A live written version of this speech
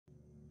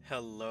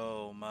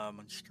Hello, my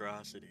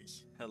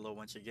monstrosities. Hello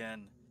once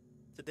again.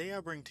 Today I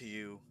bring to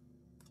you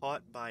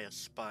Caught by a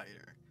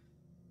Spider.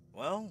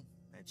 Well,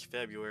 it's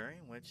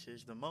February, which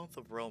is the month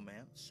of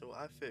romance, so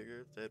I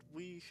figured that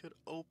we should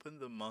open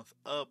the month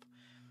up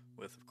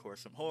with, of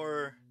course, some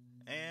horror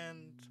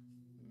and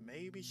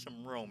maybe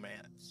some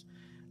romance.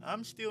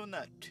 I'm still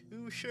not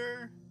too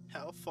sure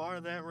how far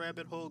that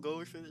rabbit hole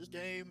goes for this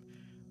game,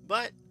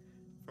 but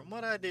from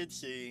what I did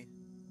see,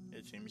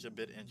 it seems a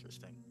bit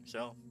interesting.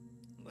 So,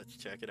 let's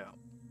check it out.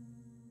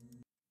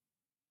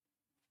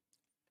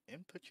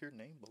 Input your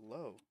name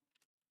below.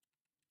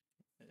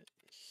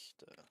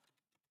 Just,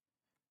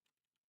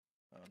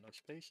 oh, no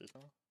spaces,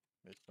 huh?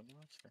 Mr.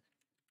 Monster.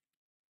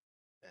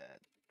 That,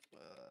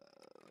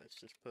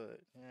 let's just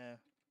put,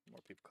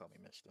 more people call me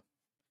Mister.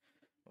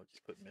 We'll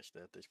just put Mister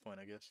at this point,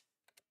 I guess.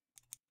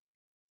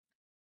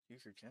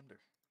 Use your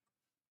gender.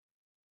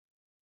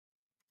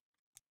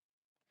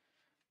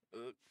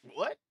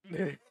 What?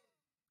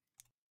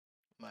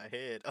 My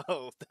head.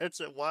 Oh, that's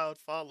a wild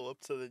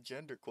follow-up to the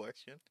gender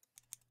question.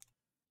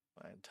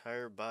 My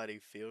entire body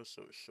feels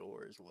so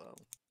sore as well.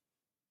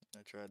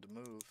 I tried to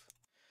move,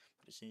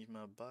 but it seems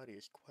my body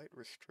is quite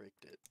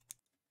restricted.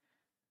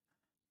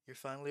 You're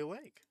finally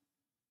awake.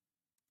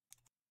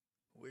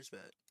 Who is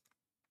that?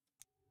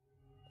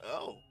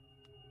 Oh,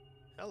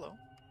 hello.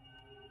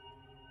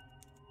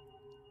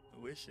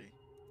 Who is she?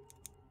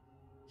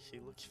 She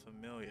looks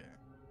familiar,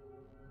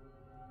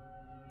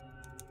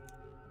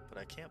 but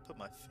I can't put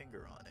my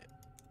finger on it.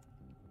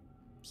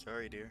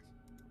 Sorry, dear.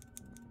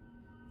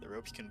 The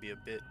ropes can be a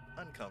bit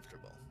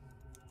uncomfortable.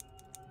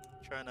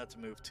 Try not to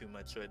move too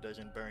much so it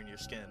doesn't burn your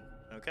skin,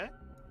 okay?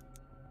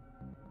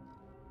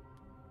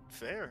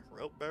 Fair.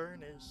 Rope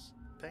burn is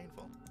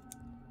painful.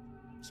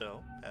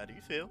 So, how do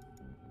you feel?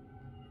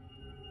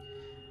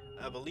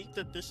 I believe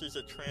that this is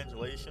a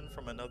translation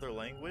from another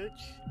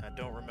language. I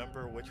don't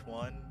remember which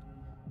one.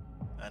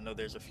 I know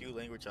there's a few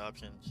language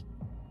options,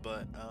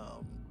 but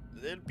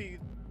it'd be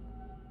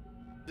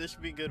this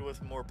would be good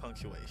with more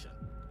punctuation.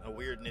 A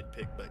weird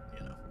nitpick, but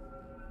you know.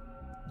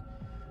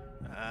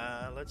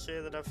 Let's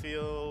say that I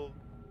feel.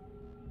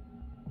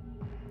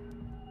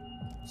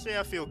 Say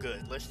I feel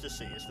good. Let's just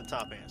see. It's the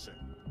top answer.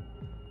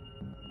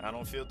 I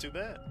don't feel too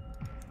bad.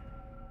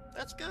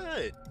 That's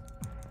good.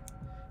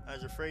 I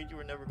was afraid you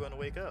were never going to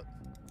wake up.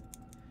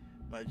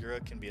 My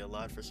drug can be a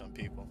lot for some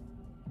people.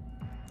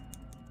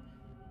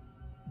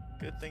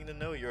 Good thing to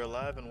know you're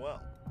alive and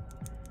well.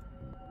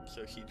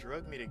 So she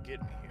drugged me to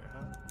get me here,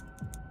 huh?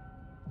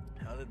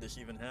 How did this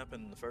even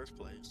happen in the first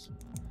place?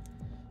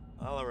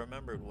 All I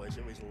remembered was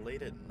it was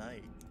late at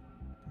night,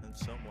 and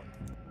someone...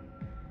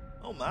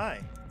 Oh my!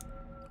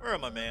 Where are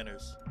my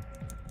manners?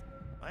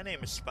 My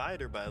name is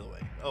Spider, by the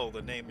way. Oh,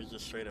 the name is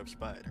just straight up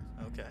Spider.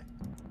 Okay.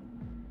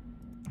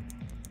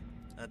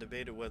 I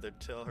debated whether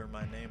to tell her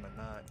my name or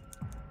not.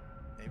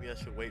 Maybe I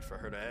should wait for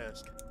her to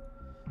ask.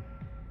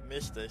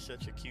 Mista is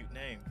such a cute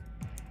name.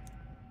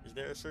 Is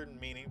there a certain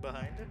meaning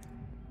behind it?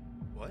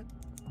 What?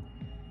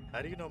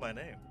 How do you know my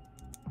name?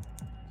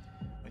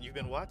 When you've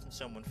been watching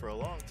someone for a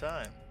long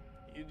time,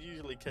 you'd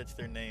usually catch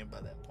their name by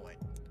that point.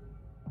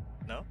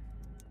 No?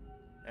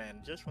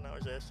 And just when I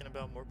was asking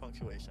about more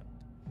punctuation,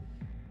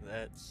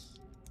 that's...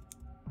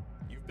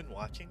 You've been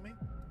watching me?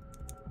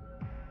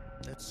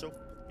 That's so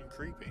fucking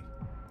creepy.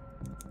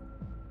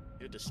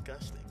 You're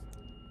disgusting.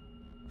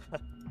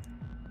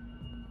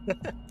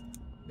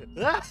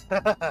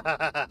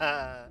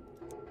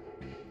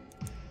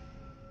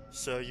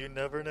 So you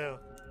never knew.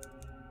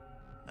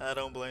 I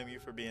don't blame you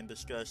for being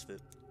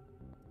disgusted.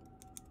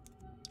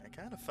 I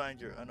kind of find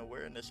your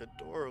unawareness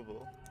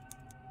adorable.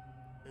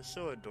 You're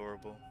so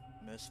adorable,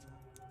 mister.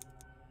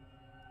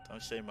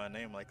 Don't say my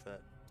name like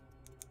that.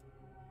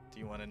 Do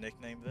you want a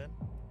nickname then?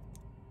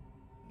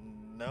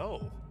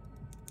 No.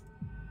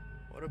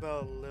 What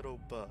about Little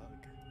Bug?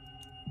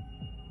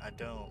 I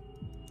don't.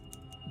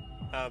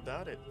 How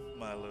about it,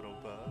 my little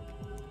bug?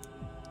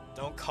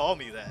 Don't call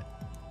me that.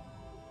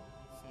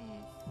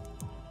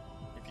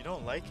 If you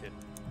don't like it,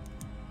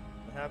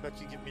 then how about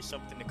you give me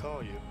something to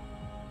call you?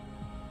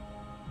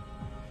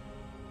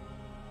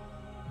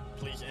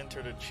 Please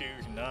enter to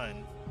choose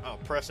none. Oh,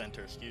 press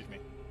enter, excuse me.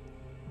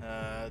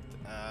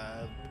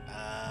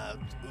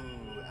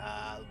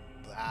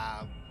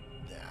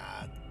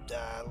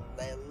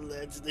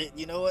 Let's,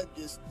 you know what,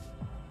 just,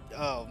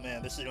 oh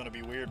man, this is gonna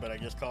be weird, but I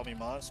guess call me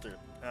Monster,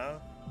 huh?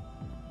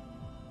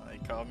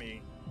 Like, call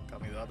me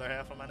the other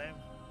half of my name?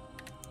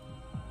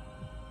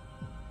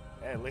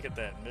 Hey, look at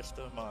that,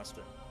 Mr.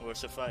 Monster. Will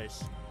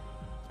suffice,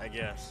 I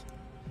guess.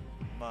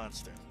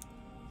 Monster.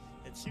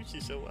 It suits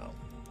you so well.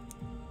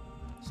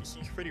 She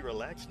seems pretty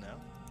relaxed now.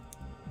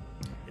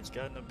 It's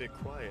gotten a bit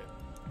quiet.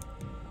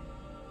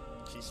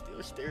 She's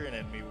still staring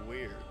at me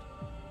weird.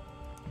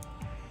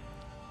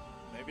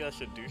 Maybe I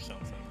should do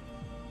something.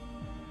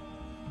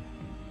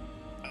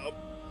 Oh.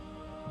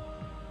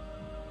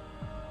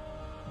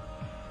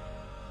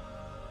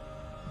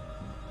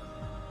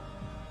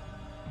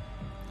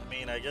 I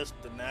mean, I guess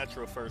the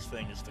natural first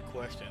thing is the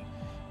question.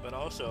 But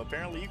also,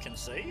 apparently you can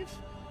save?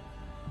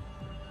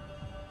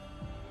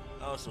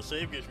 Oh, so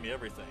save gives me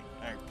everything.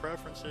 Alright,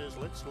 preferences.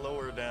 Let's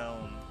lower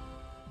down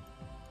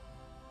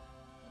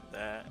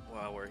that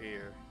while we're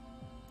here.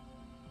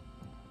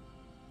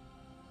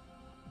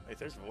 Wait,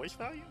 there's voice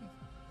volume?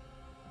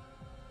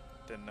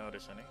 Didn't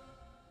notice any.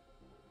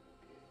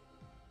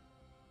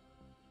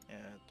 Yeah,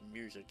 the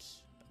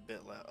music's a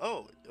bit loud.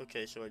 Oh,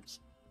 okay, so it's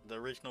the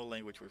original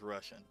language was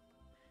Russian.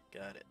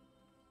 Got it.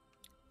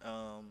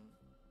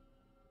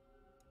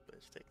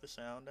 Let's take the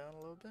sound down a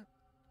little bit.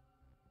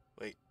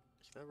 Wait,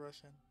 is that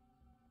Russian?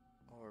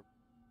 Or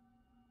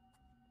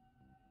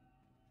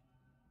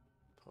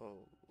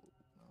Pole?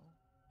 No,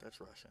 that's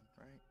Russian,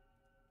 right?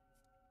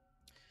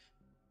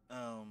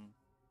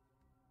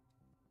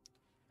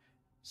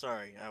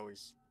 Sorry, I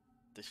was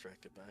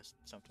distracted by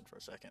something for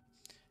a second.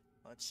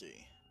 Let's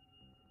see.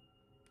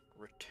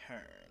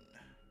 Return.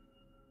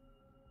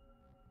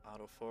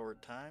 Auto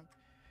forward time.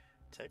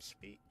 Text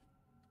speed.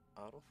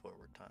 Auto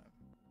forward time.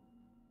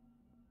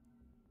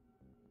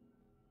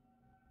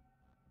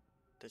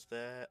 Does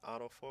that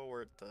auto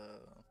forward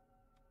the...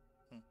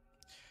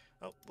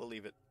 Oh, we'll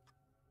leave it.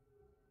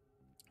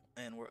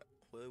 And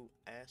we'll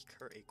ask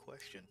her a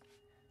question.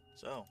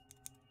 So,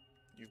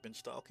 you've been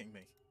stalking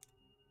me.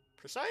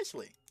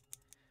 Precisely.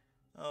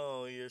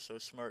 Oh, you're so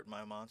smart,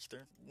 my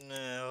monster.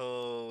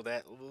 No,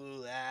 that,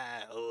 ooh,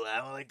 ah, oh, I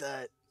don't like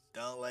that.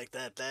 Don't like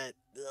that,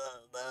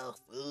 no,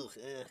 ooh,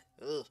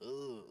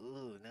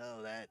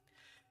 no,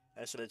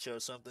 I should have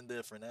chose something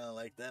different. I don't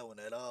like that one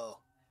at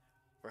all.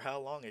 For how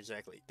long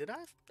exactly?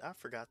 I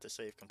forgot to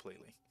save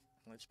completely.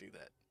 Let's do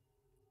that.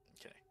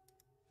 Okay.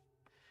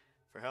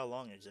 For how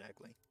long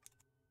exactly?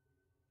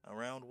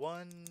 Around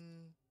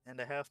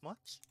 1.5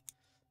 months?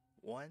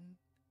 1.5?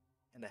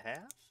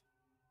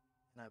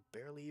 And I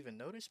barely even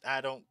noticed?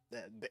 I don't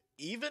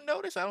even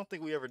notice? I don't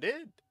think we ever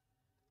did.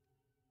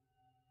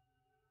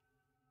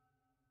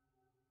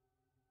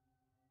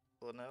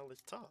 Well, now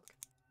let's talk.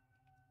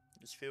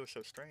 This feels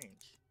so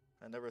strange.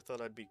 I never thought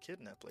I'd be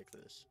kidnapped like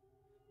this.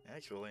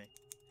 Actually,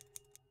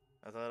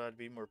 I thought I'd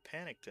be more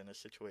panicked in a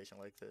situation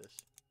like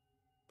this.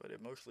 But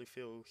it mostly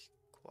feels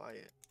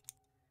quiet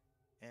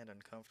and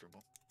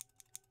uncomfortable.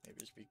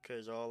 Maybe it's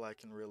because all I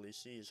can really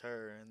see is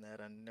her and that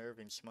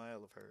unnerving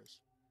smile of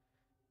hers.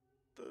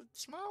 The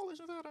smile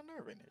isn't that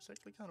unnerving, it's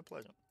actually kind of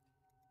pleasant.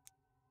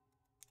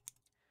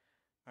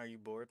 Are you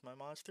bored, my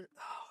monster?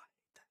 Oh, I hate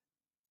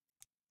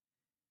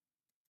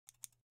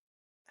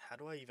that. How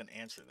do I even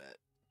answer that?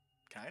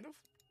 Kind of?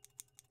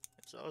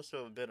 It's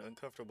also a bit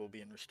uncomfortable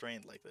being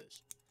restrained like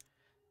this.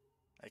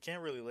 I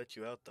can't really let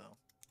you out, though.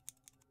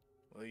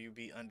 Will you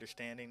be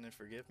understanding and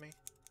forgive me?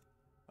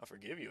 I'll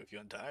forgive you if you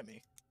untie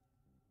me.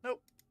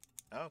 Nope.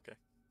 Oh, okay.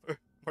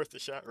 Worth a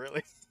shot,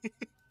 really?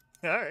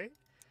 Alright.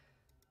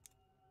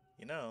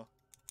 You know,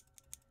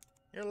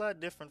 you're a lot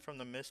different from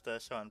the mist I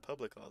saw in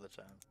public all the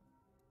time.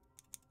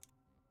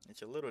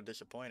 It's a little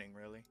disappointing,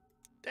 really.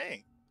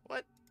 Dang,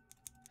 what?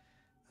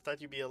 I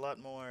thought you'd be a lot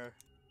more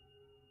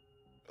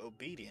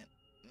obedient.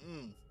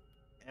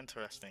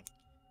 Interesting.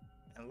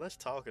 And less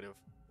talkative.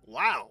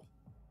 Wow!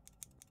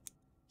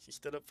 She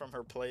stood up from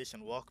her place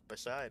and walked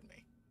beside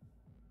me.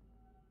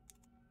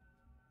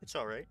 It's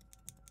alright.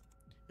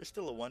 You're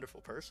still a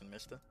wonderful person,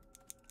 mister.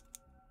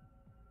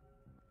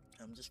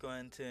 I'm just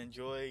going to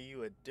enjoy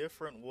you a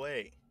different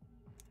way.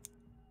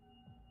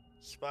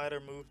 Spider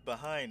moved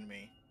behind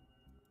me.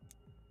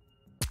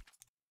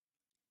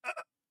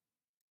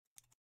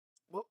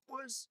 What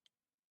was...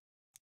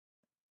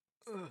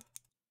 Ugh. I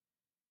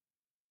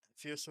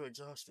feel so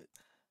exhausted.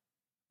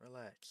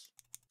 Relax.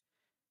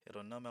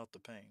 It'll numb out the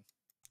pain.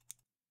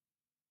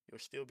 You'll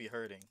still be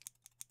hurting,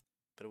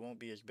 but it won't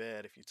be as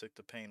bad if you took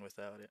the pain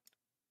without it.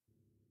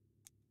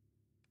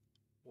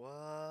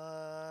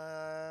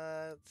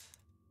 What?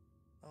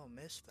 Oh,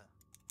 mister.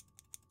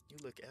 You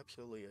look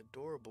absolutely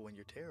adorable when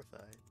you're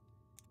terrified.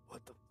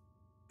 What the...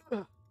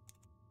 Ugh.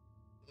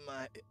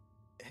 My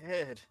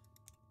head.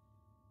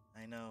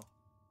 I know.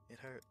 It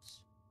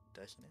hurts,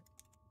 doesn't it?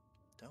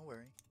 Don't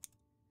worry.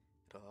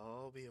 It'll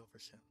all be over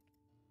soon.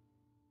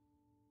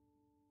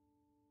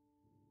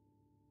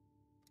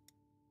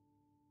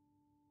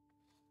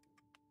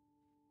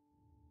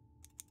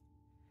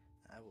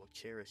 I will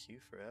cherish you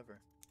forever.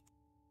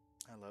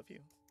 I love you,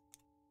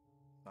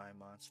 my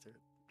monster.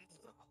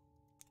 Ugh.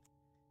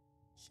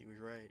 She was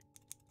right.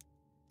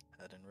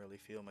 I didn't really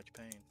feel much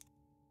pain.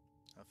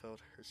 I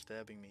felt her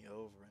stabbing me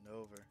over and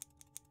over.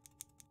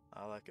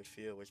 All I could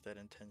feel was that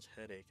intense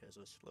headache as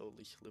I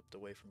slowly slipped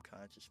away from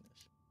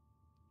consciousness.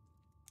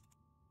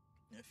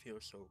 It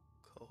feels so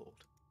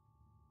cold.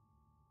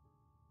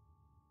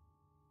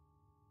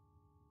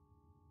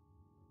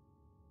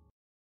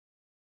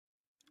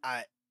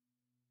 I...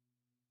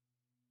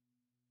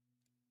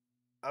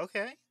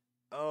 Okay.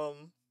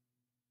 Um...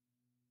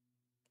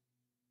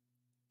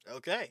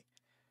 Okay.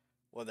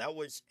 Well, that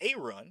was a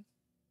run.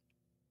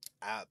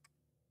 Uh,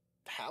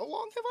 how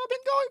long have I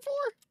been going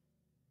for?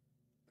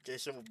 Okay,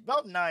 so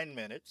about 9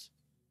 minutes.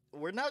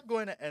 We're not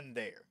going to end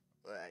there.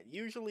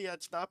 Usually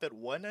I'd stop at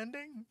one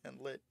ending and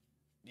let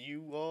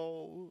you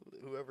all,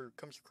 whoever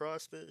comes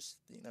across this,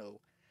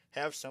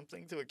 have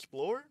something to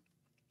explore.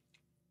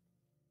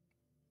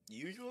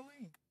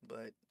 usually,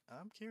 but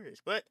I'm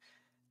curious. But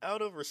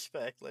out of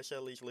respect, let's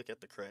at least look at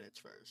the credits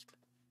first.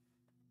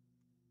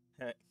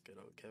 Hey, good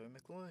old Kevin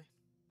McLeod.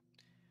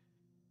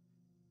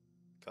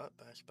 Caught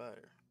by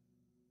spider.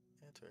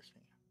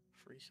 Interesting.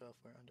 Free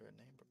software under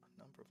a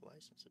number of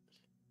licenses.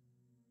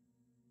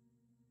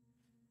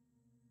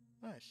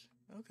 Nice.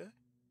 Okay.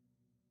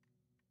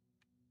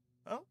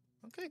 Oh,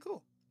 okay,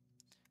 cool.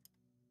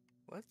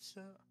 Let's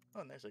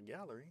oh, and there's a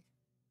gallery.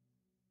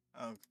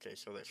 Okay,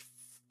 so there's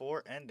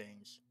 4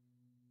 endings.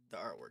 The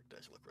artwork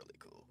does look really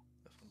cool.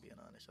 If I'm being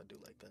honest, I do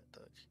like that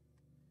touch.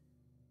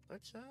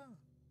 Let's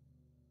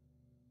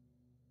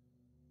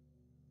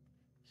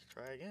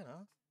try again,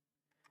 huh?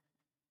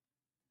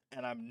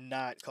 And I'm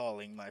not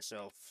calling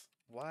myself.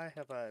 Why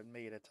have I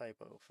made a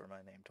typo for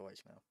my name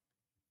twice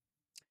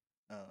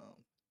now?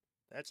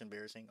 That's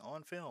embarrassing.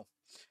 On film.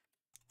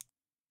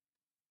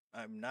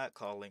 I'm not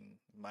calling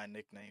my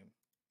nickname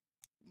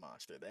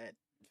Monster. That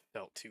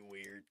felt too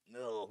weird.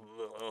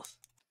 Ugh.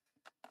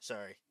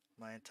 Sorry.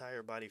 My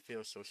entire body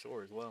feels so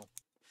sore as well.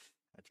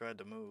 I tried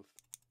to move,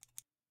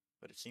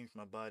 but it seems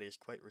my body is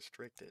quite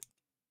restricted.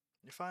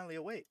 You're finally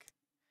awake.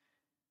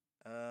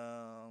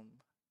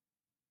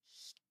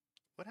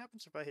 What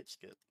happens if I hit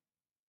skip?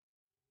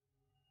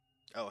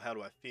 Oh, how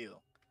do I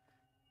feel?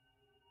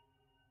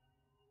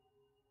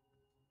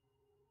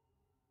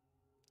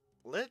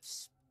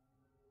 Let's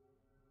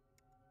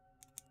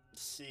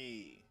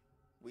see.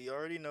 We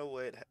already know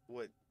what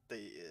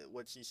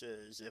she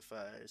says if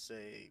I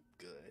say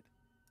good.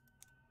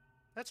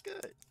 That's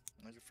good.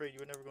 I was afraid you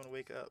were never going to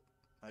wake up.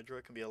 My joy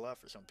can be a lot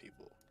for some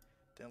people.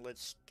 Then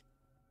let's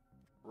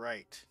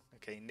right.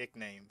 Okay,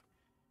 nickname.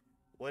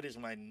 What is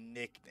my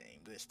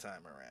nickname this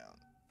time around?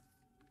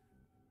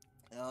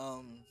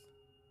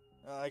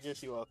 I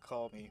guess you all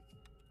call me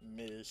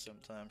Ms.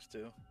 sometimes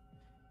too.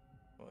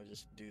 I'll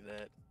just do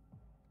that.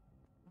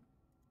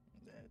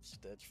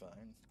 That's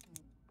fine.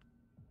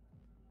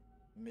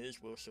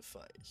 Ms. will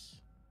suffice.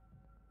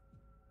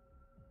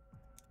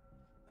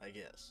 I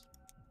guess.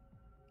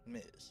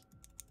 Ms.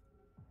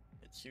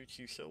 It suits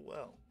you so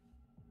well.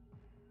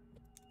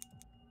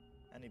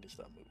 I need to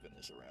stop moving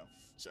this around.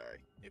 Sorry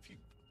if you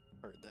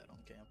heard that on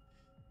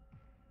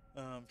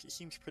cam. She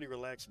seems pretty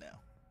relaxed now.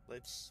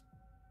 Let's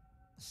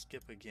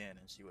skip again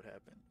and see what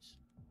happens.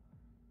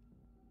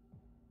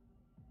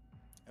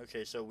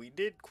 Okay, so we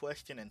did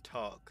question and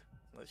talk.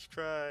 Let's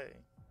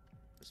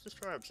just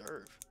try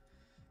observe.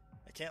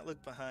 I can't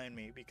look behind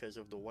me because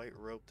of the white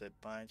rope that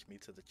binds me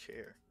to the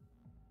chair.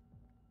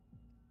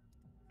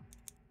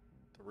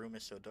 The room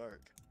is so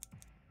dark.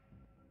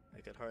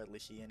 I could hardly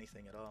see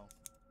anything at all.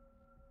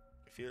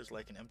 It feels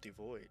like an empty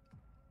void.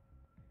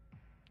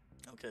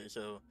 Okay,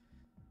 so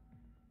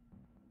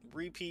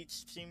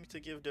repeats seem to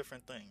give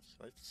different things.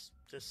 Let's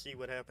just see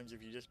what happens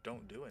if you just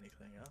don't do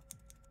anything, huh?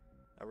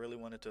 I really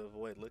wanted to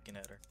avoid looking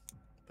at her,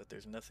 but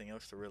there's nothing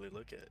else to really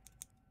look at.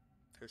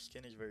 Her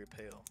skin is very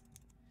pale,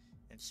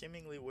 and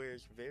seemingly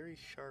wears very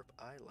sharp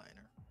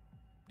eyeliner.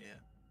 Yeah,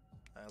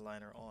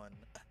 eyeliner on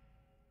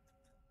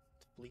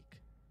fleek.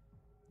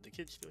 Do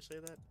kids still say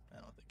that? I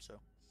don't think so.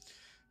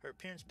 Her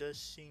appearance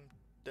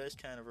does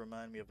kind of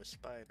remind me of a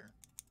spider.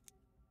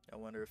 I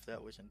wonder if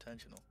that was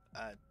intentional.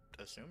 I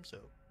assume so.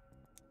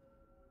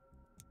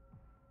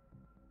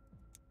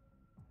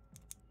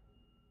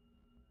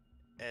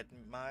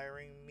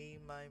 Admiring me,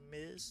 my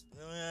miss?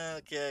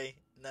 Okay,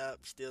 nope,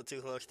 still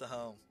too close to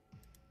home.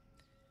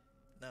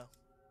 No.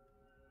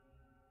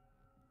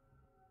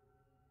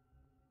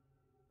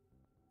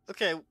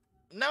 Okay,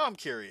 now I'm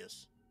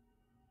curious.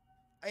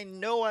 I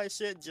know I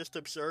said just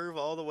observe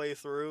all the way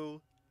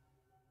through,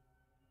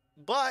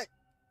 but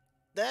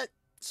that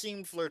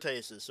seemed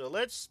flirtatious, so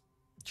let's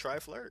try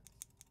flirt.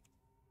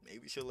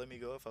 Maybe she'll let me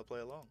go if I play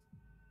along.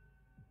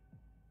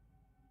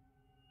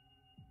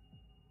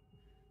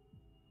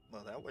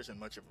 Well, that wasn't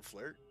much of a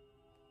flirt.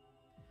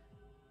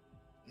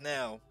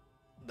 Now,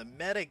 the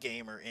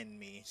metagamer in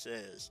me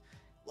says,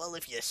 well,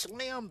 if you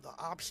slam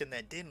the option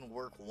that didn't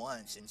work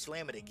once and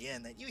slam it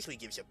again, that usually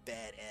gives a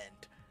bad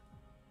end.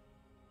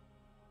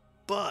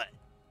 But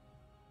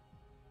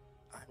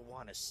I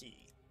want to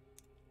see.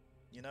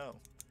 You know,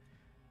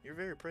 you're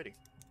very pretty.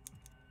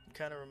 You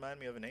kind of remind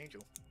me of an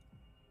angel.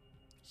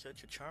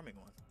 Such a charming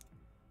one,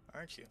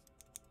 aren't you?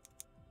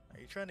 Are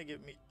you trying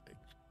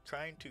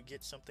to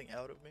get something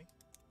out of me?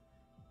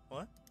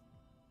 What?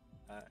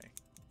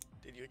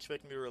 Did you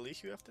expect me to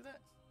release you after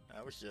that?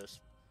 I was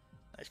just...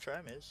 Nice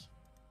try, miss.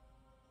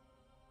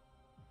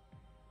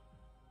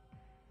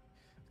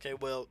 Okay,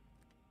 well,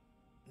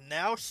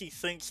 now she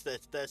thinks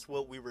that that's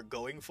what we were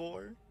going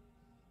for,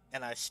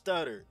 and I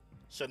stuttered.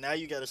 So now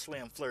you gotta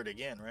slam flirt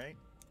again, right?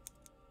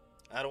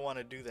 I don't want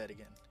to do that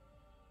again.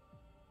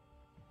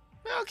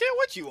 I don't care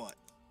what you want.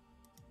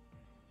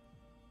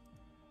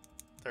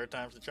 Third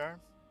time's the charm?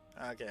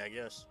 Okay, I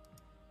guess.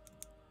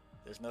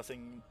 There's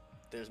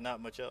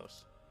not much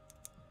else.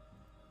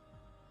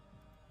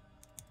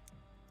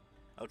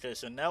 Okay,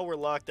 so now we're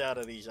locked out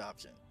of these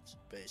options,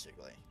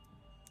 basically.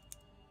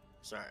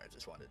 Sorry, I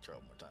just wanted to try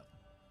one more time.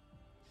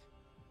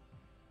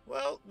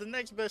 Well, the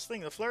next best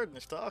thing to flirting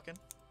is talking.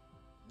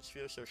 This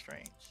feels so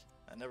strange.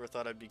 I never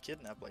thought I'd be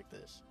kidnapped like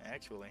this.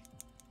 Actually,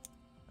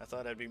 I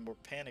thought I'd be more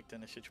panicked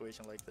in a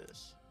situation like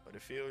this. But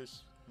it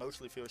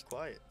mostly feels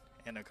quiet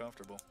and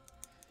uncomfortable.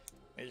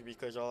 Maybe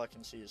because all I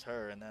can see is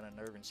her and that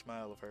unnerving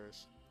smile of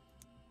hers.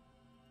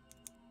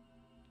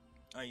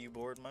 Are you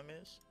bored, my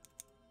miss?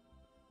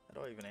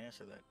 How do I even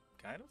answer that?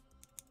 Kind of?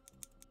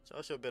 It's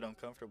also a bit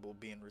uncomfortable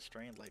being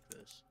restrained like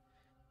this.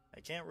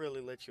 I can't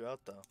really let you out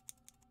though.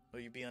 Will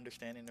you be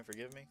understanding and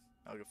forgive me?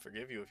 I'll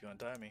forgive you if you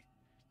untie me.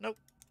 Nope.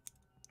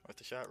 Worth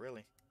a shot,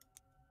 really.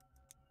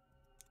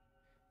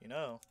 You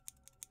know,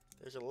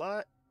 there's a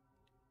lot.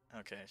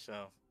 Okay,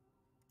 so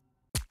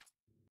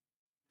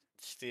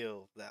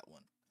steal that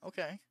one.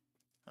 Okay.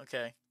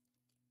 Okay.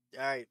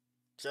 Alright.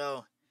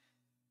 So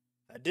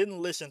I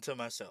didn't listen to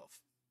myself.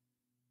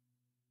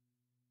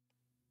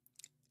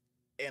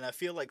 And I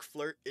feel like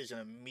flirt is an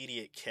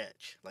immediate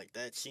catch. Like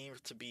that seems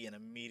to be an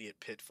immediate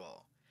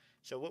pitfall.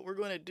 So what we're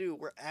going to do,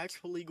 we're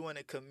actually going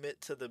to commit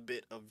to the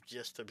bit of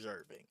just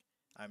observing.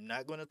 I'm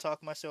not going to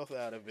talk myself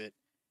out of it,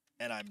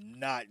 and I'm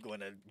not going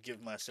to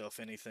give myself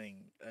a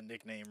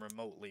nickname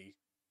remotely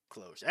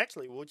close.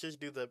 Actually, we'll just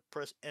do the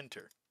press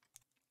enter.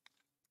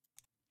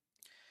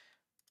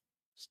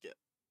 Skip.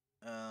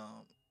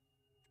 Um,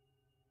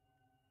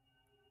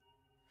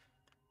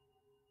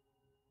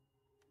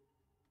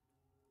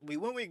 we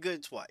went with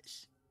good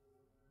twice.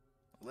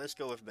 Let's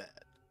go with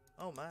bad.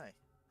 Oh my,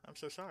 I'm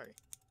so sorry.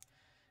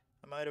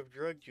 I might have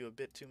drugged you a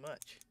bit too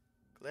much.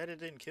 Glad it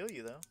didn't kill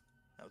you, though.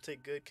 I'll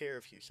take good care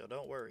of you, so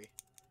don't worry.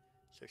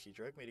 So she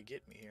drugged me to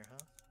get me here,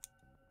 huh?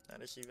 How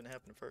did this even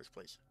happen in the first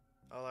place?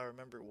 All I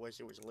remember was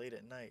it was late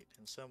at night,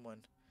 and someone...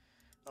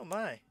 Oh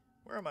my,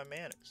 where are my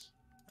manners?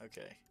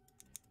 Okay.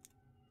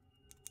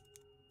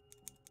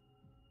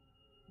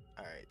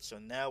 Alright, so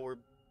now we're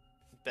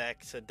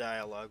back to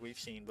dialogue we've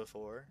seen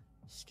before.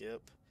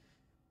 Skip.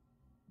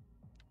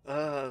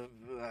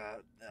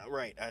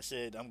 Right, I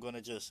said I'm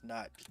gonna just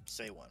not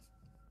say one.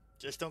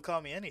 Just don't call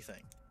me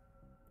anything.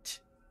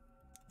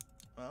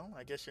 Well,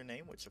 I guess your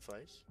name would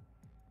suffice.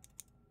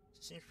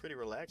 Seems pretty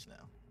relaxed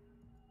now.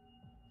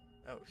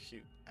 Oh,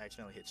 shoot. I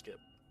accidentally hit skip.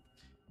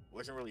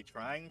 Wasn't really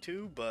trying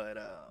to, but,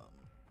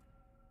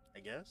 I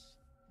guess.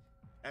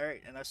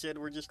 Alright, and I said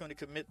we're just going to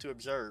commit to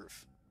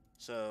observe.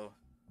 So...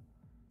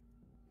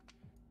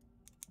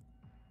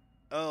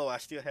 Oh, I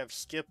still have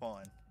skip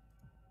on.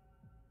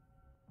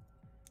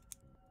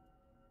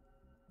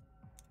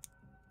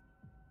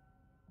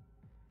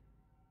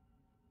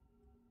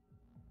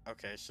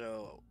 Okay,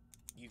 so...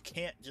 You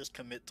can't just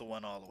commit to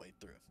one all the way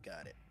through.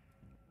 Got it.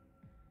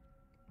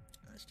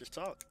 Let's just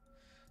talk.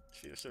 It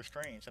feels so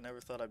strange. I never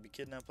thought I'd be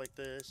kidnapped like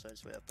this. I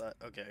thought,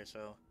 okay,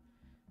 so...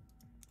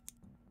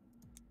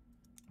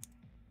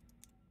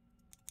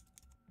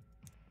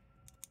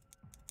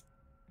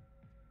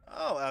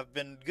 Oh, I've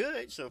been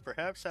good, so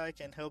perhaps I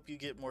can help you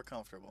get more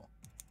comfortable.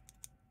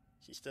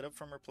 She stood up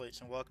from her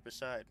place and walked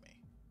beside me.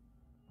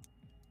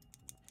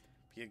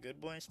 Be a good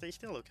boy and stay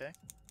still, okay?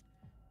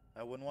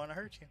 I wouldn't want to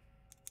hurt you.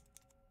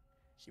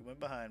 She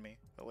went behind me,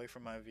 away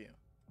from my view.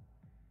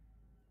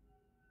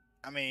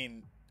 I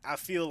mean, I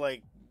feel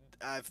like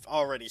I've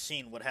already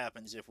seen what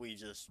happens if we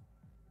just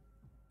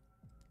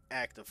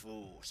act a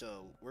fool.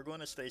 So, we're going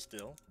to stay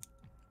still.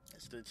 I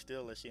stood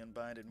still as she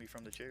unbinded me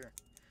from the chair.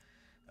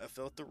 I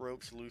felt the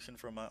ropes loosen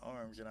from my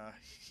arms and I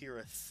hear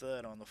a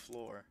thud on the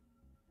floor.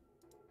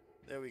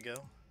 There we go.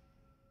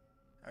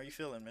 How are you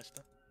feeling,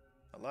 mister?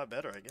 A lot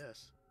better, I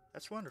guess.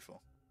 That's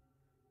wonderful.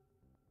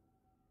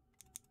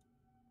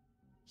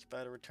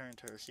 Spider returned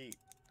to her seat.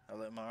 I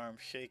let my arm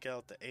shake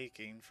out the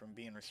aching from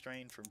being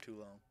restrained for too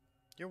long.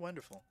 You're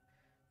wonderful,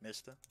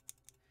 mister.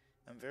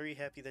 I'm very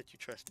happy that you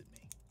trusted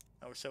me.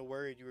 I was so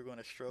worried you were going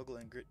to struggle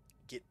and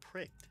get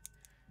pricked.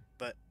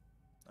 But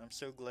I'm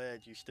so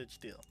glad you stood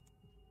still.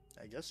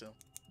 I guess so.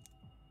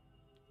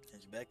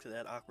 It's back to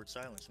that awkward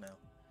silence now.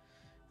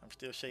 I'm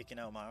still shaking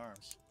out my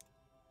arms.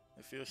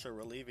 It feels so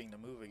relieving to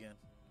move again.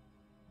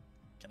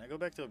 Can I go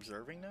back to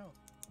observing now?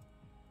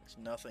 There's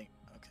nothing.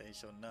 Okay,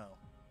 so no.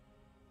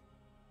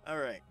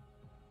 Alright.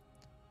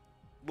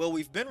 Well,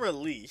 we've been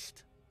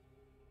released.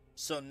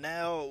 So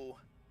now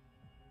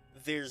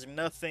there's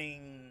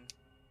nothing.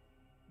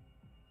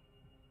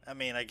 I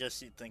mean, I guess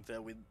you'd think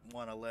that we'd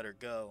want to let her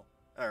go.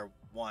 Or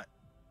want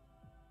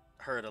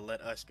her to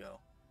let us go.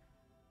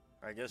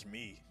 Or I guess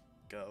me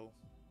go.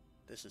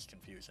 This is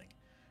confusing.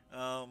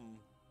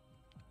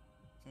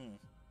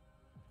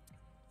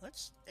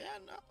 Let's, yeah,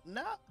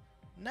 no,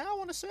 now I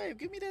want to save.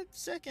 Give me that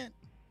second,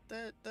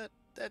 that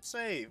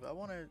save.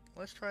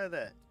 Let's try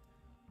that.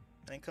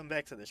 And then come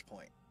back to this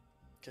point.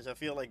 Because I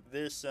feel like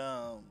this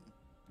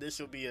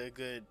will be a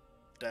good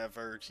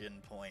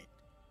diversion point.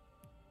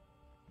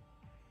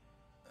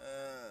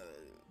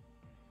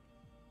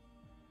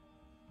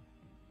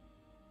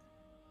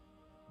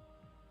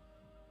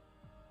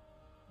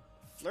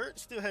 Flirt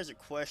still has a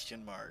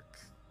question mark.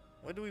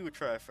 What do we would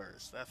try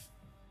first? I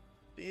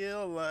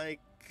feel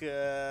like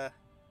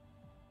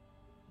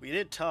we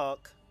did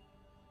talk.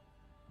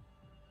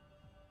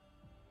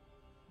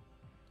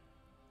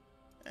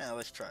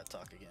 Let's try to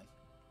talk again.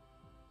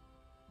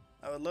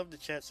 I would love to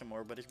chat some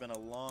more, but it's been a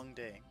long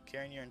day.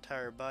 Carrying your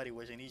entire body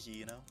wasn't easy,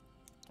 you know?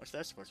 What's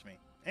that supposed to mean?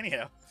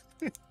 Anyhow,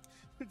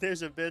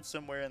 there's a bed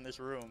somewhere in this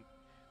room.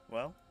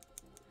 Well,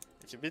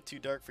 it's a bit too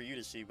dark for you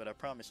to see, but I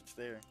promise it's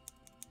there.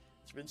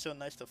 It's been so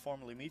nice to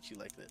formally meet you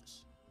like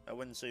this. I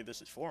wouldn't say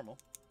this is formal.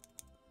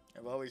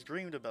 I've always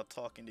dreamed about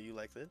talking to you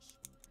like this.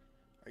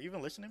 Are you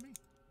even listening to me?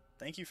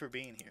 Thank you for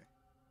being here.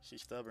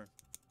 She's stubborn.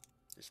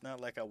 It's not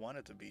like I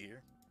wanted to be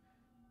here.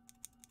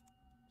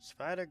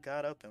 Spider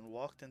got up and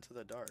walked into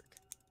the dark.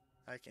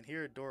 I can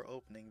hear a door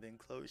opening, then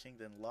closing,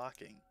 then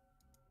locking.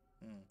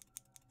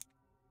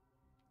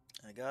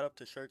 I got up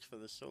to search for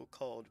the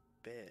so-called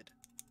bed.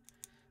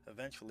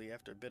 Eventually,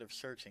 after a bit of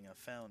searching, I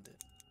found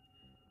it.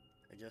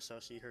 I guess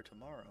I'll see her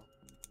tomorrow.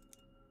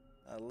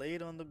 I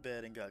laid on the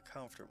bed and got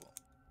comfortable.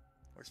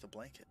 Where's the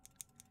blanket?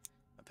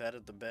 I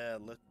patted the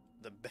bed.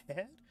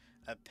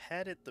 I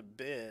patted the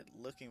bed,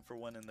 looking for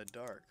one in the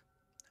dark.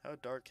 How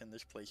dark can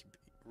this place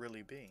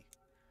really be?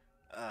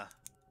 Ah,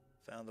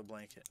 found the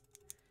blanket.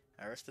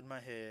 I rested my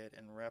head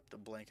and wrapped the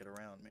blanket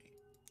around me.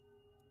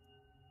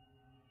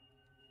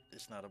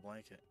 It's not a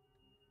blanket.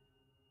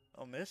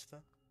 Oh,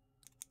 mister.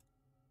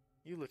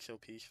 You look so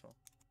peaceful.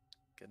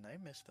 Good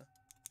night, mister.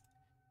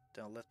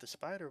 Don't let the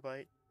spider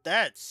bite.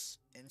 That's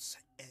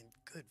insane. And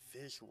good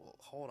visual.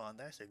 Hold on,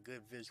 that's a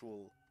good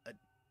visual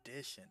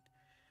addition.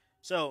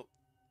 So,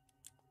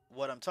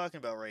 what I'm talking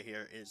about right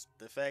here is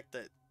the fact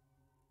that,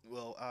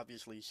 well,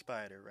 obviously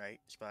spider, right?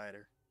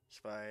 Spider,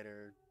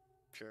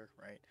 sure,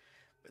 right?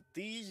 But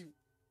these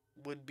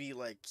would be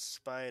like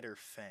spider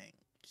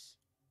fangs.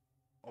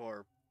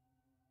 Or,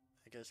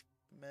 I guess,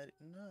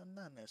 no,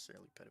 not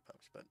necessarily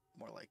pedipalps, but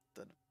more like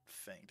the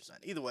fang design.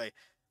 Either way,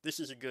 this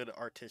is a good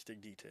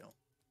artistic detail.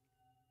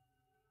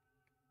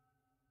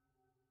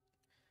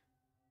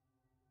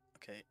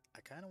 Okay, I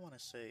kind of want to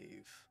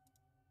save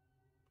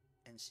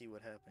and see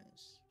what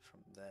happens from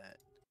that.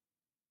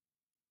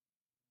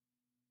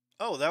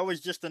 Oh, that was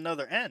just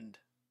another end.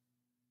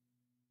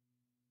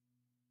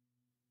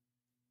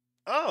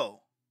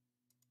 Oh.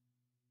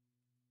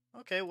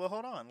 Okay, well,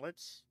 hold on.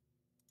 Let's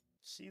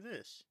see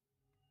this.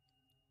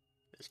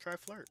 Let's try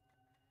flirt.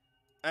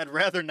 I'd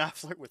rather not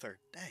flirt with her.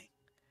 Dang.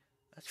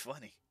 That's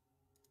funny.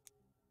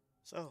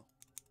 So,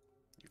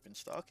 you've been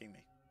stalking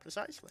me.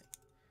 Precisely.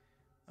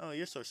 Oh,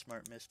 you're so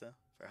smart, mister.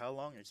 For how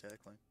long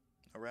exactly?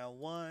 Around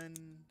 1.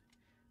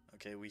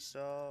 Okay, we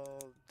saw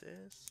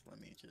this.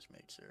 Let me just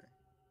make sure.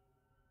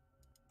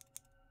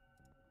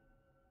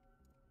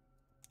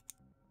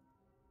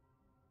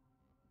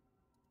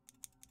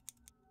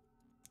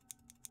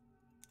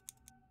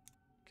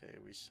 Okay,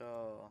 we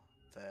saw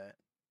that.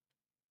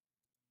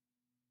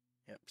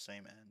 Yep,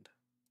 same end.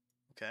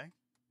 Okay.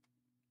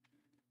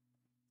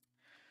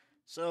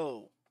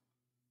 So,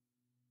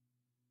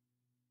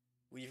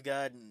 we've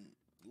gotten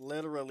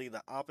literally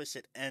the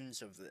opposite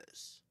ends of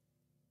this.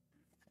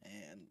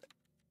 And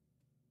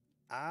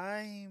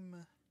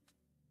I'm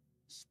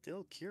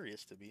still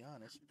curious, to be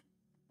honest.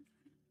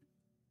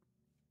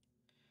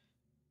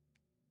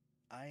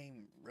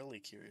 I'm really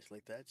curious.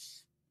 Like,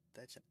 that's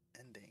an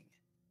ending.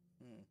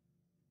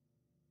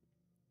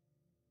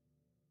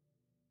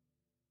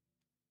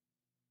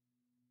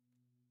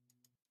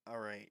 All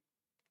right.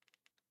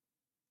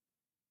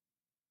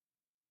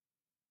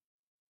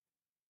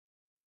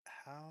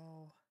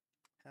 How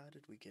how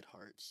did we get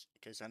hearts?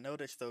 Because I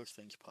noticed those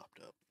things popped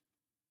up.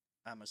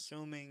 I'm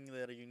assuming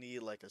that you need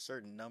like a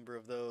certain number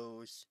of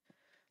those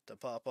to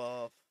pop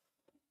off.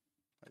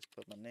 Let's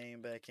put my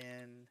name back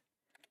in.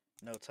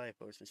 No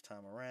typos this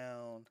time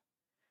around.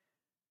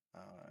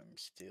 I'm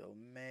still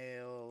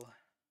male.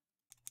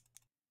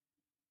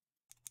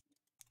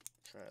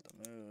 Try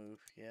to move.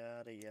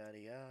 Yada yada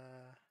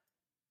yada.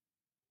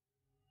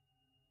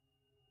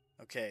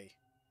 Okay.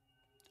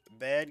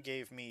 Bad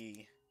gave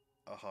me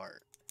a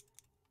heart.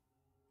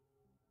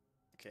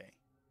 Okay.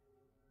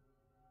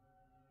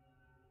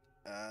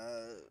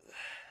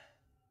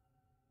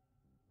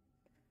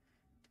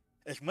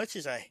 As much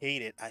as I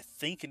hate it, I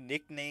think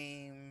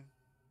nickname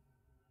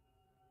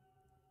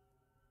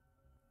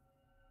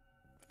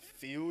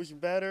feels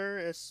better.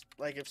 It's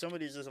like if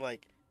somebody's just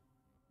like,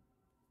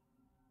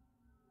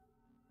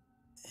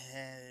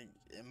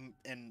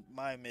 and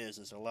my Miz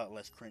is a lot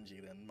less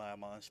cringy than my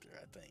monster,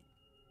 I think.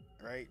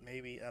 Right?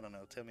 Maybe, I don't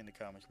know. Tell me in the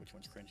comments which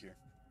one's cringier.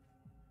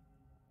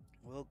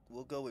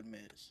 We'll go with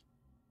Miz.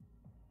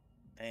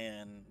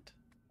 And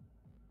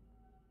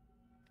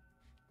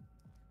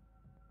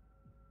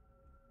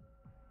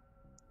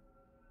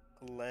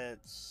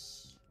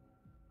let's.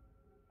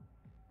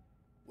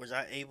 Was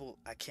I able?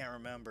 I can't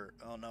remember.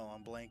 Oh no,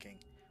 I'm blanking.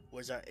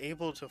 Was I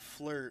able to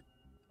flirt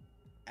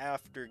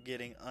after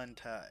getting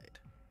untied?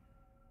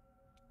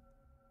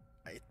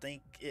 I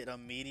think it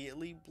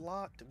immediately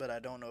blocked, but I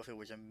don't know if it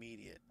was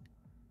immediate.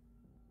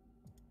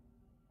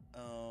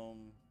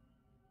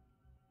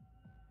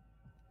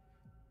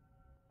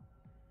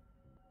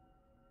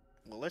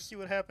 Well, let's see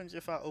what happens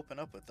if I open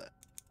up with that.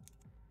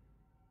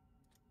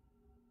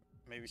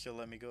 Maybe she'll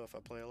let me go if I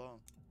play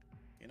along.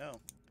 You know,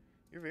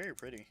 you're very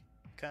pretty.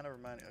 kind of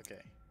remind.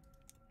 Okay.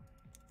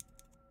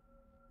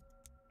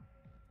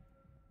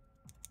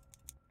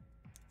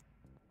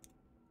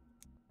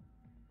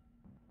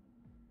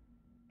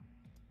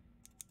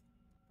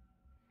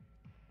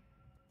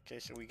 Okay,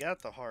 so we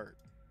got the heart.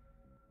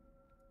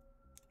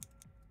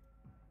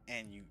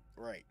 And you,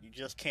 right, you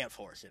just can't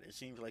force it. It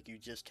seems like you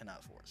just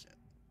cannot force it.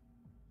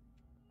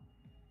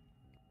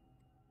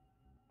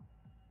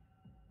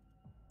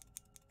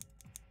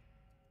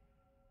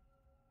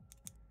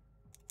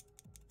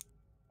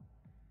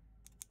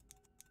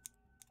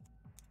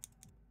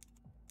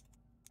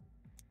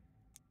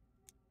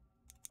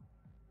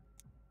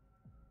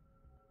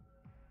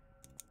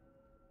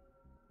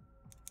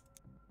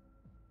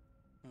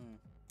 Hmm.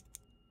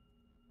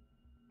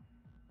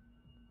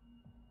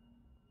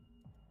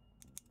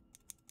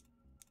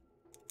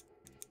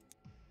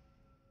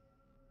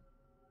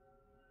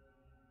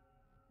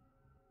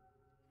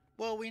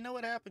 Well, we know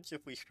what happens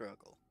if we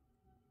struggle.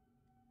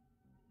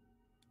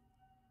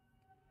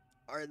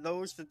 Are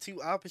those the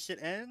two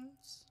opposite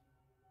ends?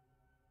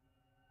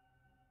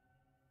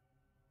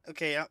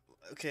 Okay,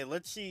 okay,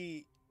 let's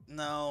see.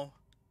 No.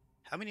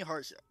 How many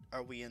hearts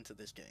are we into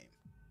this game?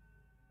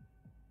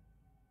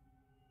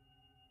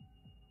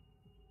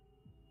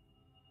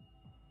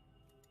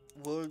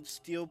 We'll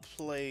still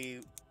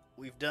play.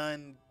 We've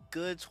done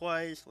good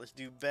twice. Let's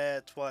do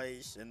bad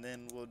twice, and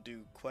then we'll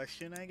do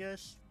question, I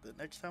guess, the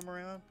next time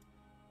around.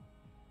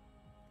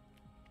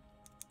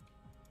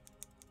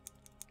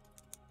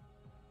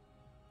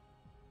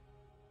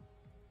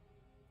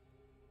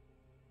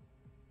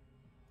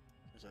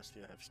 Because I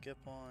still have skip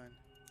on.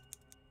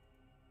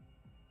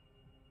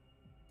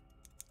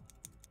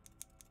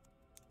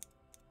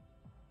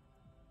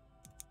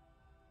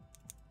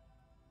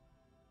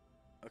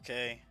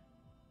 Okay.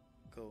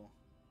 Cool.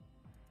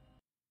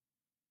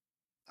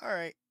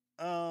 Alright.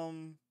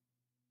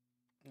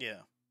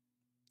 Yeah.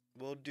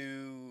 We'll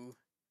do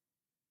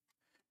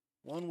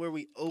one where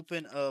we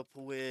open up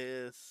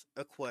with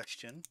a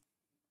question.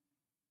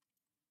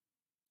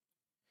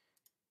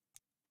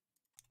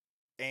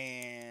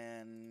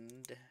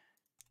 And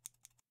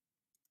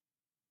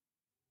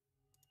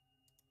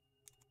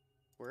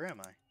where am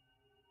I?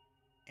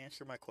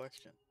 Answer my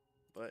question.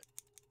 But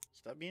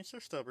stop being so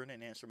stubborn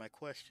and answer my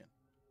question.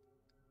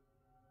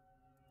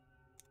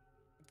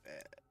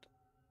 Bad.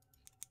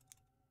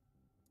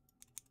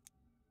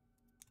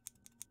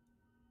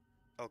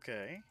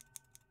 Okay.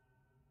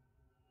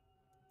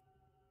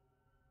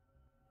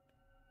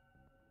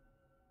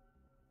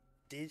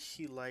 Did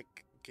she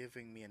like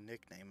giving me a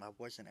nickname? I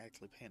wasn't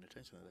actually paying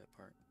attention to that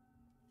part.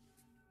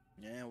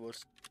 Yeah, we'll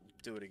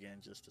do it again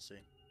just to see.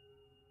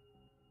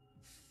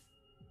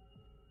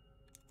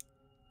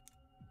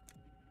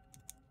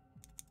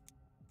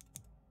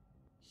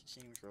 She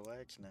seems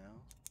relaxed now.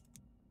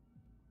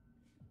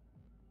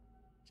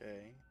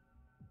 Okay.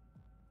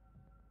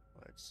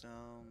 Let's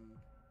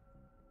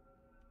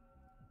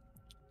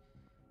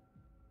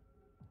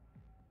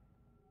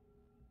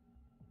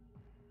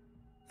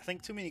I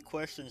think too many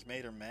questions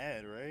made her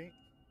mad, right?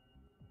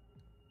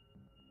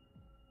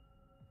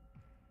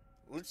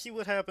 Let's see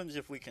what happens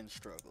if we can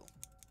struggle.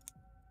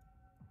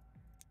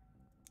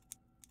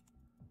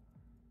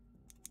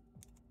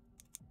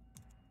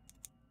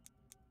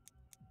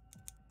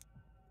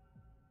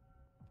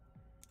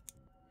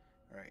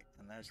 Right,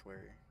 and that's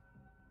where...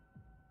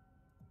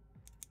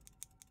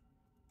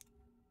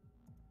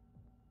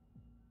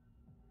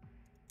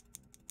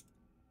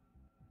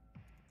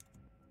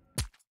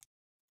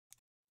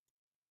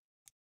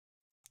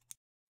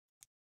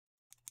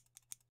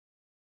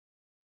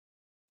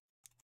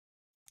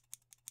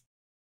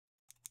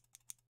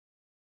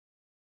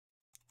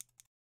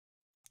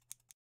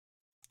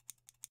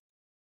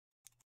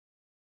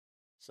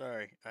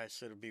 Sorry, I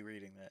should be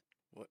reading that.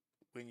 What?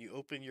 When you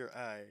open your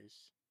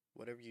eyes,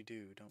 whatever you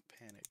do, don't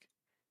panic.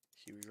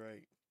 She was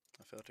right.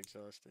 I felt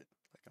exhausted,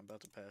 like I'm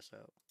about to pass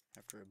out.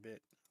 After a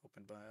bit, I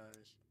opened my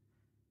eyes.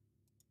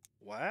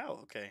 Wow,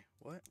 okay.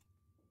 What?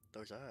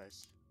 Those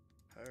eyes.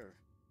 Her.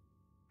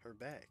 Her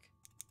back.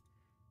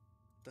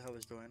 What the hell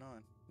is going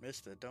on?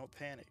 Mister, don't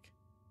panic.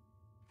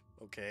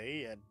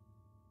 Okay,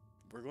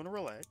 we're gonna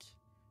relax.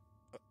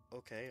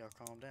 Okay,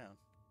 I'll calm down.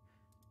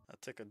 I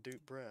took a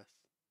deep breath.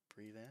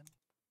 Breathe in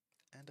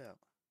and out.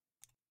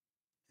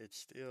 It's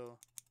still...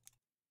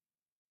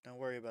 Don't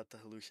worry about the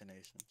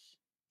hallucinations.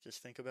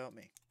 Just think about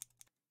me.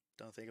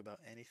 Don't think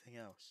about anything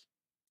else.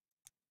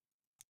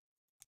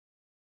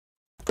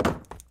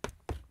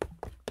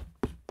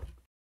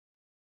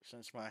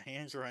 Since my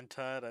hands are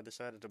untied, I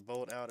decided to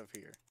bolt out of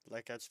here.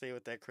 Like I'd stay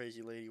with that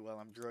crazy lady while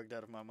I'm drugged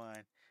out of my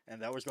mind.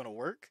 And that was gonna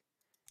work?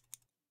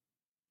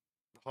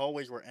 The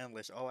hallways were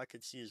endless. All I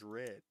could see is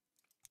red.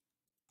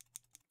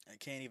 I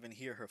can't even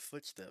hear her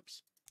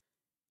footsteps.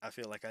 I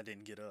feel like I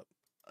didn't get up.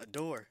 A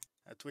door.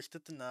 I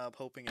twisted the knob,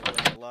 hoping it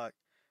wasn't locked.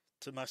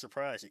 To my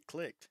surprise, it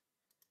clicked.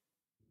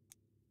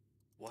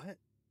 What?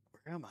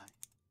 Where am I?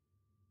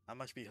 I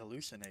must be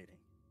hallucinating.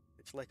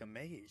 It's like a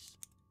maze.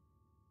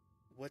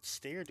 What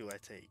stair do I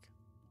take?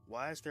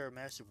 Why is there a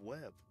massive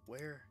web?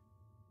 Where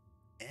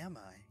am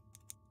I?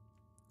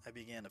 I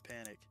began to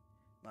panic.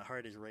 My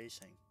heart is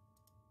racing.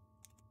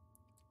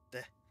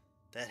 That,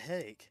 that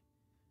headache.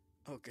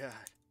 Oh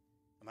God.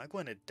 Am I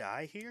going to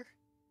die here?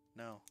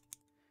 No.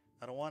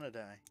 I don't want to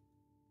die.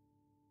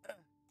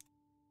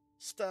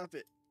 Stop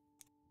it.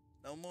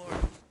 No more.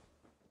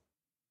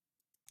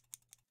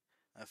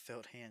 I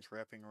felt hands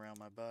wrapping around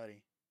my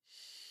body.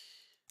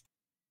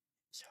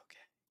 It's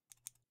okay.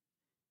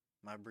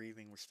 My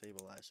breathing was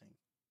stabilizing.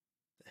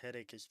 The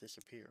headache is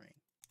disappearing.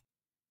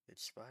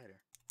 It's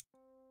Spider.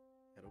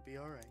 It'll be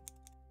alright.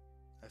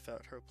 I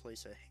felt her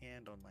place a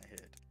hand on my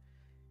head.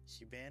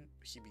 She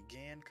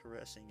began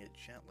caressing it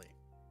gently.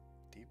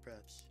 Deep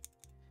breaths.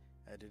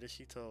 I did as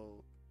she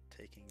told,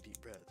 taking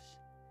deep breaths.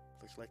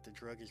 Looks like the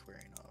drug is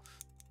wearing off.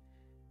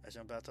 As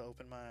I'm about to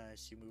open my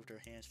eyes, she moved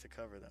her hands to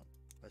cover them.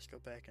 Let's go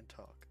back and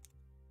talk.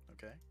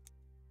 Okay?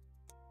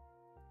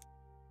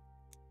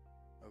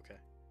 Okay.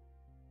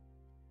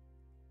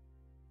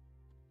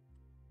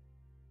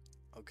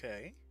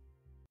 Okay.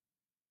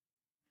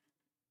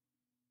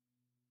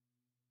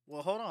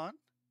 Well, hold on.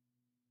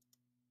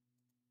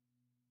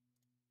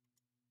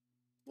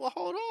 Well,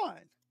 hold on.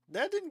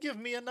 That didn't give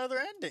me another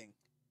ending.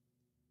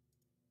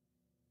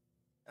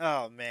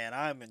 Oh man,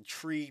 I'm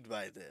intrigued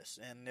by this.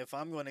 And if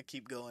I'm going to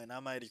keep going, I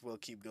might as well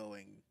keep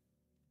going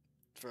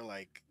for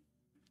like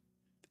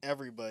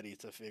everybody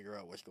to figure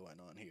out what's going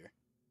on here.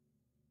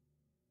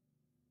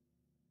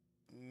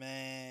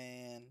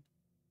 Man,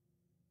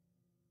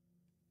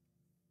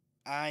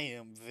 I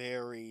am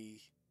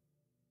very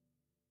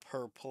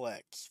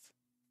perplexed.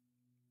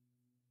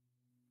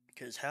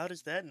 Because how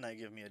does that not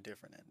give me a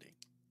different ending?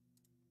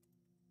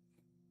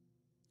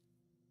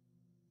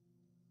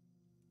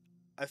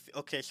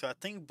 Okay, so I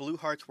think blue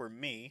hearts were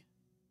me,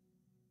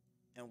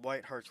 and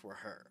white hearts were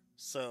her.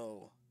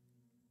 So,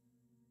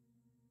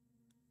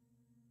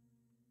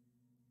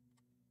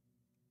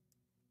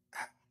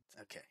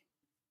 okay,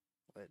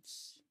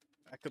 let's.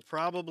 I could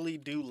probably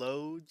do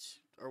loads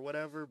or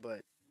whatever,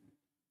 but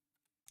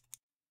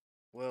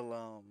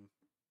well,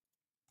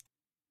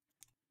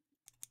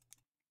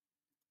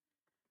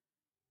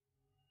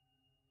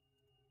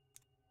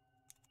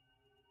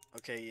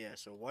 okay, yeah.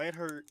 So white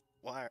her,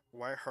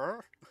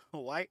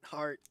 white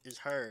heart is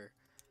her,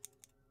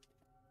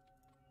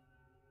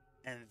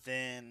 and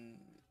then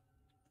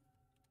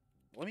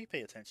let me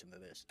pay attention to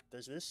this.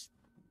 Does this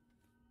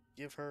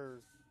give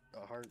her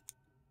a heart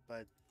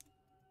by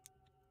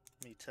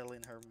me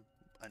telling her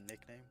a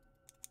nickname?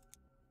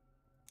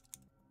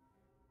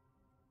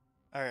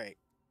 All right.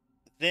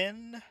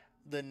 Then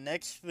the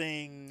next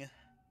thing,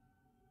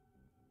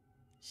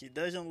 she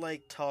doesn't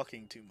like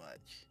talking too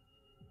much.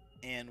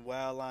 And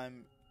while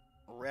I'm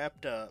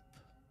wrapped up,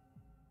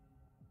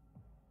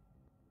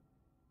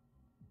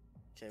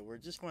 okay, we're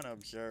just going to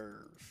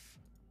observe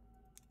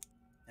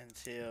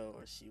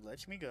until she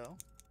lets me go.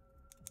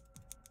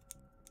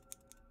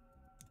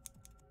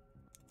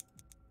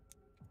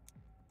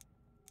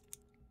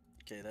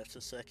 Okay, that's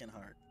the second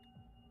heart.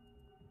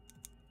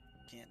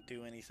 Can't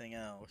do anything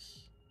else.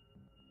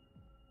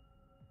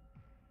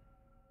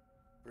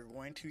 We're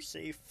going to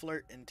save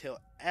flirt until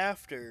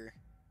after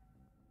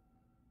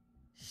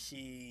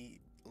she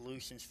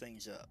loosens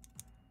things up.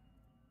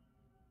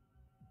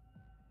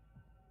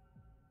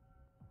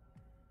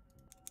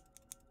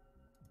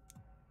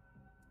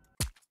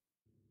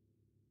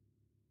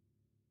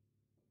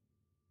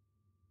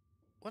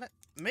 What?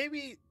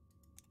 Maybe.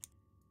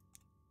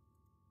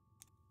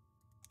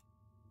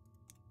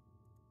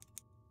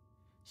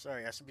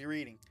 Sorry, I should be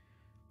reading.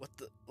 What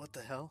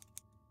the hell?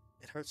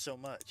 It hurts so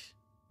much.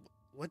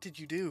 What did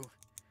you do?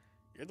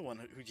 You're the one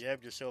who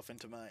jabbed yourself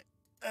into my.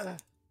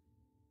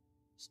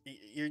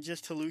 You're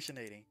just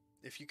hallucinating.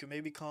 If you can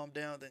maybe calm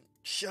down, then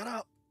shut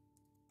up.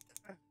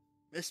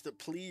 Mister,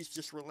 please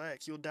just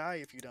relax. You'll die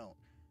if you don't.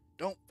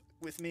 Don't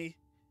with me.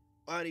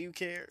 Why do you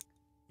care?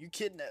 You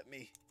kidnapped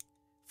me.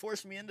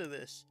 Forced me into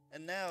this.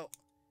 And now,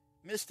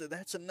 Mister,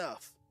 that's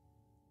enough.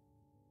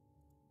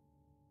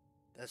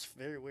 That's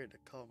very weird to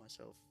call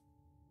myself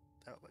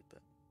out like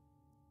that.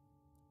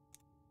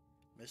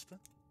 Mister?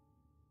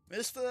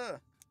 Mister!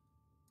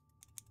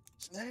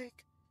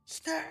 Snake!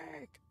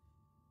 Snake!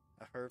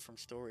 I heard from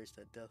stories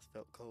that death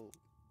felt cold.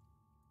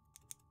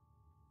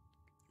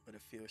 But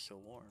it feels so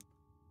warm.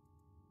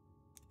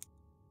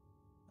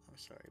 I'm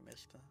sorry,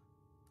 mister.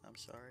 I'm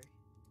sorry.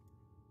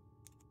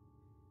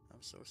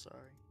 I'm so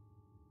sorry.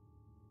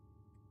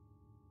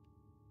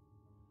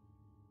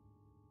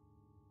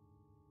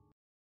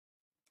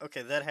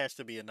 Okay, that has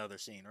to be another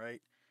scene,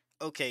 right?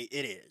 Okay,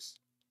 it is.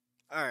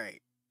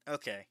 Alright.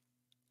 Okay.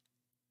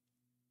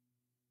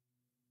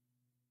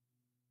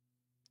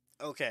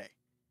 Okay.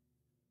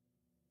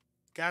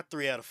 Got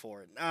 3 out of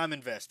 4. I'm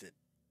invested.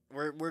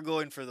 We're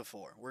going for the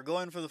 4. We're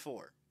going for the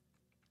 4.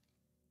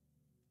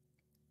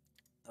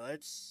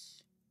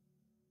 Let's.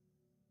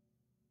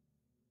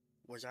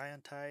 Was I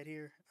untied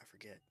here? I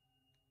forget.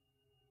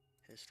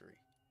 History.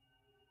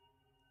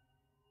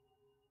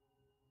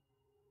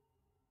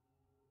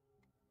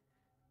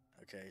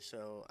 Okay,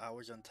 so I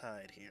was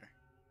untied here.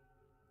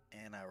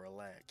 And I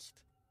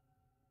relaxed.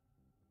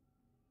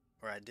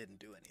 or I didn't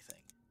do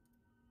anything.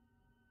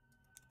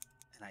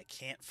 And I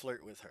can't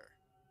flirt with her.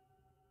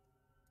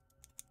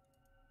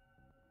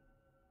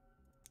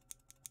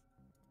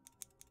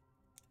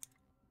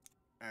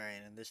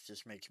 Alright, and this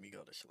just makes me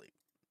go to sleep.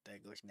 There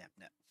goes nap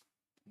nap.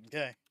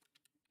 Okay.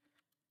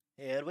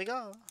 Here we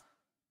go.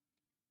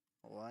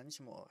 Once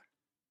more.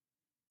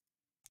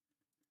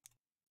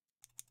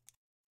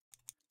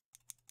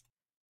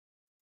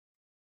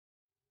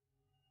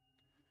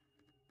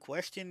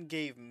 Question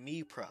gave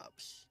me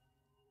props.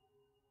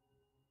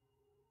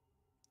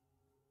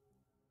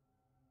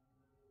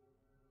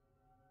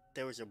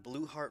 There was a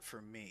blue heart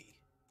for me.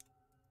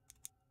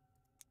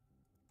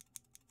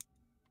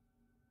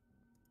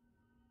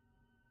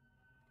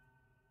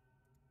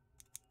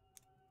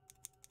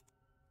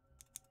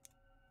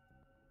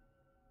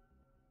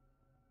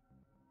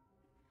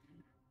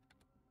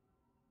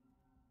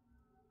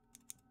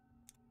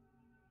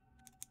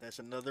 That's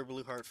another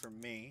blue heart for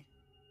me.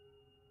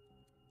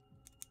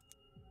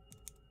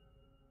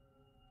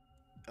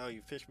 Oh,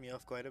 you pissed me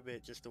off quite a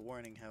bit. Just a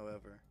warning,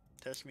 however.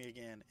 Test me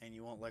again, and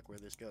you won't like where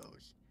this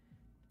goes.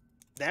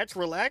 That's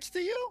relaxed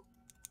to you?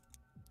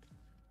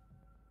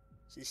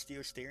 She's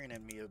still staring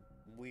at me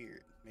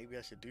weird. Maybe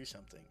I should do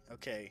something.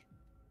 Okay.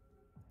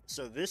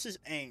 So this is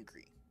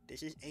angry.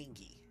 This is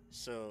angy.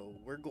 So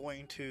we're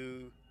going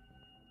to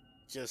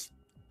just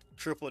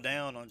triple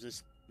down on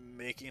just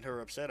making her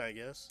upset, I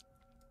guess.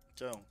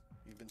 So,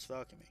 you've been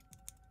stalking me.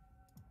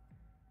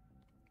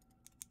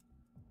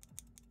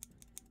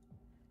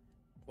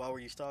 Why were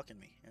you stalking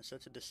me? In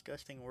such a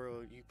disgusting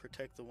world, you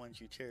protect the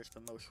ones you cherish the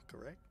most,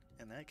 correct?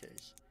 In that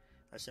case,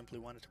 I simply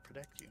wanted to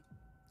protect you.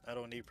 I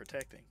don't need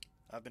protecting.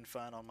 I've been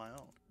fine on my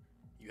own.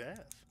 You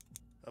have.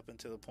 Up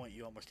until the point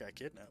you almost got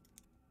kidnapped.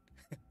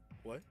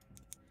 What?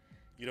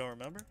 You don't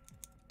remember?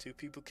 Two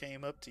people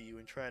came up to you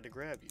and tried to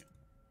grab you.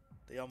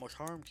 They almost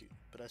harmed you,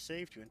 but I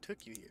saved you and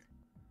took you here.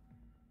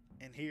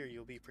 And here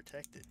you'll be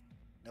protected.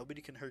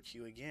 Nobody can hurt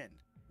you again,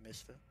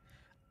 mister.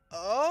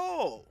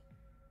 Oh!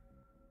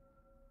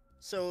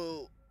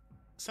 So,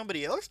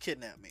 somebody else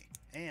kidnapped me.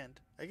 And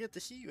I get to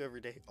see you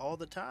every day, all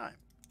the time.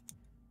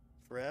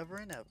 Forever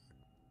and ever.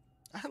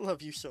 I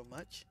love you so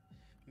much,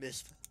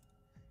 mister.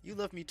 You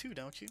love me too,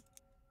 don't you?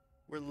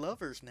 We're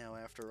lovers now,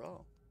 after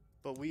all.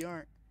 But we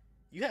aren't.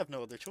 You have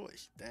no other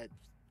choice.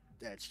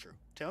 That's true.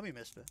 Tell me,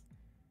 mister.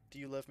 Do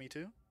you love me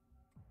too?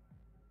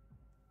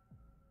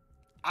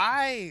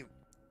 Okay,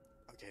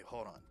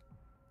 hold on.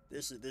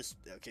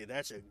 Okay,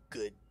 that's a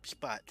good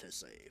spot to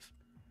save.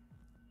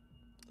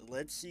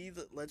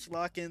 Let's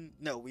lock in.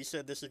 No, we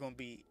said this is going to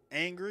be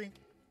angry.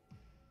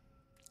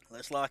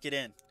 Let's lock it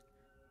in.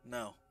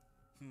 No.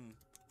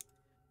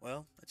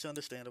 Well, it's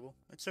understandable.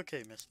 It's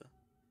okay, mister.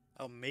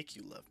 I'll make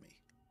you love me.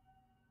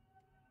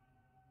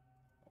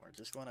 Or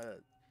just wanna...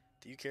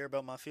 Do you care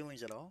about my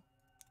feelings at all?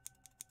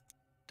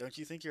 Don't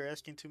you think you're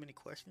asking too many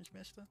questions,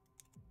 mister?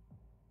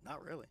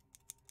 Not really.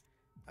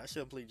 I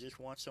simply just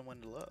want someone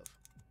to love.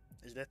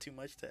 Is that too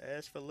much to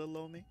ask for little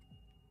old me?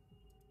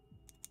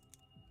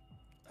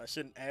 I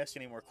shouldn't ask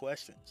any more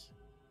questions.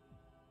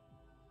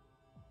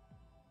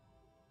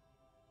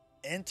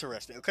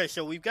 Interesting. Okay,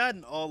 so we've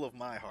gotten all of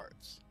my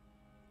hearts.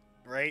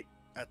 Right?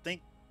 I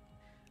think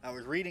I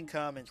was reading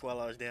comments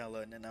while I was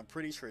downloading, and I'm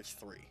pretty sure it's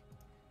 3.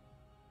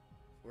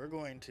 We're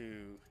going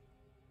to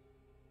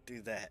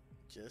do that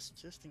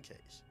just in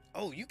case.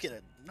 Oh, you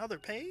get another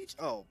page?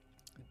 Oh,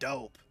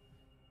 dope.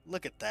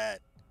 Look at that.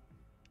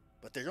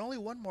 But there's only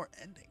one more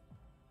ending.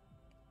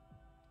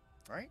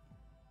 Right?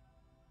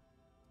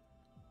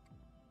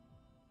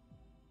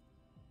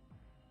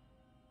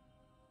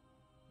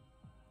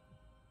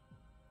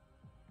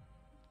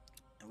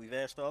 And we've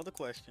asked all the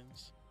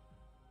questions.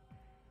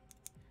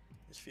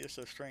 This feels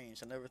so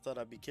strange. I never thought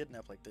I'd be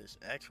kidnapped like this,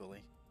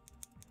 actually.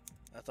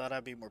 I thought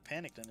I'd be more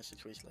panicked in a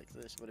situation like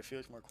this, but it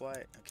feels more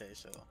quiet. Okay,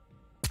 so...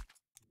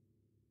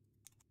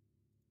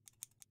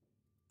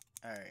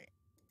 Alright.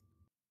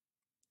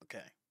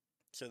 Okay.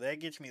 So that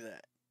gets me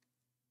that.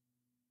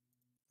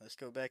 Let's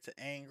go back to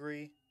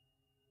angry.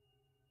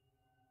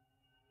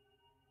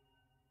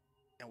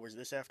 And was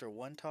this after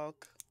one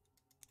talk?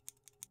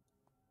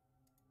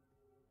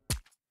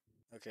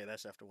 Okay,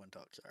 that's after one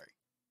talk, sorry.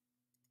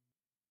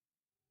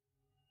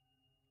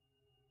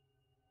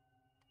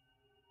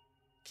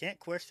 Can't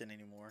question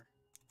anymore.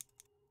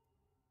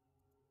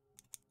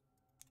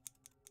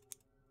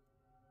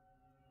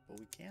 But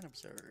we can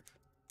observe.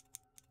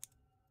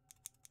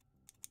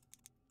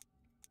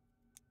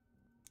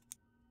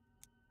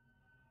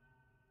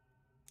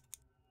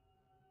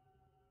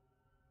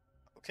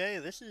 Okay,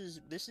 this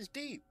is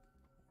deep.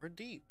 We're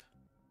deep.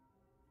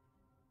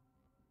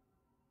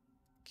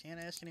 Can't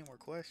ask any more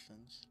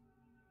questions.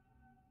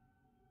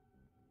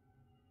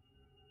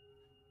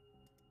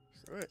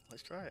 Screw it,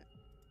 let's try it.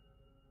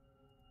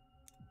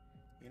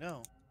 You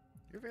know,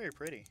 you're very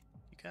pretty.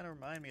 You kind of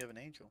remind me of an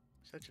angel.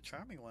 Such a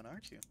charming one,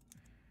 aren't you?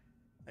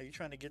 Are you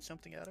trying to get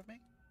something out of me?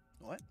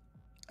 What?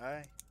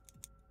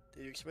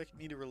 Did you expect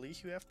me to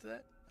release you after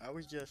that? I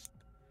was just...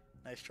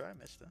 Nice try,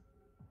 mister.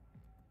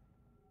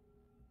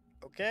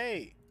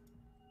 Okay.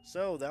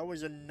 So that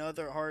was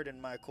another heart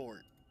in my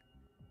court.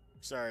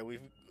 Sorry,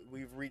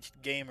 we've reached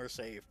gamer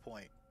save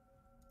point.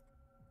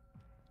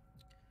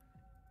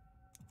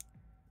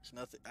 There's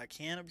nothing. I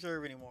can't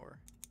observe anymore.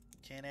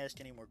 Can't ask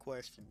any more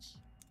questions.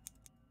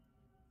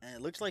 And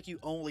it looks like you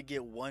only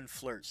get one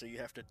flirt, so you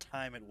have to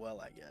time it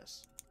well, I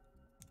guess.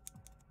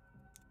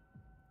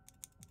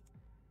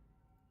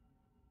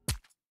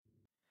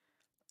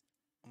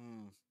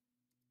 Hmm.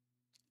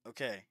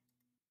 Okay.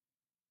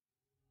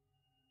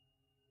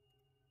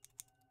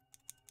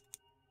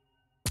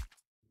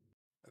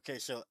 Okay,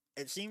 so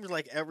it seems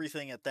like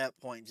everything at that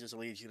point just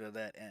leads you to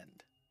that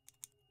end.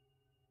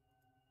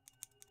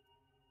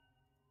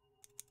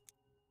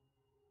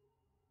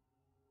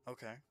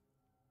 Okay.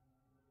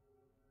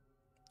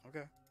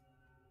 Okay.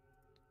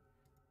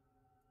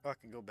 Oh, I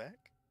can go back?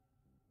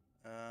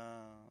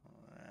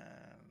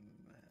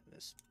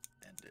 This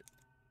ended.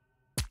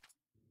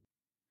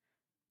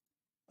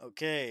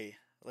 Okay,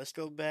 let's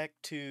go back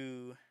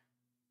to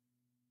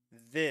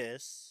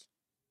this.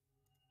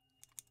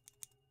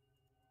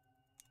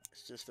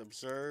 Let's just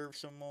observe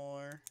some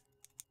more.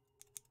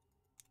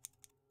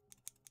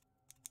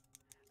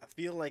 I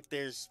feel like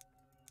there's...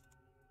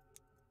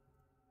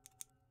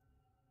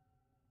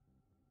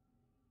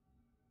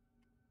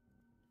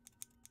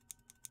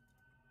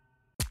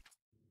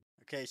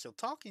 Okay, so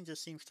talking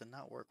just seems to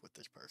not work with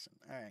this person.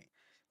 Alright,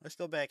 let's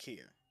go back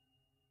here.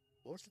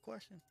 What was the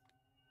question?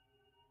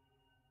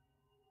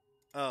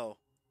 Oh,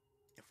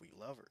 if we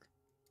love her.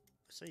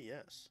 I say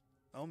yes.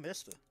 Oh,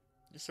 mister,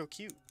 you're so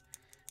cute.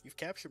 You've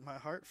captured my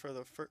heart from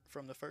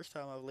the first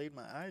time I've laid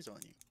my eyes on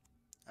you.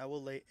 I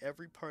will lay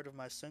every part of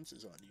my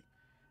senses on you.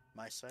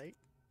 My sight,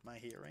 my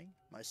hearing,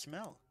 my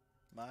smell,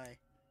 my...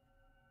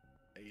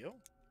 Ayo.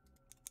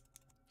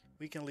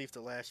 We can leave the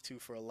last two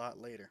for a lot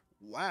later.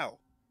 Wow.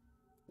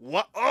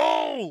 What?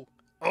 Oh!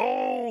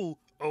 Oh!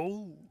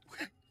 Oh!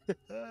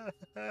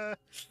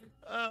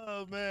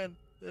 Oh, man.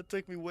 That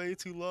took me way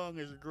too long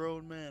as a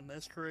grown man.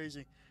 That's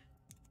crazy.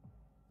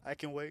 I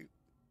can wait.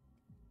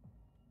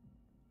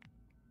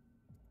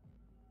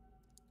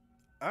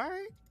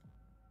 Alright.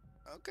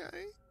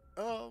 Okay.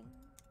 I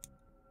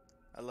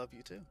love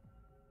you too.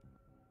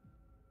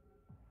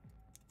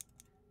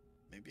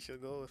 Maybe she'll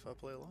go if I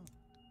play along.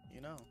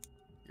 You know,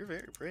 you're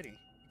very pretty.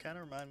 You kind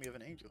of remind me of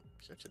an angel.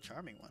 Such a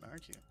charming one,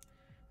 aren't you?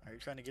 Are you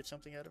trying to get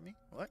something out of me?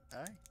 What?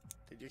 Aye.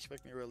 Did you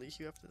expect me to release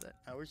you after that?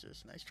 I was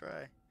just... Nice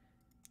try.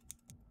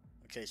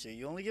 Okay, so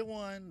you only get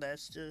one.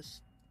 That's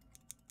just...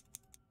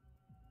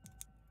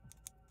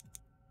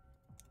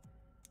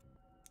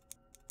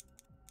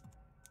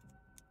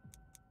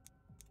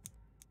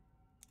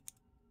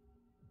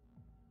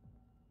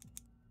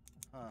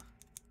 Huh.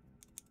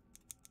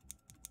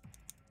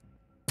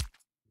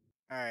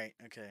 Alright,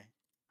 okay.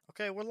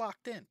 Okay, we're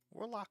locked in.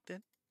 We're locked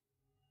in.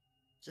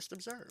 Just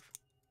observe.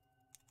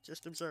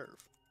 Just observe.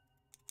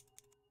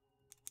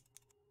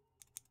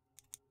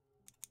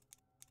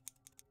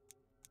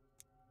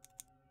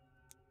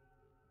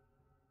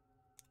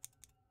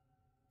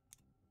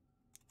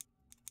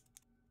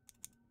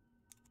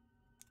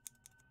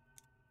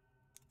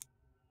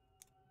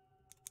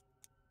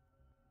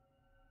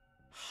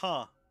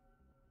 Huh.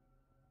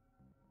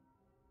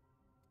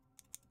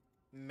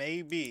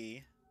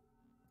 Maybe.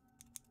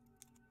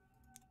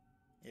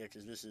 Yeah,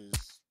 because this is...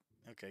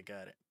 Okay,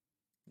 got it.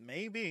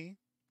 Maybe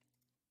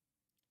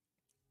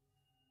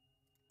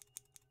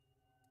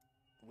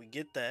we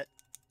get that.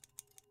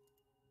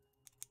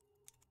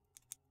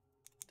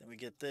 Then we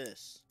get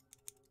this.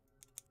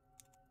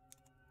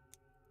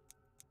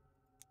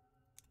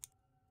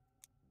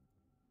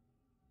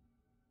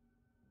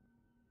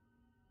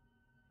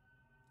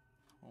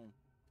 Hmm.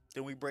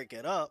 Then we break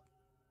it up.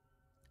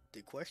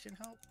 Did question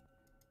help?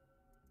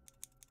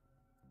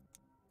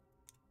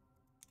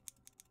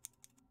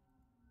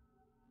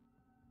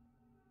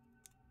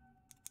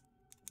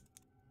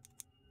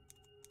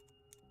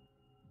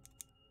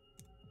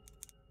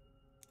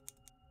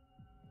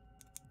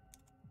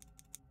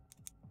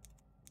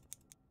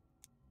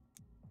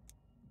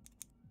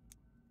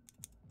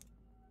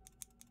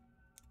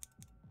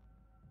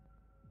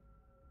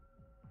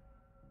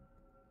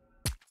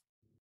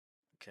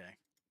 Okay.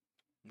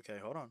 Okay,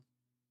 hold on.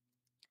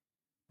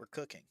 We're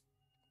cooking.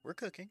 We're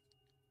cooking.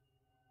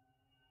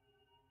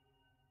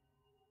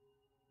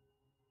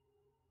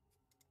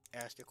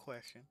 Ask a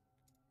question.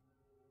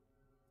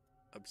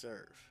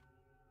 Observe.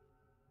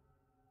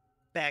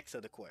 Back to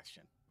the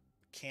question.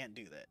 Can't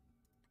do that.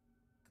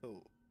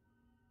 Cool.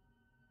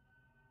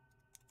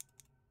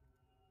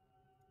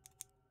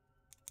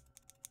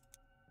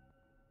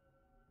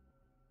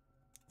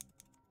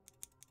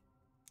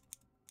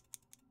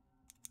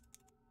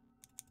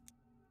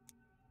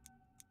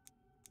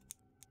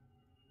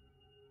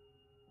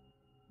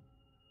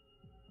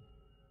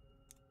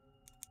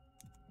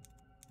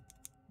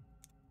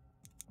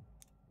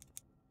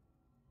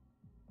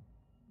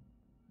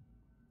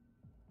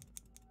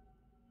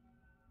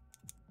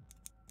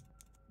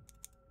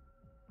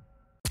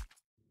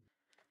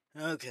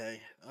 Okay.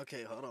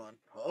 Okay, hold on.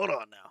 Hold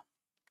on now.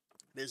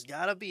 There's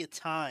gotta be a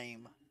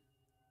time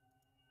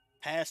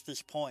past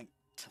this point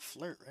to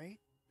flirt, right?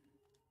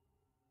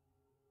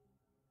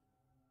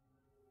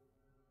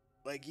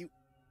 Like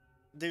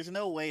there's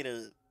no way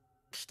to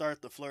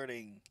start the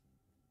flirting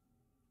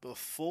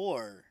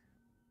before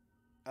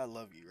I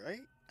love you,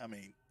 right? I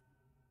mean,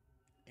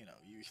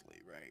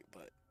 usually, right?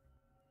 But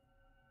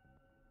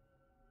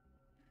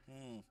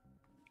hmm,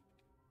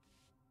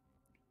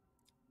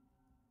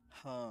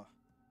 huh?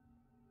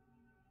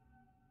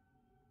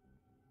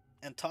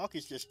 And talk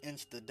is just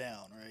insta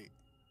down, right?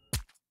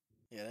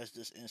 Yeah, that's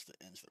just insta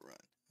run.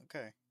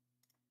 Okay.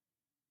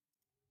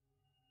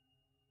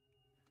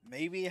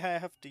 Maybe I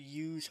have to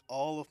use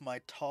all of my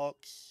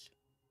talks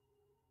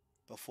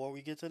before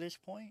we get to this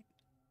point.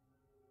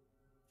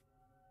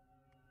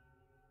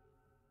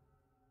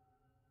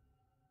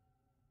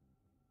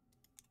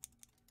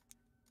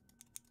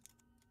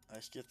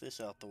 Let's get this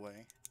out the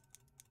way.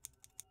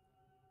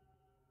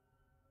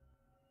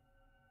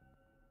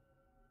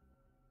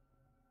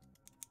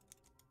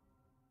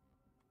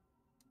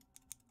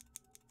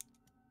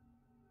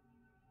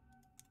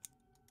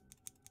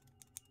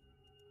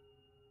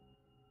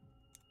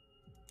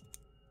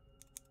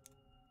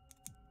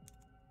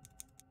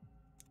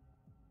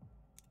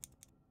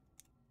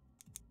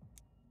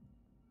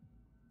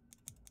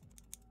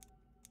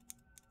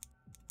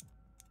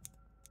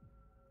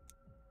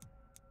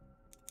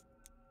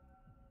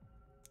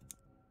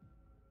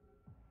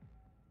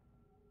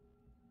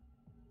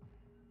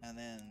 And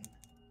then,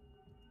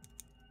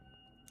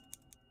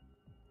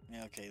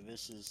 yeah, okay,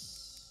 this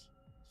is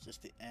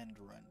just the end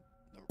run,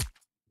 the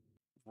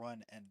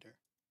run ender.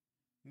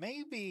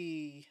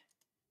 Maybe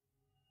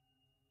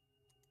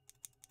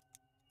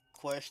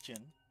question.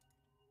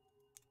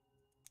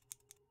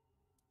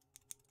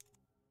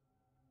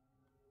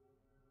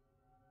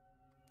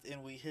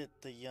 And we hit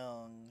the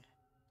young.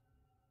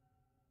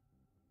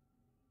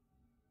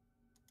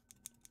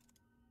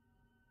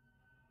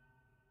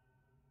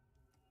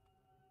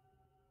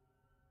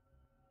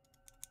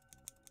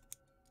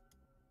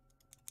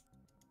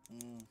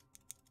 Mm,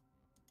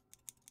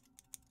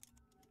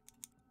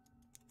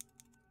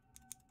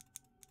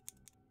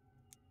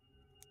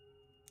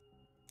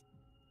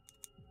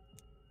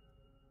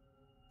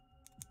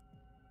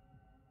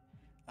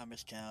 I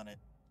miscounted.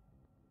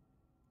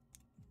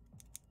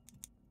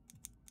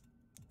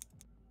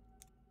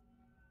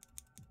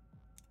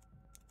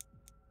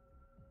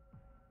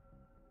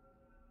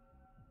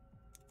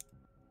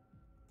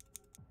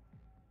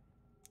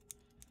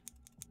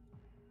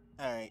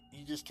 Alright,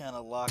 you just kind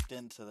of locked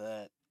into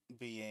that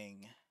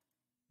being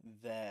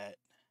that.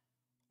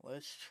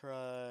 Let's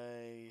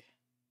try.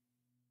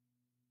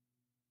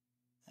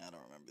 I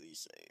don't remember these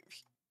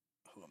saves.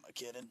 Who am I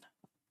kidding?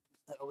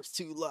 I was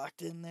too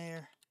locked in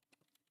there.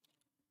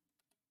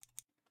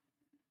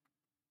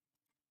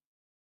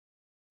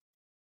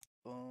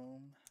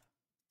 Boom.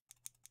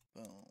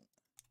 Boom.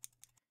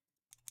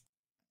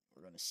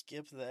 We're going to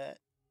skip that.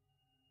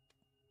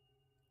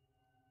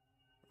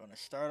 We're going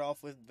to start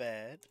off with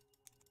bad.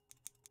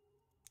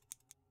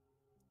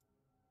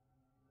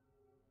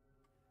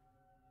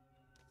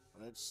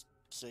 Let's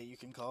say you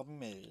can call me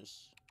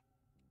Miz.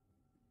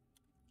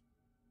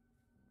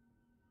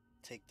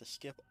 Take the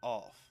skip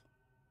off.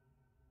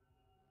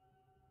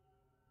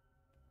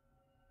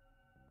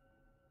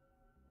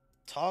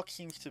 Talk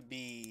seems to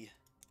be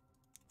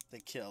the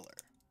killer.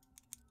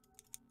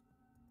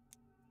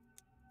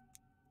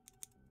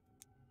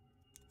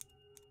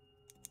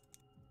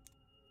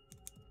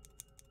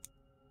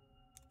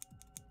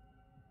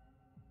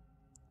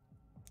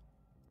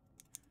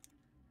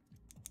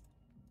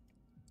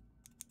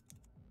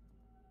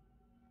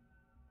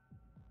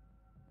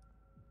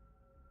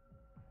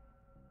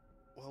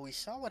 Well, we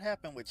saw what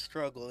happened with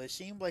Struggle. It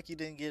seemed like you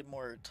didn't get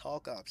more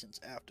talk options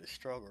after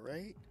Struggle,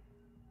 right?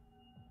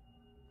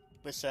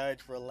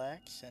 Besides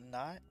Relax and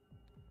Not.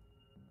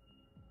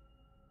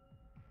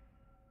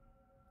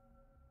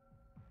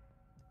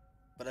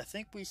 But I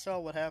think we saw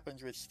what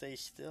happens with Stay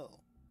Still.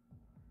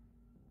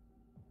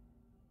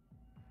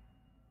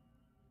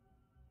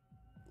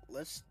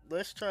 Let's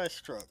try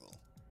Struggle.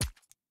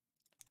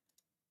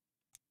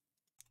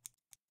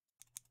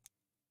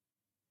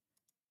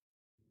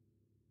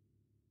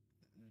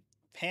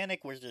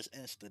 Panic was just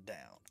insta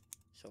down.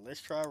 So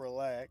let's try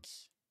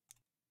Relax.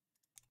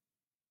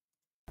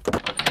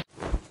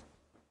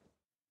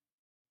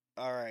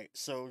 Alright,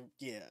 so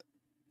yeah.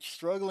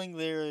 Struggling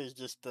there is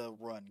just the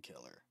run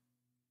killer.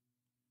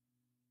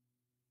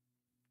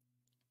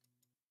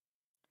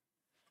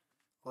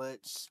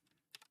 Let's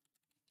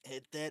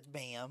hit that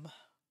bam.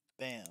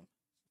 Bam.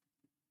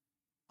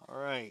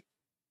 Alright.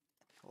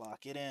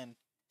 Lock it in.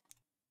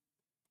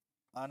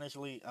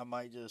 Honestly, I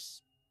might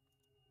just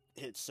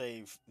hit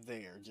save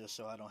there just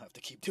so I don't have to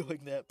keep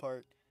doing that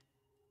part.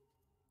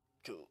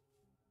 Cool.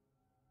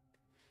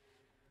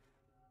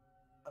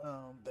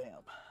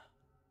 Bam.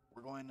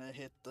 We're going to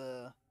hit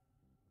the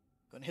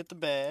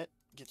bad,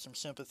 get some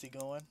sympathy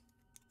going.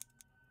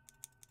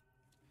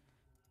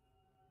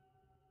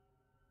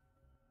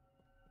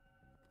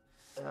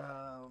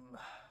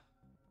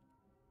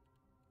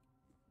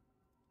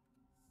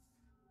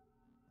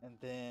 And And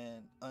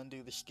then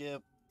undo the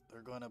skip.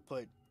 They're gonna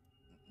put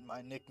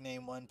my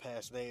nickname one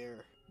past there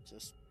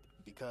just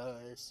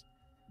because.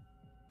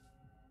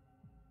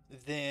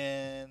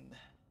 Then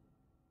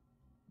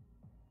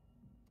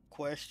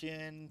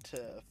question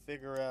to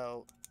figure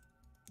out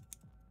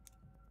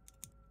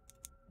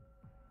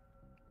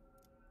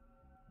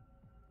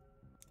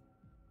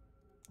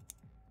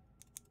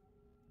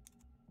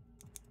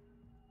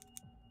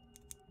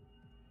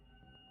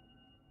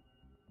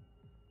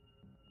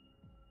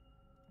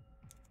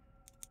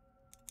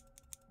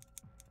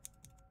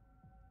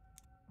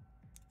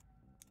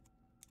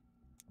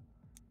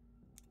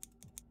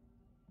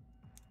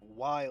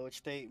wild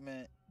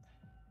statement.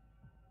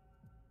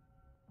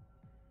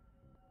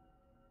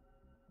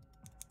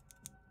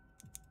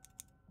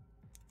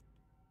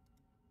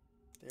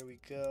 There we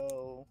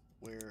go.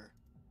 We're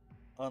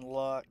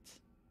unlocked.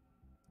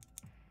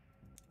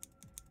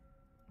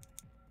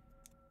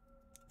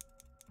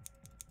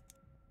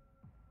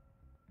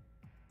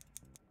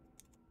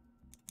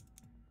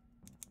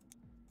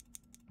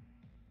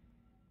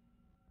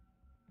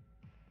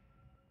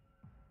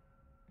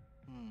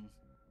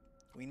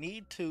 We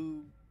need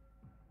to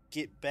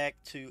get back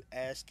to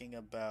asking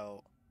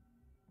about.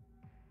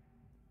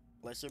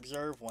 Let's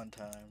observe one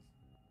time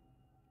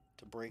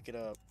to break it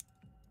up.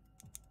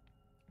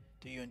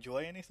 Do you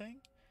enjoy anything?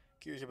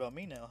 Curious about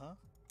me now, huh?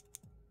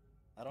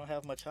 I don't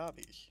have much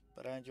hobbies,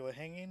 but I enjoy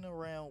hanging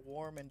around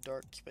warm and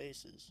dark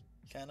spaces.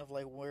 Kind of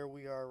like where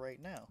we are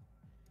right now.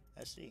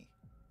 I see.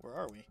 Where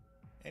are we?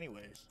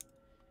 Anyways,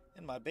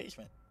 in my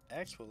basement,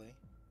 actually.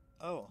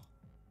 Oh.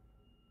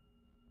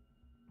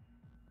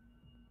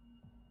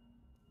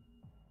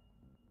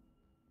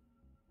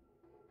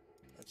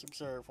 Let's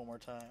observe one more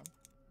time.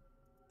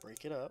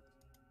 Break it up.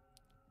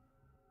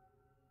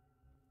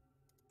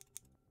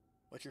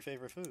 What's your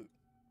favorite food?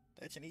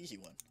 That's an easy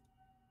one.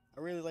 I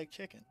really like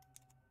chicken.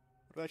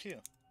 What about you?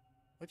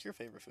 What's your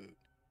favorite food?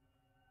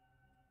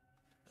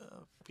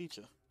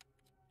 Pizza.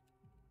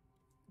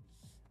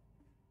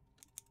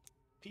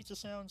 Pizza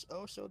sounds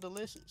oh so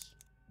delicious.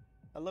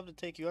 I'd love to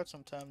take you out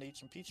sometime to eat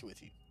some pizza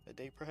with you. A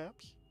day,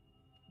 perhaps?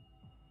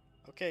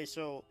 Okay,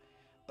 so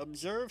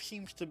observe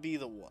seems to be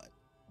the one.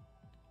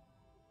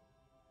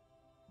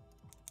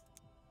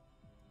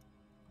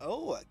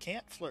 Oh, I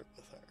can't flirt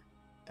with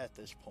her at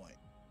this point.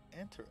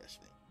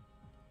 Interesting.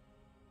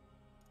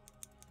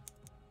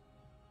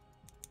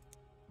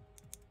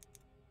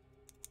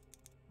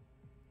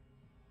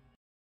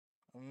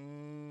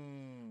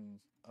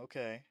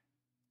 Okay.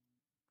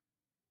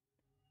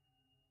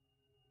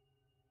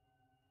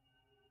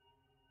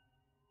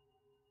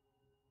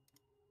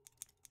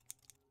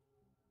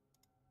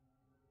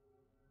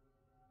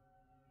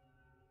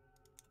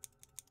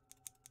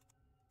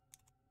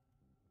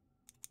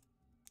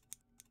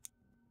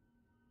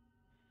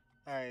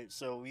 Alright,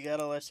 so we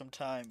gotta let some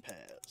time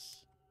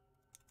pass.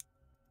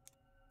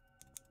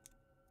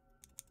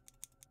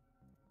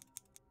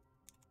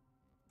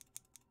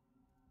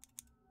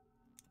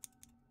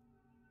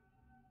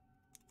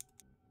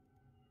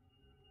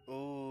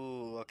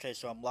 Ooh, okay,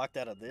 so I'm locked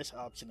out of this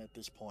option at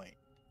this point.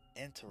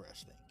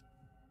 Interesting.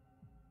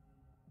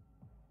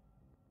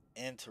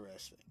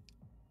 Interesting.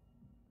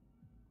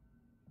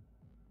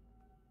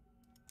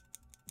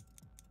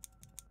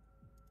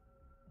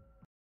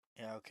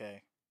 Yeah,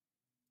 okay.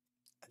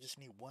 I just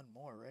need one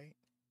more, right?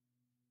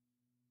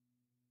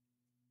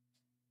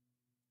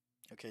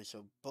 Okay,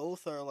 so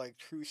both are like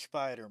true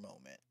spider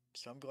moment.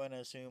 So I'm going to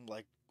assume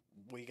like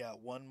we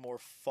got one more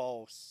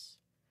false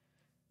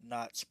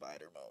not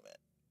spider moment.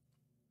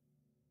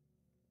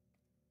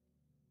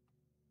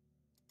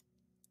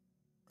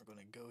 We're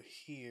going to go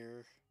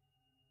here.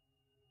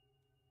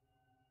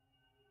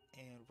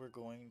 And we're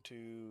going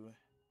to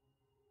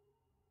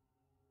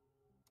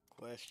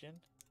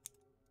question.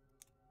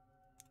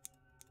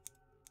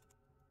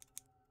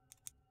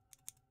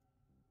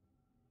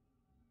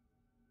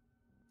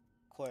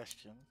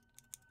 Question.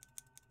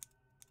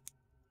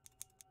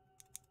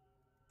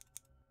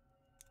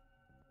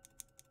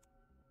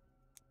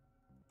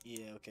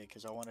 Yeah, okay,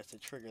 because I wanted to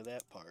trigger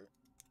that part.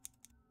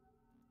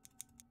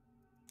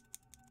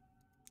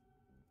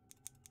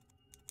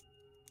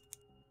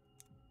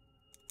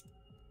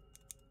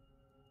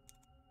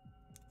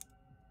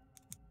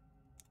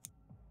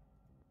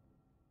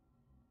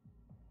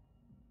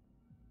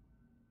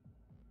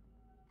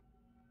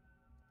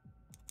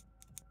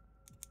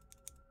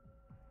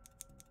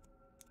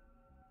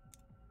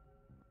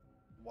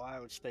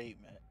 Wild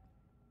statement.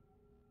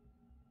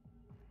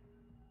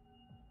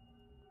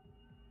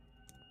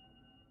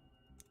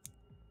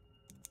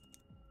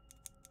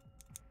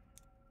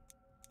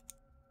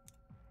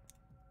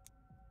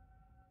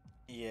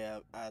 Yeah,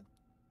 I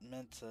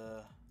meant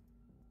to.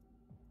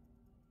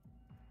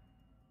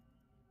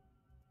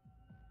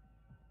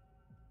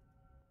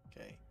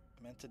 Okay,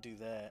 I meant to do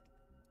that.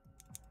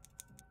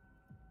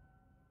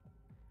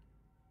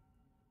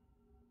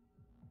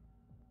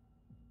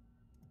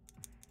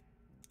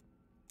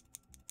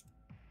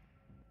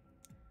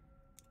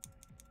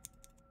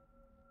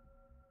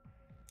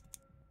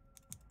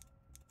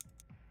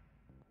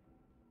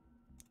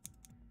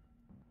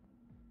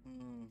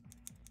 Hmm.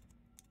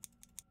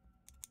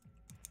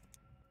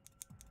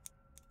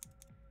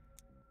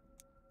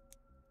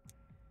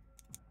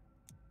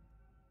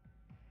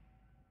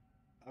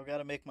 I've got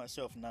to make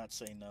myself not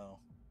say no.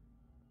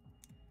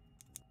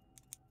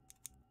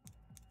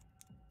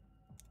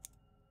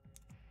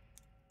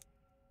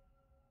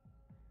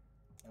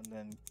 And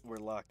then we're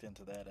locked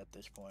into that at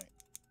this point.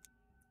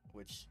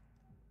 Which.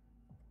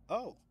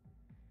 Oh!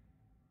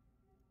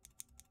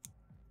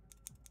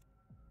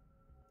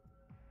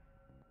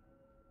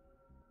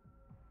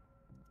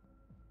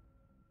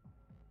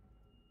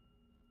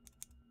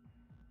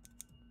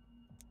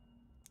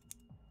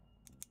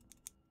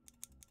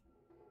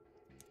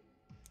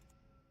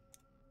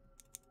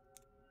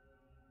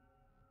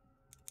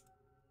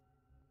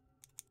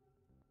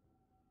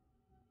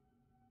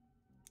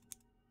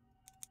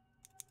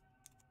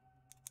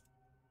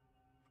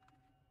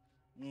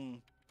 Hmm.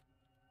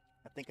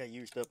 I think I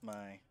used up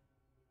my.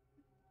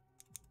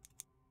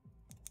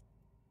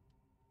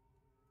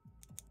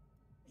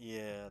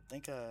 Yeah, I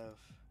think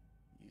I've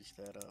used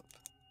that up.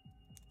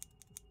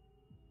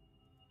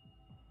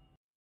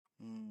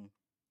 Hmm.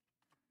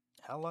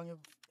 How long have.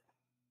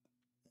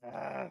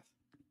 Ah. I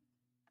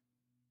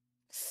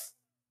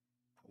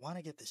want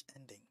to get this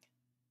ending.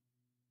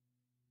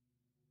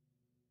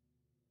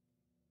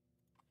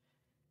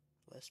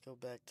 Let's go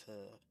back to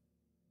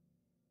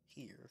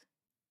here.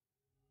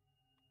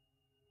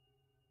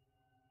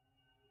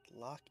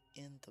 Lock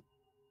in the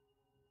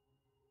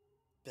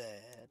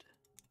bed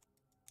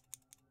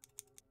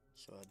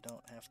so I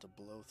don't have to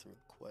blow through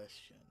a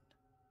question.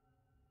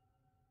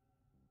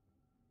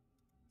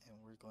 And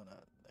we're gonna,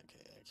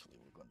 okay, actually,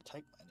 we're gonna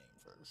type my name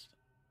first.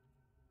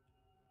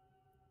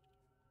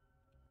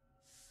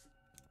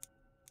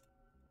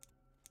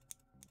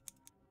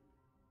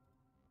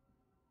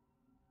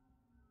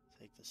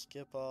 Take the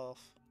skip off,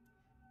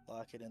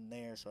 lock it in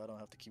there so I don't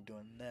have to keep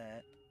doing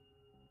that.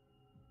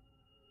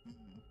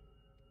 Mm-mm.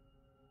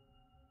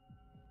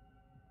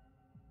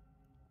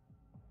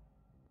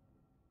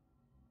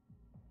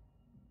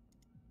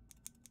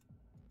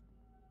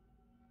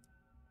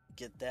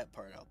 Get that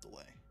part out the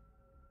way.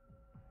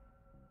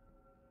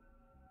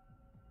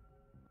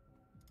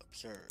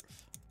 Observe.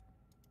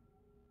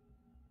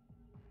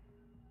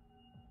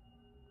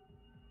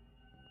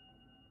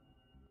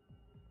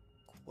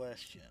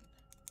 Question.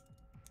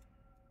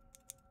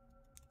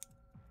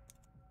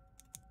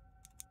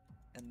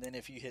 And then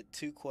if you hit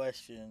 2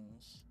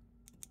 questions,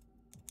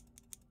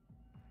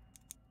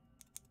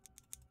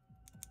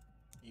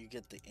 you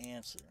get the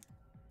answer.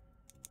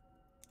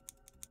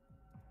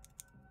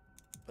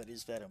 But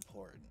is that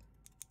important?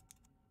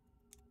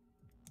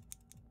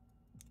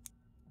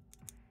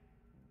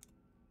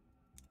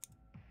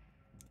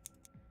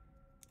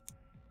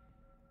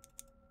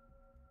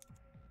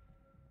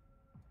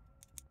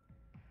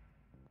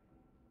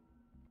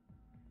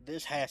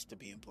 This has to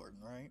be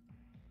important, right?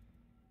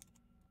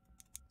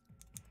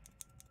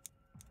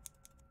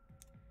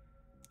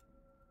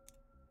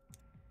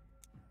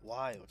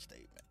 Wild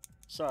statement.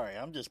 Sorry,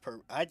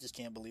 I just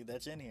can't believe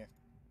that's in here.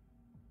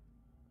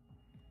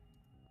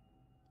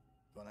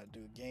 Gonna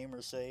do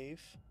gamer save.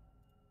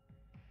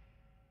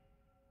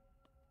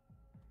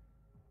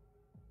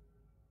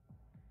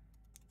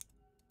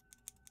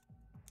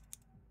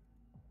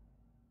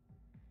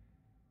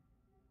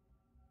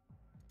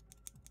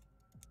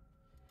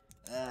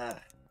 Ah.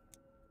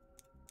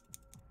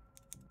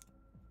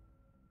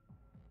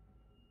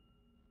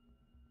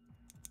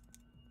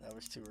 That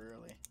was too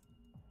early.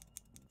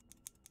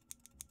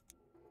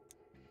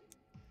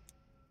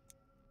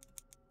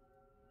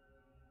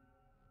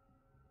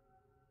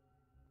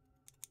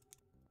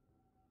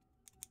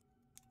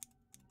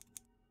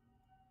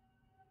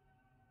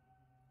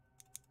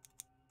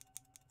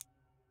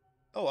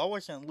 Oh, I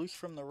wasn't loose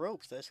from the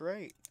ropes, that's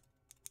right.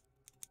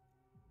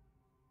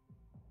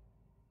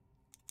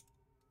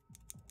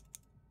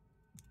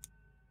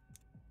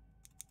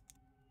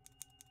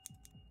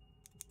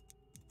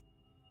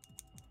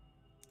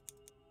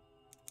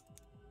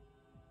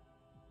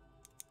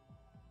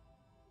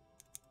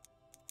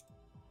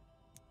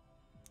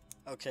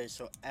 Okay,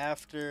 so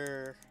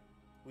after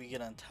we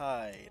get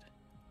untied,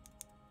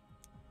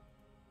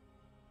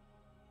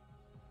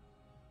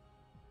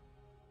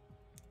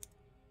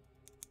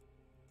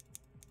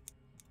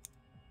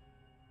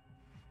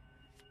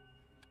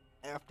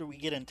 after we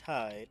get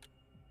untied,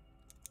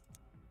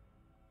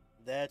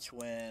 that's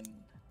when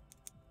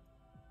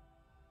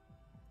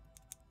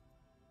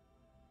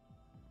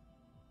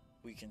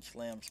we can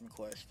slam some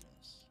questions.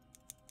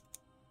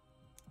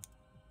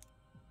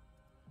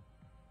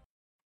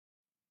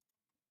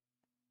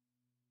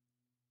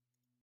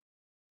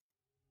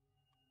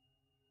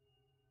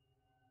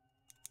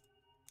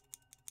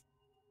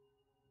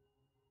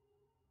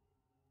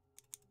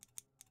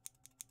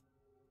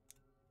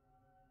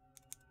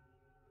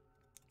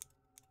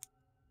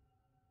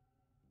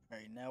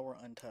 Alright, now we're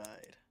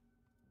untied.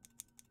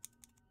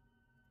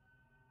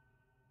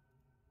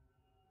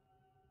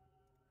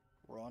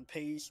 We're on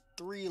page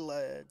 3,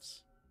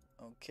 lads.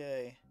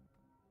 Okay.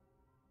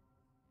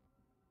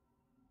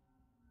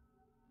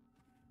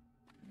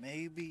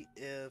 Maybe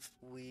if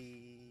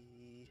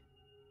we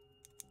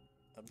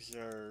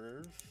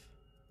observe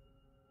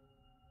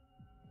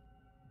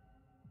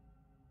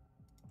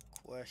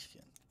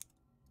question.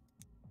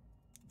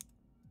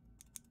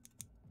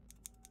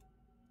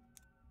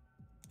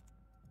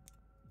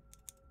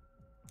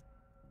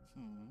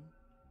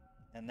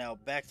 And now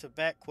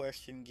back-to-back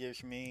question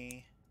gives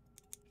me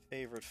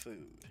favorite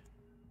food.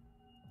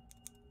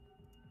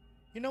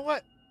 You know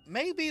what?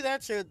 Maybe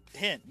that's a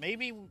hint.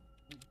 Maybe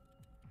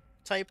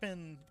type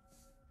in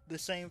the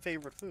same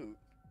favorite food.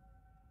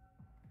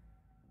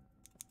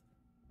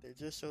 They're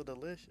just so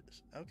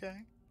delicious. Okay.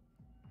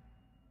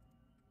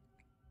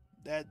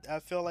 That I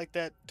feel like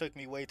that took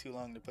me way too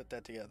long to put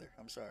that together.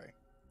 I'm sorry.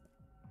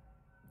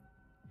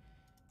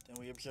 Then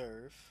we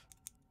observe.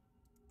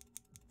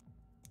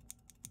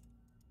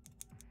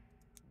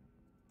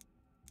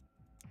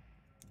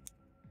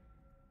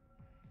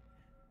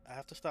 I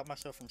have to stop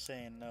myself from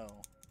saying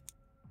no.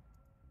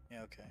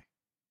 Yeah, okay.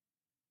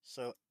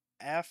 So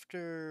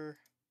after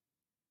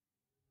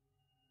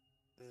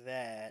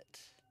that,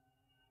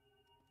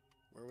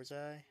 where was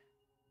I?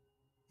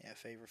 Yeah,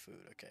 favorite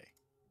food. Okay.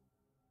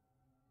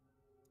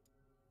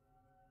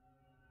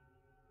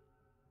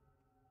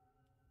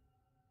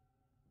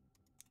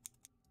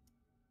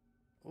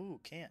 Ooh,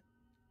 can't.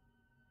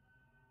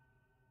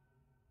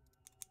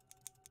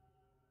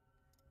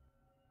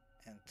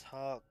 And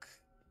talk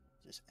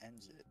just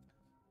ends it.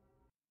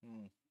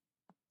 Hmm.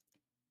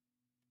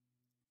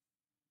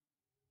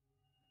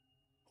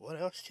 What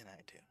else can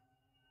I do?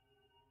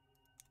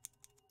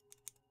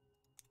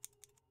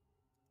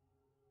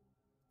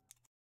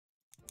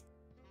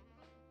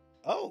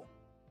 Oh,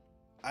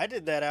 I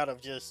did that out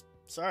of just.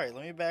 Sorry,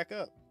 let me back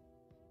up.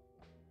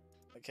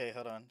 Okay,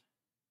 hold on.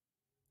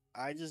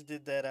 I just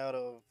did that out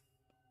of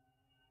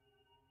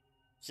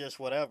just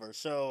whatever.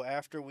 So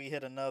after we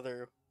hit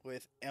another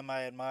with "Am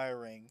I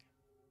admiring?"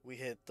 we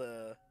hit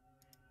the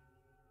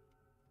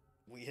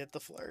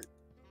flirt,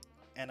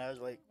 and I was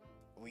like,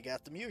 "We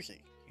got the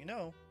music. You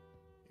know,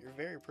 you're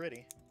very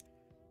pretty.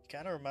 You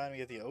kind of remind me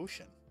of the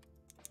ocean.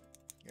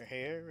 Your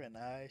hair and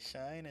eyes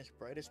shine as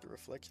bright as the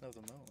reflection of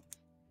the moon.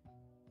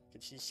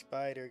 Could see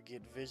Spider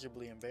get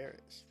visibly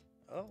embarrassed.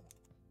 Oh,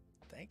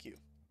 thank you.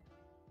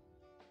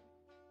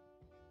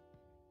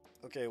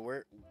 Okay,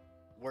 we're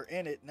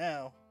in it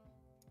now.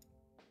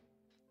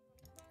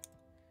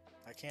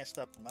 I can't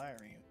stop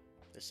admiring you.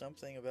 There's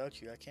something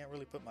about you I can't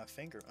really put my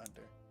finger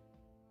under,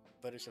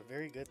 but it's a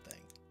very good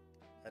thing.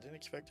 I didn't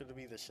expect her to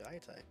be the shy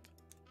type.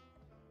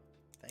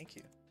 Thank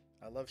you.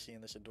 I love seeing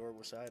this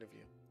adorable side of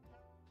you.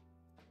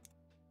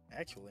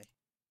 Actually,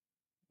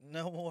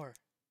 no more.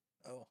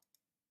 Oh,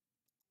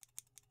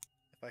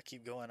 if I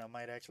keep going, I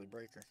might actually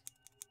break her.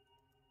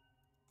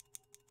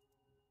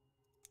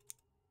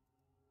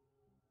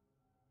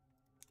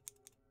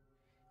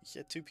 You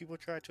said two people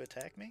tried to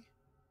attack me?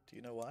 Do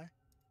you know why?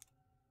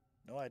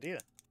 No idea.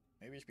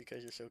 Maybe it's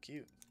because you're so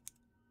cute.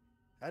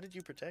 How did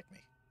you protect me?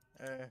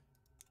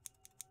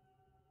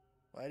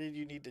 Why did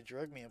you need to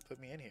drug me and put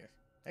me in here?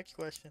 Next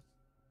question.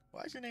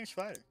 Why is your name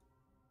Spider?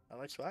 I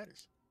like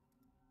spiders.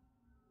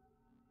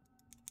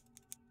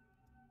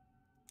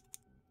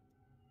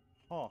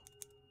 Huh.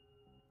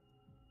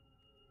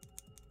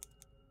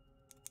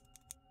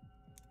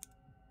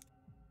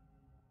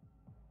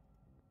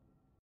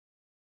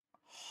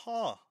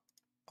 Huh.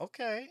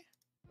 Okay.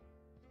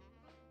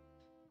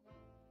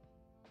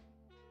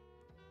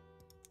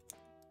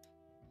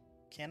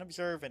 Can't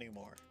observe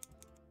anymore.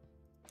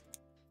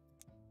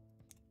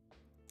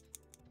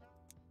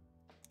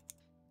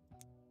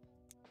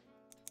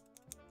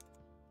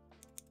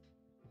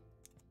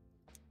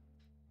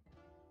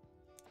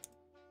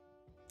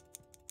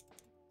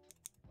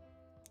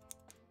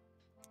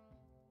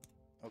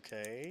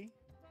 Okay.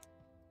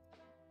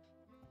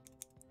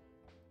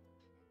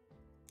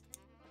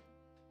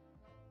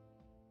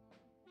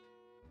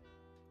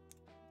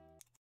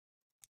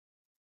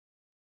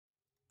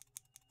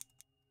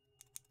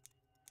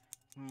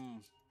 Hmm.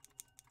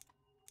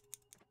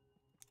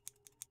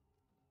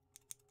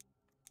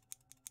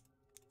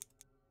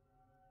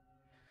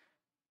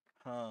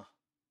 Huh.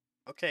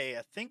 Okay,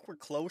 I think we're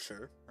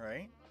closer,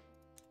 right?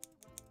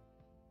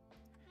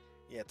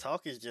 Yeah,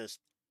 talk is just.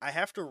 I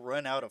have to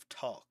run out of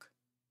talk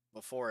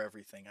before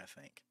everything, I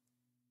think.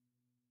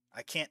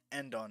 I can't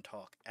end on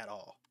talk at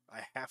all.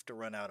 I have to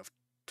run out of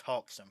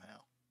talk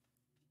somehow.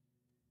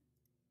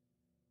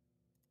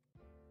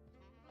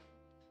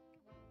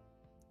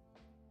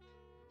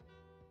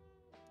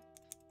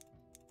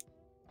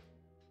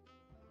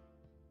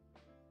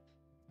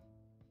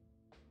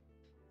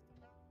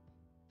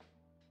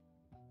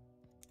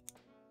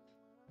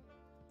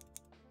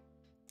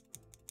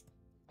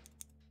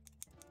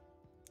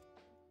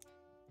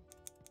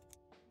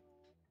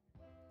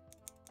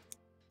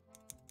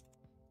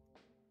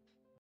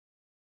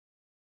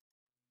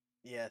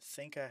 Yeah, I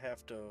think I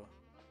have to.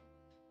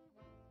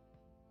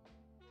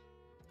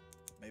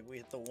 Maybe we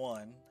hit the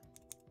one.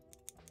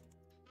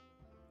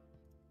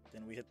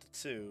 Then we hit the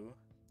two.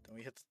 Then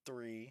we hit the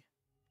three.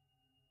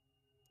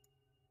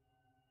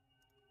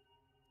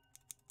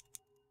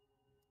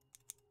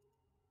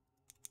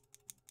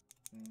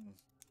 Hmm.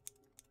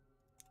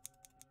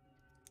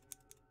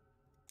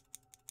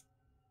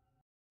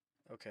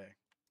 Okay.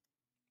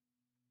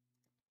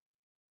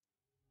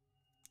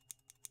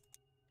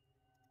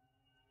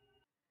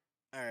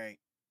 All right.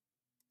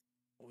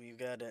 We've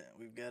got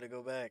to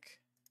go back.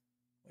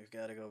 We've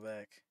got to go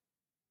back.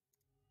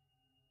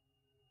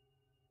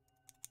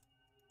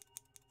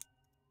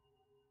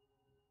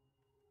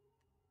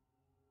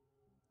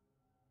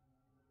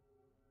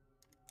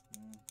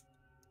 Hmm.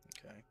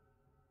 Okay.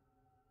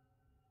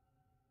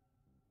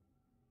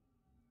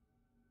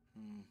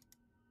 Hmm.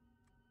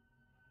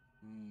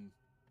 Hmm.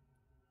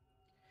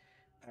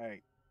 All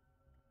right.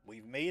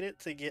 We've made it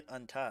to get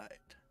untied.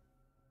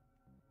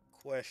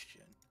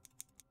 Question.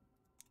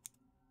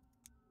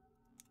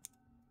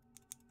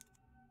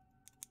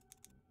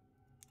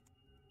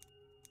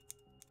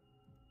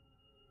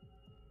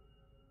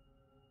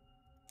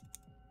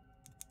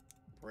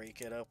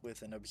 Break it up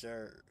with an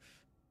observe.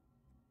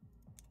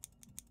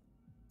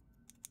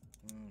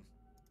 Hmm.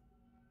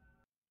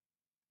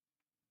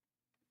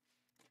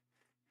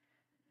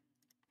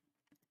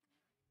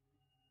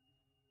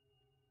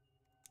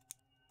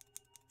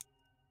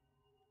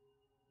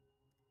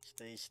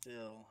 Stay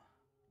still.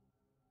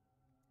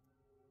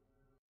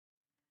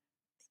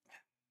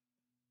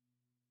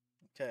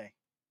 Okay.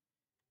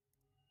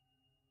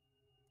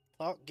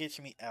 Talk gets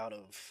me out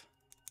of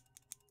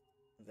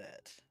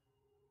that.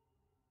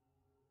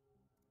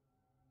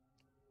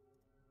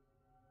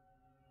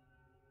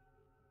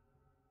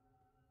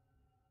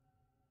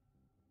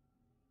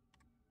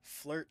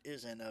 Flirt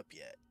isn't up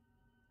yet.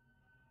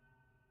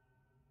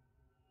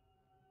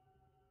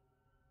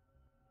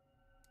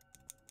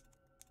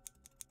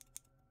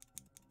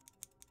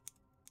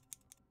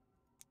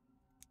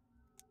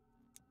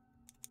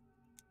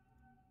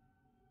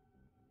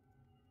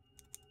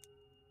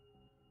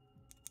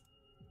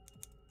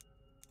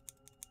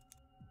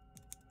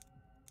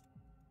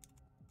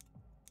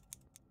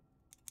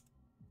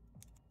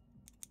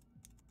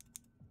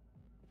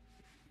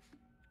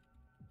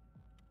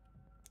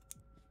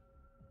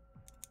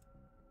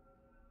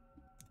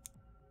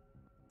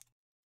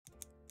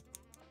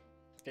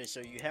 Okay,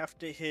 so you have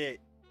to hit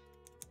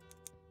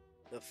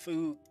the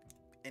food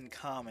in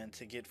common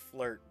to get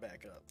flirt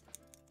back up.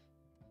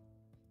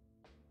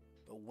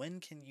 But when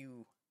can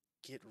you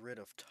get rid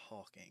of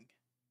talking?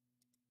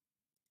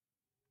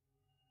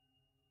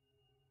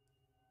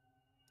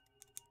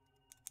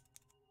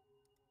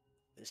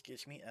 This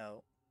gets me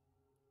out.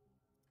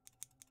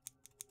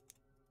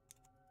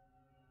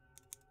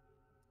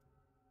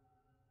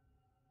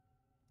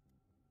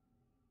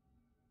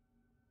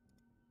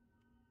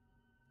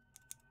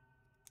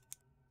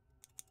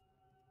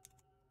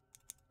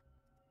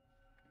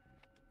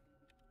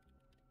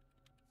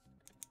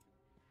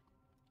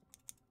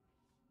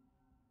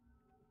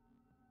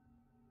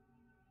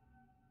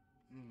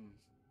 Hmm.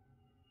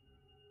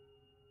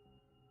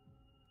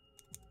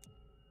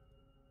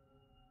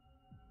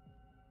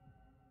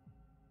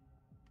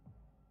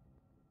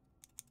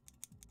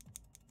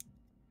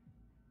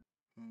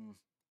 Hmm.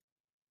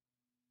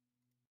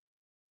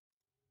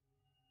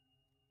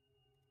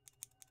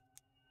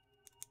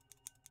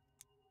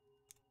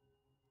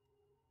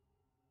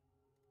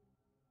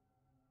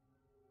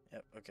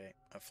 Yep, okay.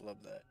 I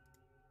flubbed that.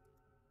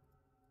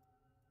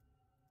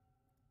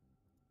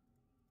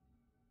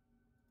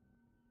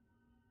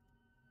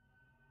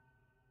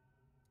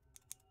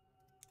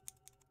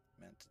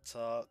 Meant to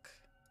talk.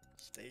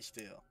 Stay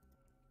still.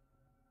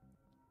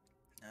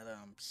 Now that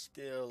I'm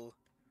still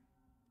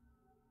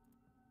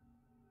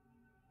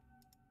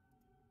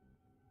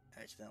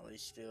accidentally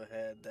still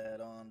had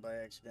that on by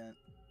accident.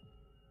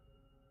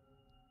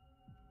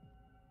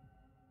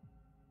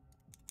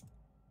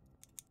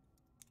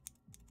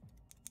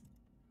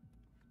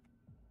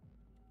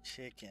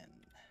 Chicken.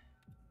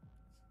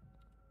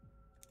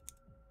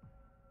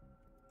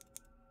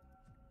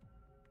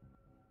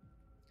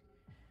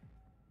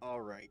 All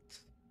right.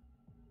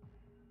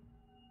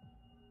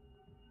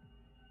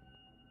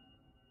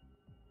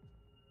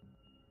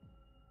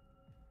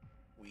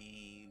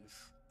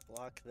 We've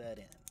locked that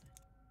in.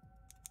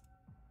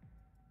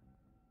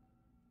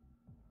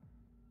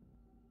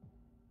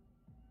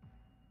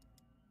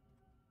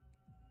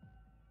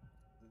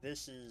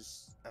 This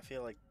is, I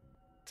feel like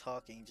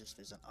talking just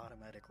is an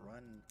automatic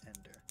run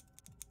ender.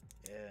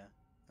 Yeah,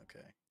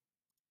 okay.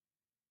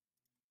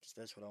 'Cause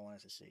that's what I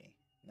wanted to see.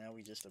 Now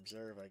we just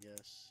observe, I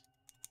guess.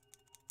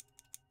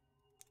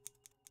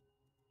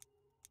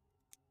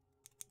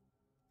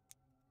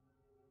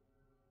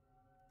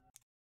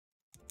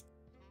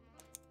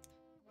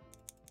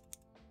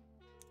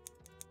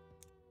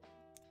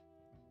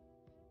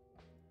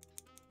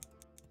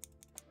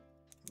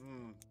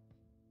 Hmm.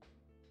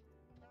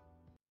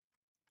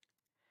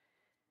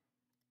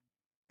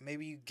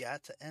 Maybe you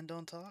got to end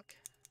on talk?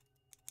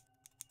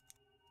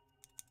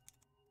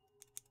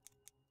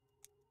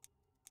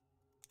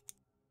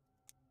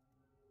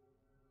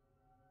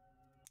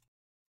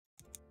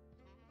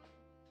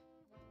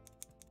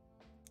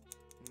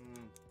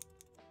 Hmm.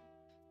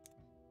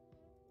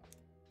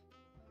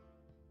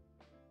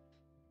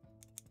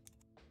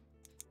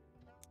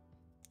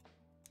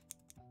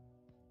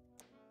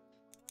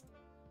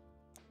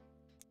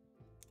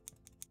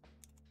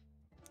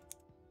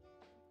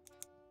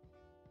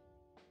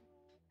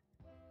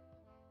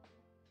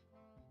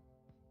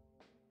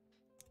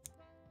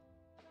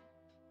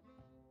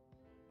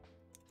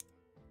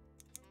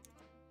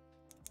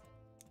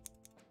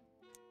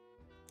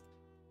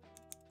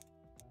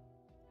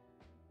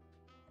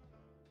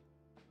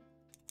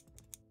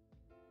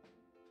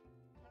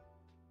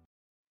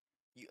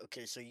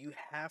 Okay, so you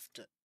have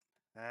to.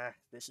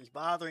 This is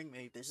bothering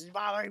me. This is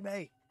bothering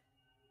me.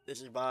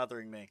 This is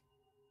bothering me.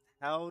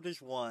 How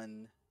does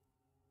one.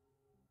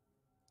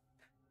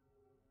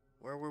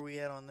 Where were we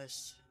at on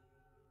this?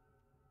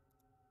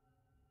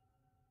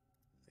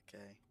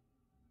 Okay.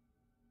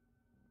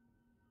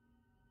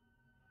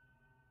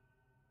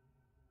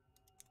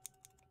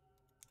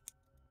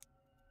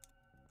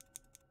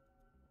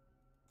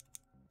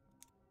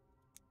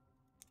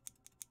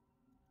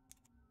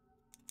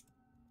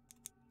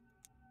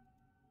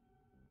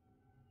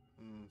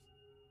 Hmm.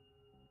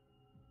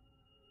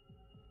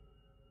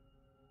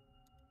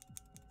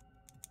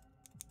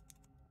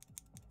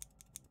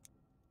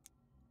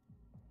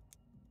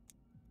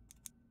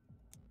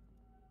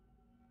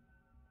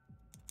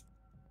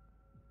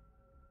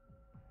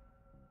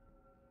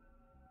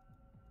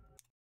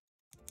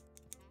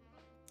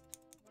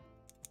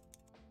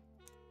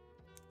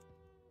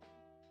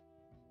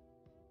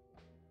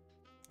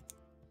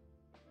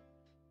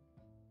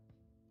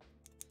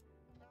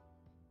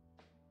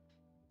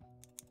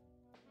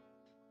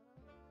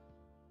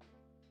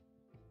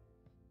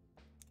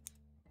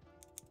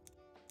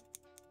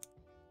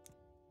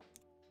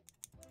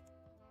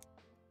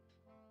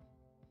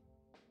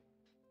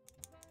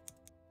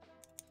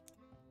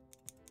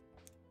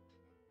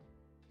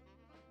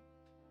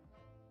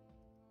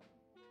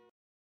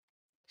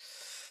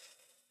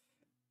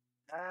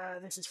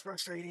 This is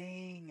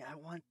frustrating. I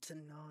want to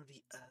know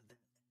the other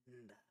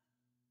end.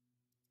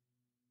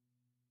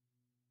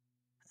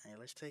 Alright,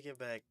 let's take it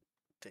back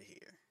to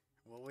here.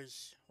 What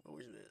was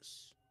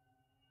this?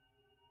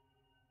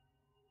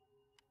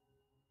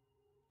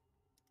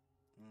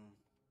 Hmm.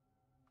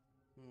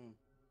 Hmm.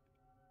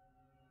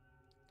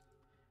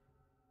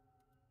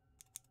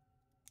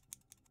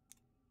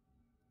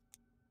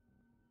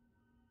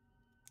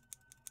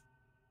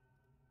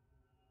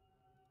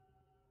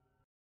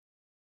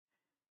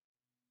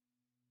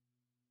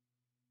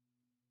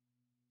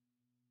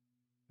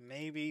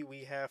 Maybe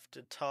we have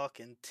to talk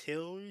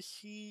until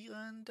she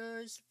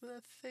undoes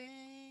the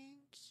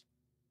things.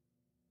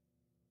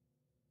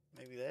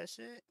 Maybe that's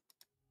it.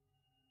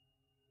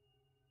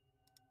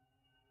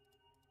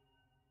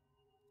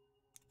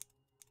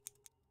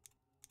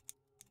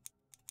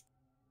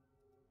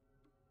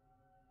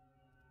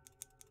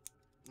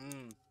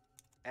 Hmm.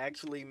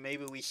 Actually,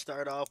 maybe we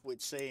start off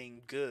with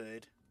saying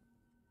good.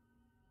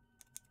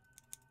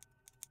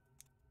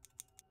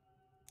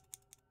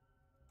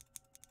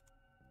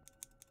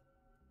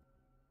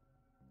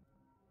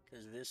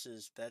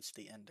 Because that's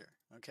the ender.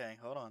 Okay,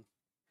 hold on.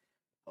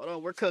 Hold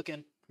on, we're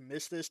cooking.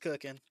 Miss this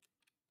cooking.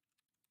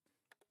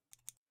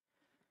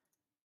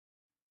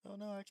 Oh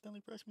no, I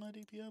accidentally pressed my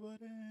DPI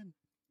button.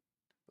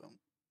 Boom.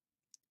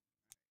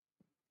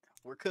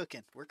 We're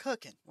cooking. We're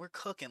cooking. We're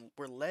cooking.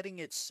 We're letting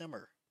it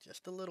simmer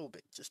just a little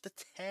bit, just a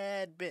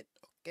tad bit,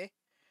 okay?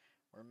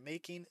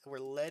 We're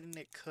letting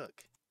it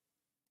cook.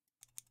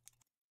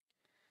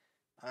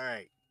 All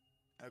right.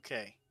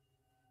 Okay.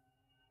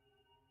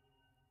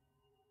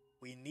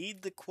 We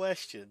need the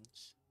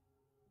questions,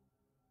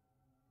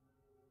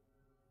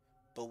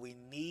 but we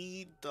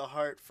need the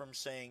heart from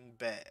saying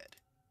bad,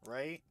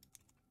 right?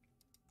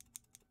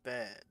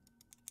 Bad.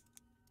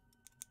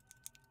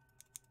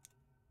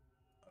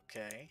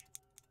 Okay.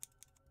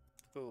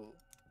 Cool.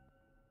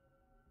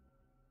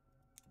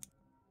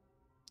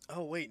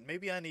 Oh, wait,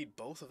 maybe I need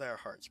both of our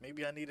hearts.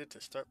 Maybe I needed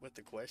to start with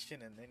the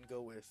question and then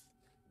go with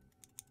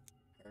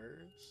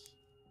hers.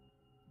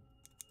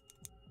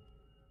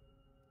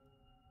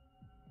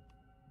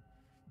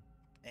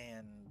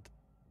 And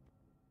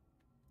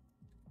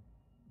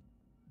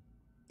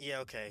yeah,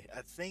 okay.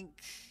 I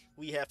think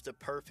we have to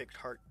perfect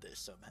heart this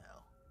somehow.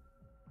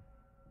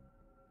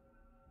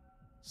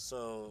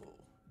 So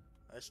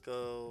let's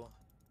go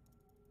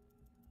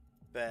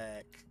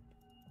back.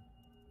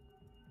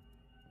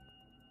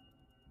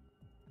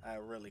 I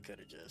really could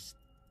have just.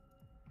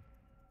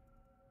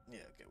 Yeah,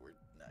 okay, we're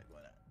not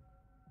going to.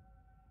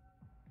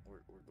 We're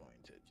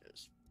going to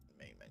just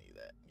main menu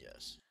that.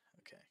 Yes.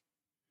 Okay.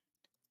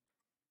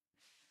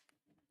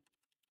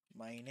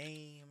 My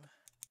name,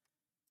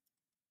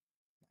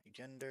 my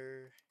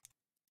gender,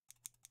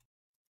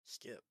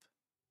 skip.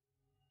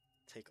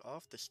 Take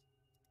off the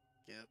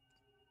skip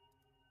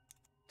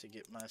to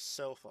get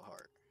myself a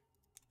heart.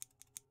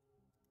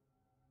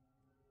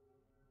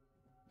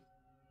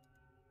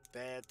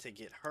 Bad to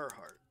get her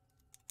heart.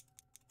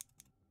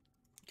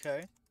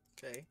 Okay.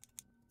 Okay.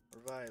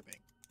 We're vibing.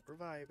 We're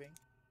vibing.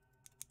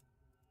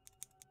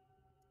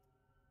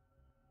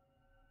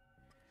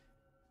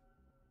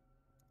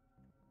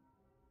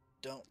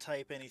 Don't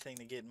type anything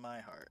to get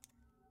my heart.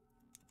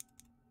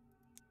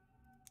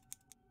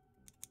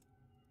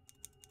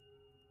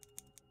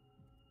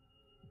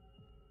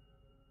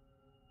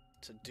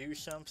 To do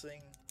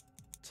something,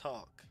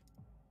 talk.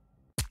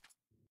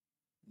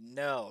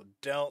 No,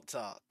 don't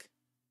talk.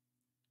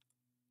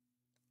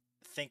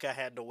 Think I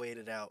had to wait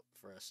it out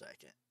for a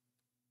second.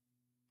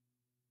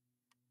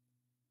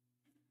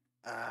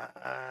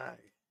 Uh,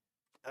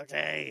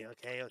 okay.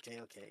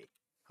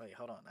 Wait,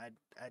 hold on.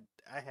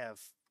 I have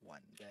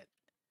one that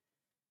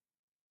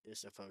is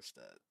supposed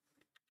to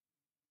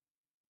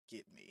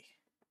get me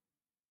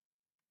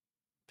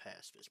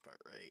past this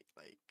part, right?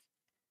 Like,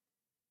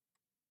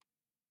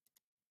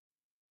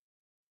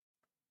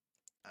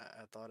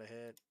 I thought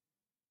ahead.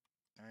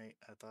 Alright,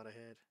 I thought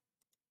ahead.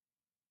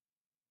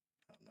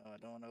 Oh no, I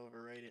don't want to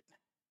overrate it.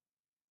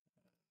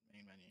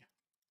 Main menu.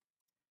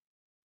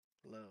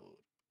 Load.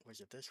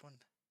 Was it this one?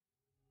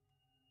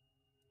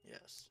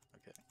 Yes,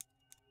 okay.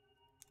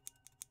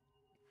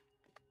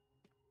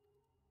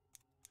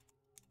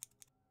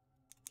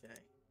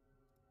 Okay.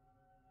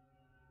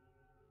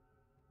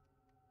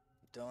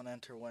 Don't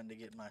enter one to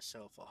get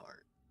myself a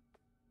heart.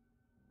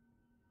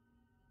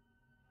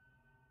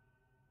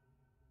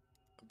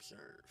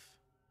 Observe.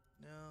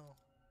 No.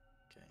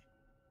 Okay.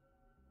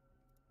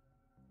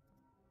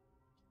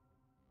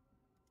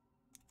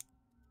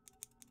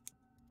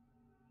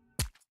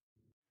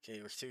 Okay,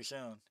 it was too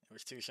soon. It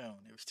was too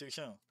soon. It was too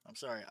soon. I'm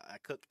sorry. I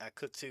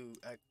cooked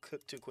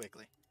too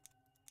quickly.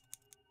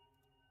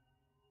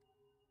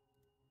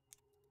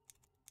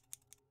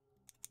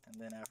 And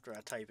then after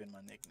I type in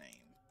my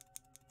nickname,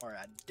 or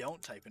I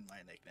don't type in my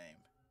nickname,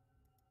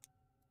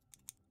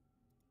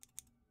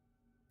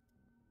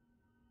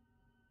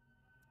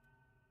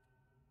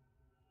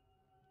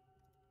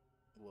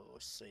 we'll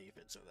save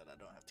it so that I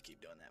don't have to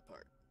keep doing that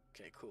part.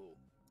 Okay, cool.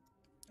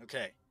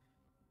 Okay.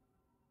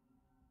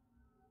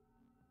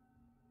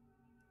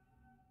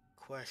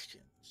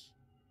 Questions.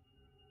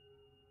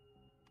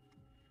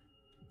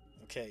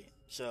 Okay,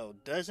 so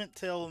doesn't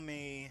tell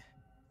me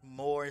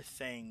more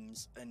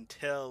things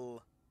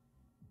until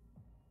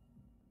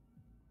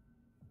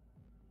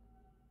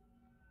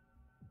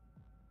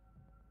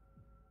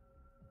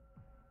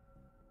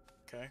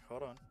okay,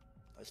 hold on.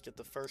 Let's get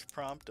the first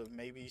prompt of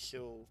maybe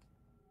she'll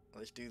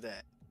let's do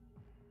that.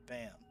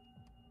 Bam.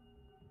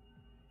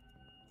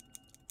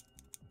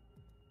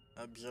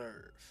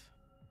 Observe.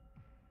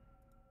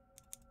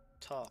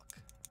 Talk.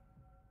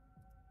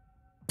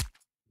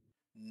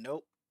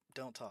 Nope,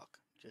 don't talk.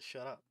 Just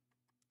shut up.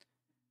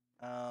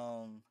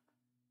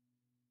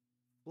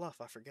 Fluff,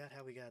 I forgot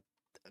how we got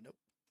nope.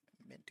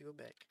 Meant to go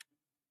back.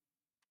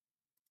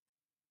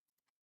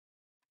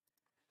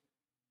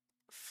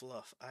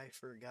 Fluff, I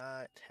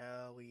forgot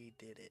how we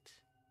did it.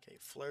 Okay,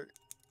 flirt.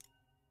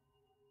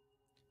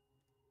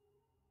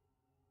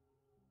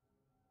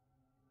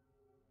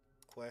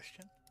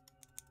 Question.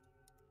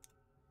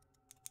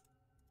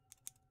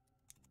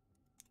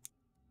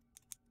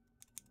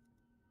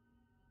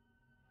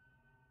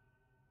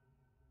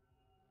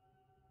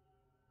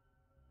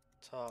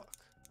 Talk.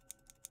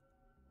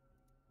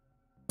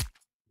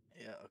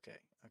 Yeah, okay,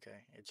 okay.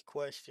 It's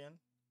question.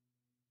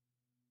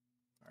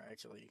 Or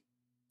actually,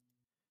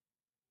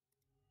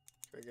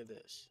 trigger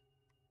this.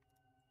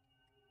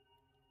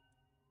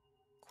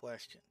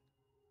 Question.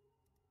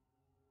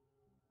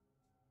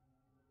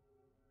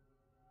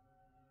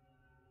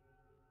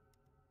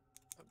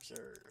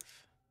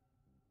 Observe.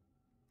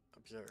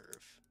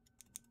 Observe.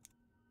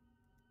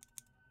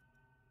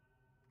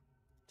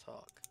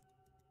 Talk.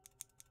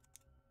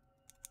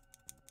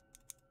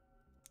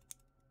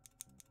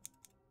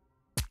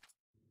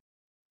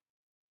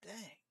 Dang.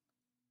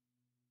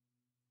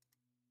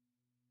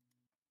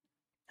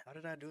 How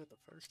did I do it the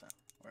first time?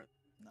 Or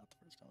not the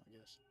first time, I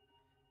guess.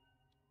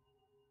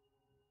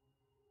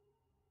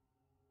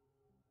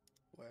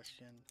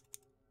 Question.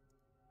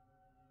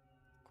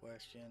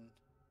 Question.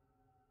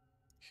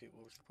 Shoot,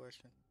 what was the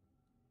question?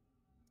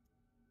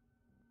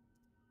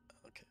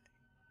 Okay.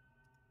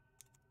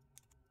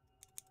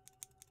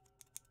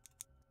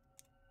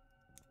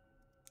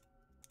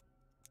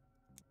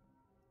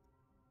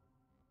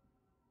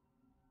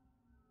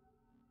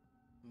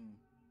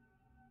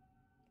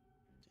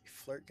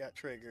 Flirt got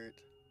triggered.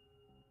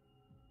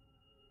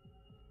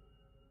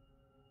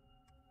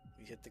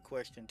 We hit the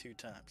question 2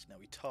 times. Now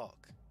we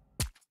talk.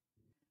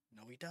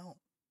 No, we don't.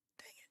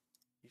 Dang it.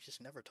 You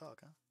just never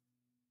talk, huh?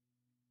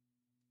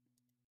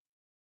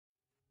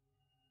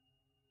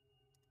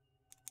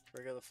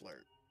 Trigger the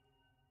flirt.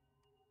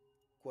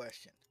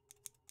 Question.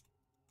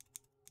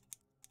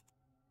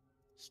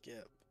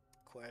 Skip.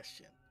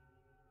 Question.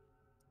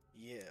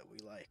 Yeah,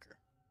 we like her.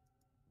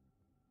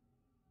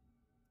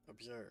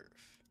 Observe.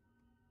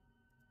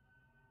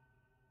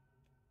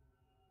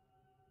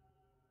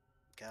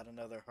 Got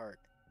another heart.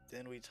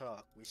 Then we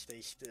talk. We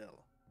stay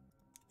still.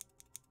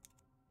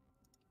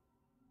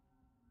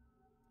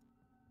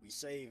 We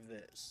save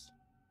this.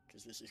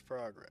 Because this is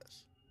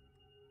progress.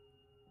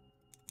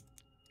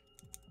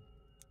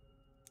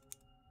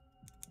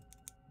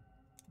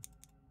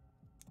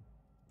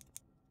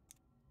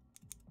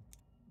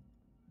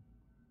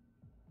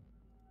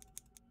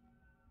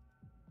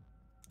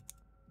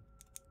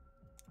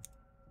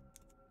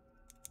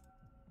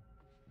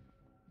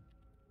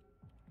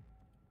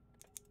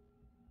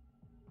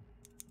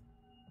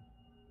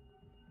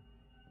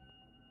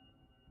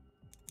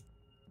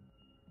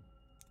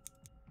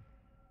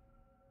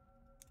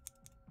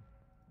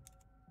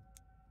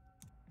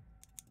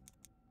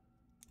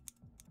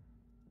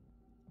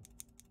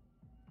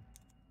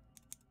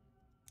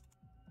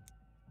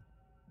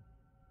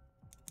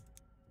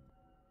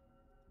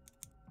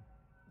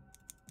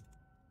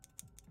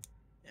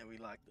 Yeah, we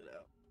locked it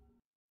out.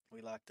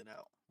 We locked it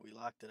out. We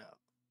locked it out.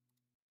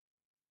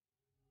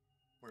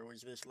 Where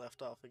was this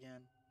left off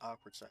again?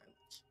 Awkward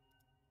silence.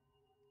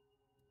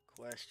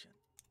 Question.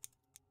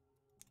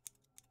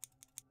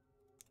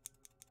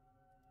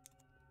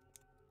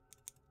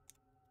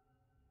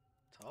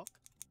 Talk?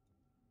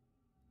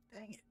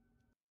 Dang it.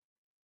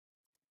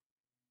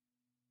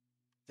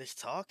 This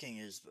talking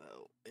is the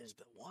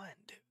one,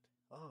 dude.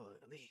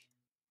 Holy.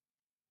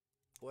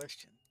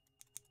 Question.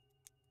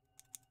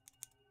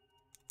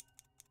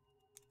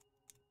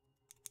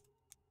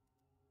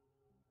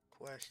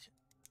 Question.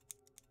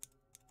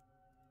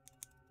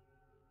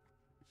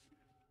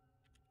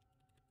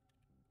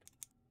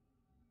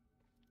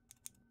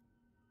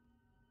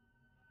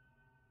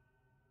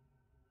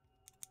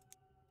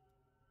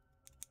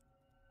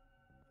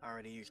 I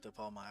already used up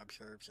all my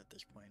observes at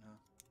this point, huh?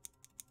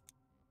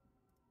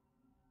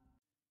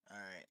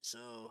 Alright,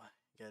 so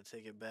gotta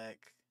take it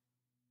back.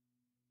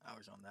 I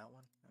was on that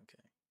one?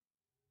 Okay.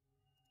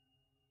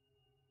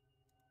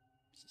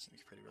 She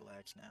seems pretty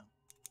relaxed now.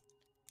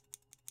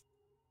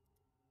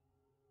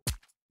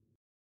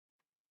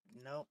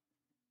 Nope.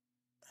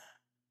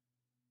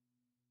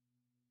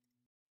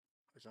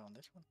 Was I on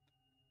this one?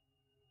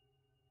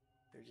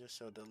 They're just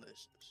so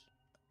delicious.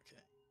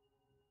 Okay.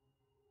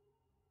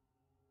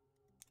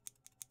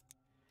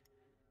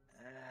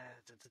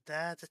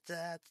 Da, da, da,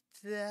 da,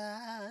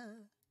 da.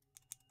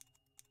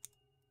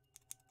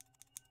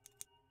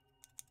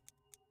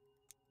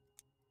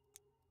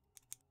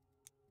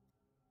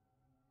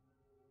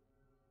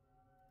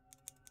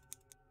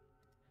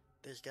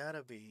 There's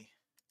gotta be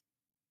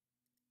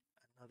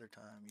another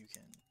time you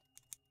can.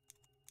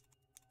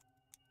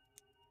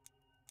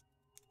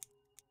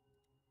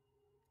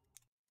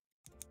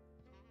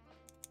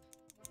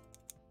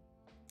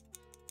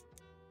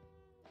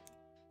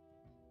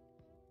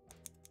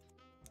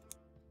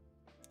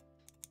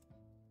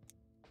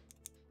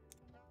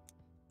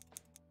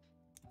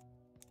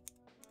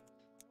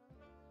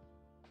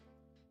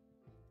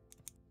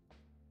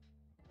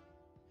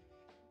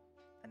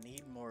 I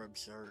need more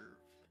observe.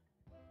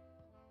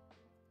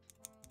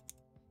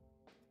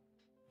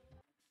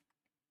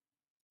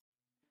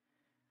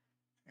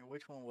 And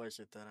which one was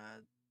it that I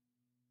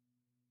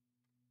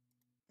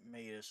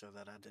made it so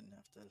that I didn't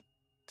have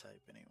to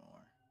type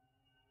anymore?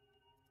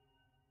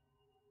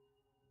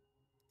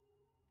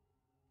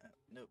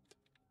 Nope.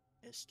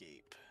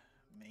 Escape.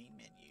 Main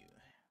menu.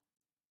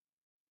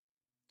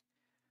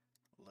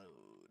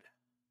 Load.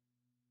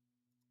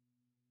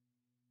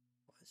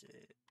 Was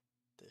it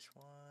this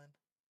one?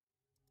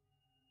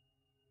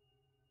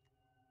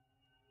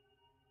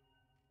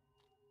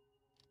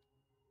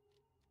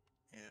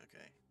 Yeah,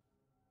 okay.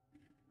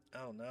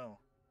 Oh no.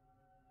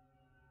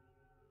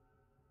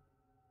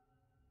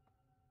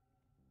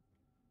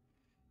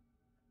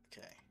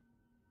 Okay.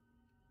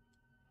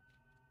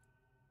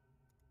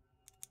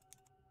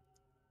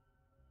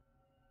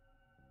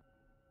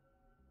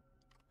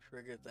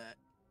 Trigger that.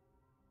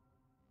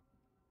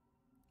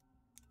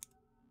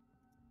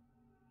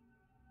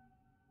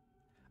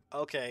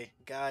 Okay,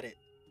 got it.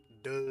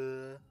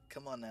 Duh.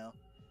 Come on now.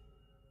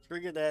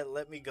 Trigger that,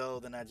 let me go,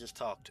 then I just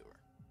talk to her.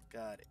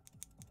 Got it.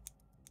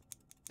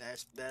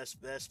 That's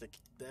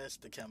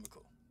the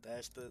chemical.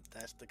 That's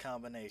the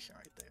combination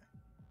right there.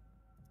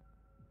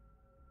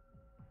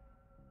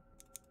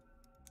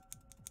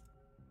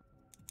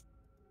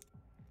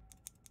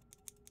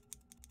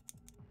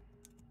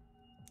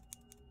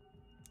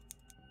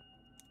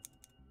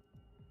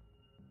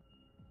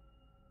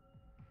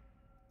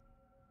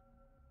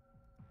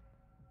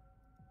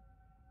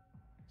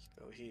 Let's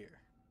go here.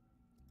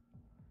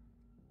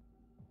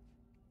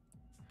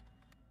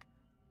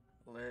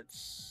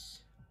 Let's.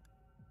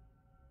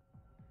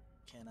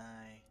 Can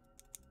I?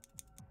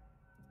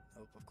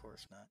 Nope, of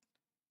course not.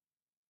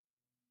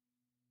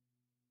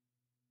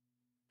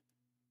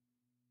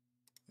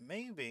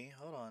 Maybe.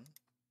 Hold on.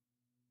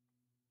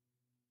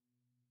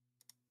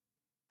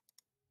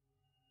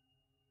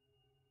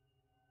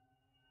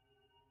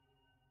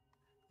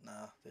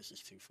 Nah, this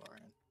is too far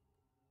in.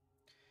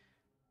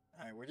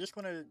 All right,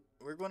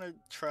 we're gonna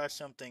try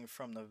something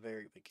from the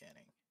very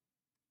beginning.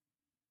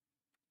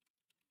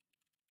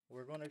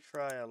 We're gonna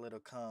try a little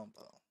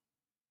combo.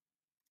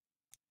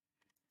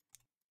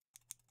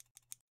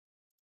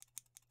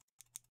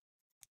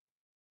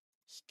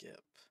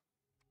 Skip.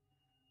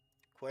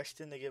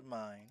 Question to get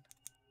mine.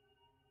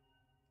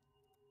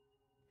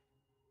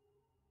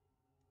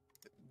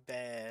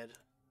 Bad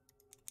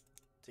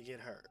to get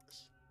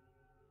hers.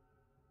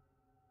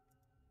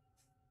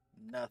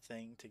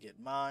 Nothing to get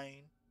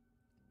mine.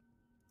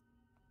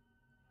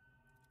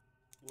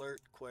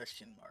 Alert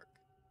question mark.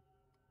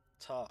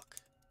 Talk.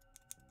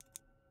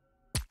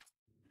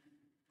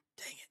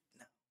 Dang it,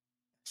 no.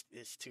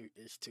 It's too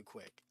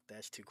quick.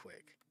 That's too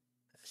quick.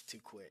 That's too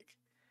quick.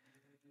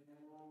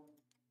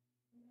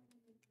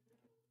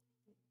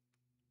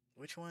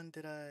 Which one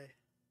did I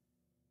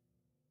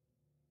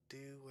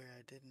do where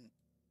I didn't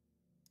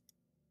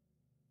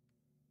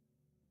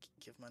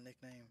give my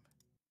nickname?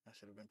 I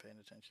should have been paying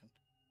attention.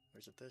 Or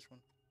is it this one?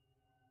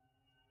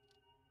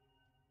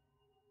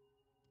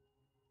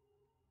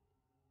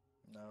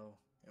 No,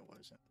 it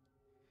wasn't.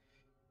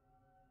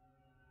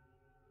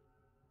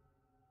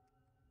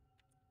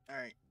 All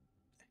right,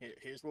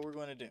 here's what we're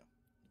going to do.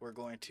 We're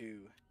going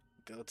to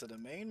go to the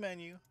main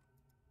menu.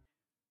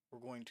 We're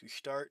going to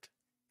start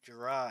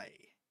dry.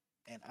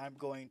 And I'm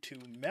going to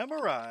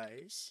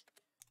memorize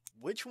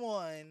which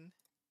one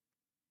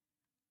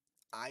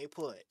I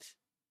put.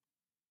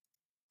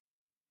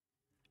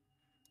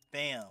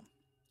 Bam.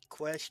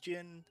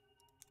 Question.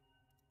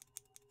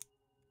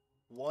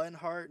 One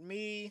heart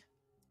me.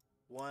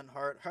 One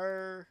heart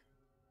her.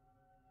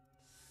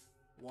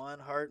 One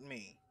heart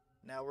me.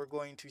 Now we're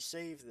going to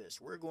save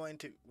this. We're going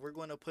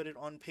to put it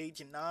on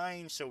page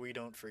 9 so we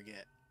don't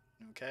forget.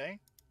 Okay?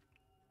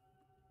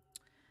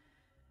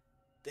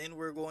 Then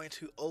we're going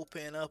to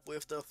open up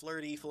with the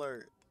flirty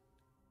flirt.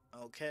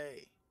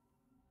 Okay.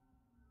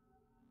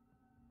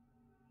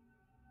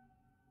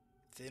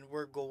 Then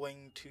we're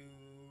going to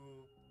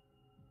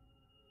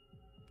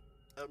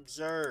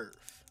observe.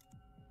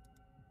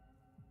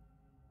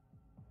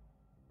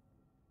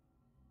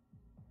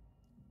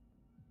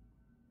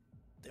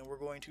 Then we're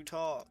going to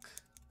talk.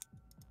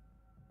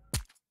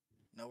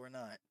 No, we're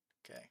not.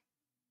 Okay.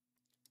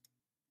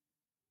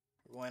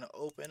 We're going to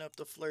open up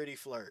the flirty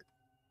flirt.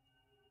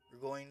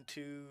 We're going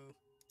to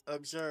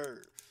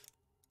observe.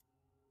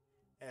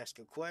 Ask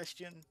a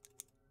question.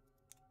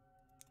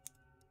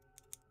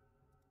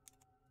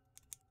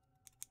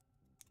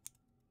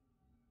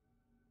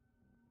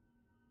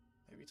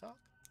 Maybe talk.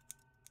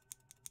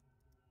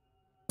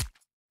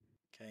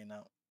 Okay,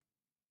 now.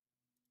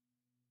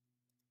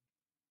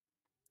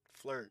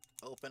 Flirt.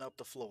 Open up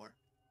the floor.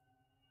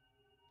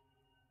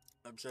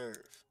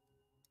 Observe.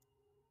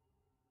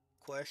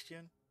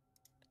 Question.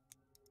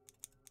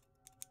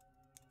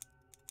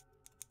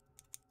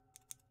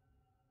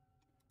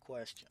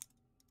 Question.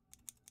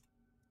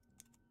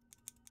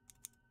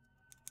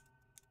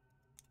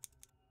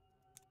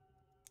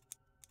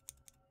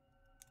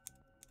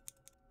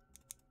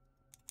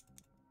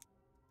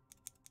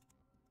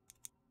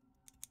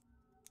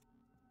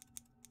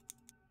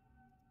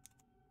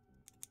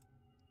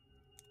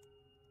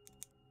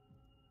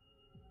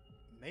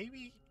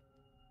 Maybe.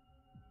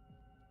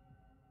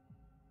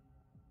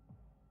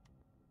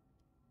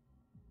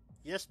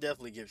 Yes,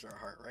 definitely gives her a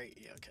heart, right?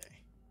 Yeah, okay.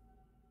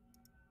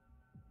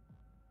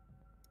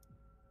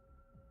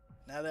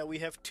 Now that we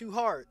have 2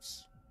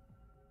 hearts,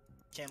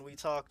 can we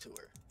talk to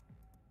her?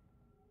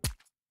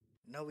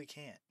 No, we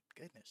can't.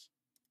 Goodness.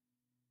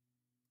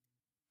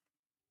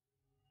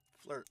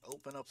 Flirt.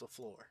 Open up the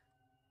floor.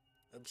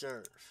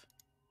 Observe.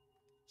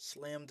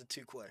 Slam the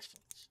 2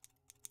 questions.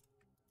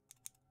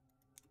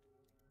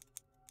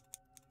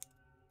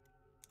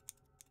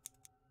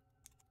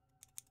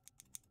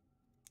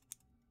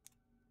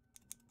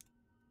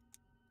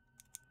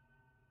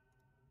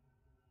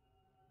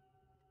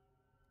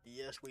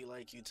 Yes, we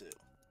like you too.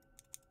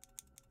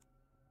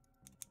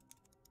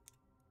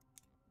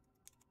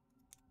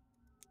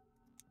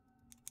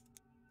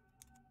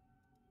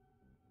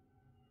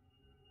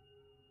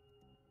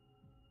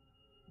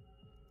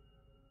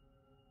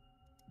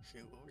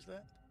 Shoot, what was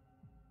that?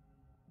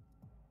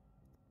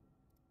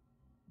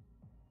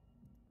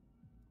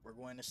 We're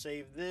going to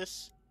save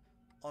this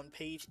on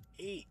page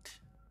 8.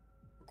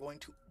 We're going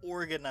to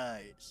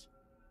organize.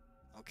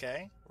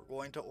 Okay? We're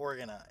going to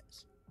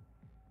organize.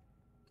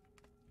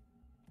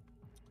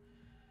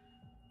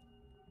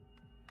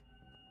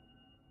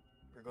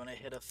 We're going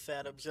to hit a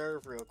fat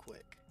observe real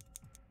quick.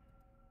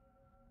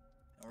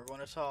 And we're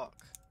going to talk.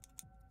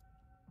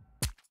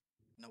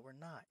 No, we're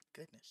not.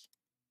 Goodness.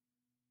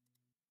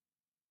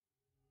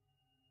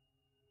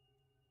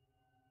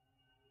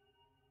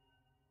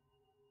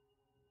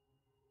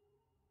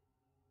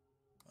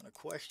 On a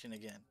question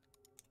again.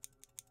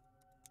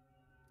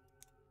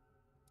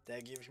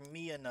 That gives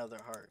me another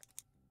heart.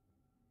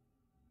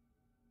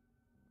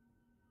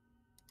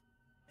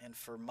 And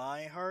for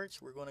my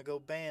hearts, we're going to go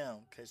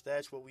bam, because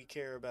that's what we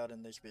care about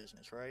in this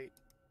business, right?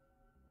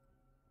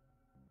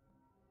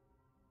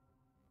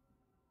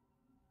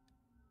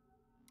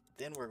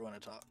 Then we're going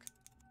to talk.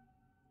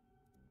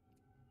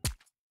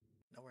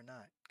 No, we're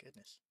not.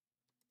 Goodness.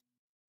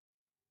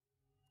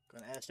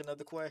 Going to ask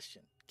another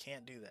question.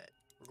 Can't do that.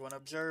 We're going to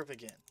observe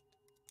again.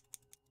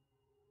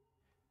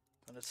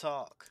 Going to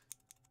talk.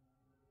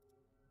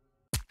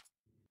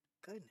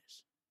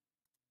 Goodness.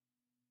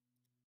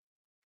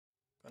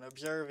 Going to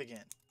observe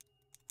again.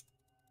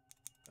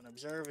 Going to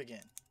observe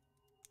again.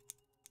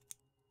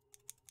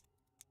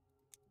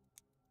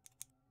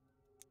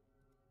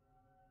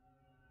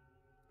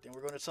 Then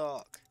we're going to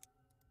talk.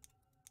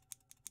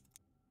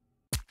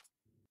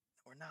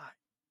 We're not.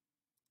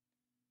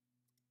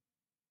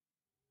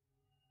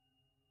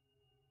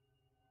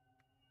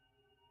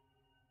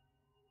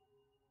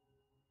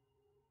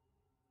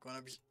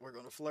 We're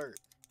going to flirt.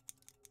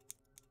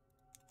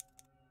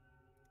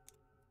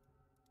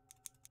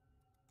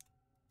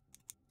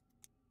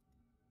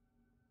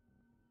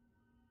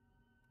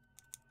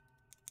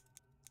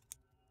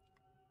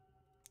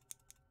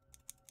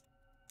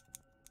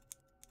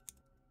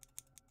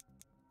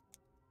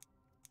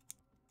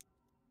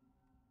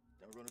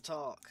 Then We're gonna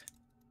talk.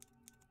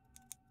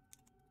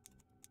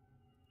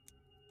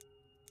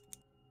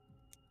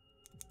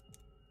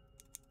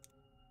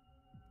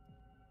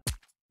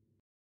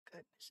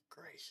 Goodness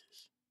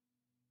gracious.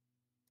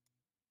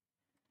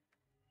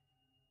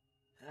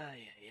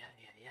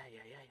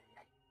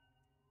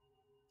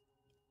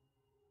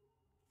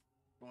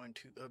 Going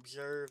to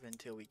observe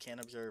until we can't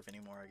observe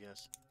anymore, I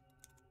guess.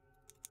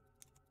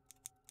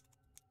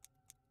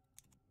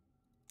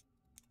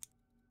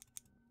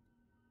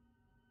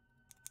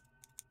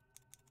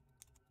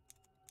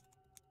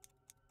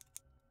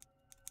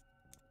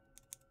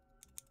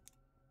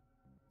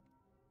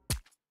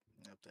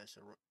 Nope, that's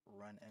a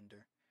run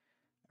ender.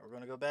 We're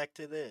gonna go back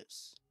to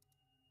this.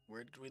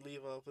 Where did we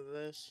leave off with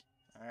this?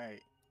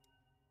 Alright.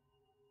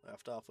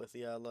 Left off with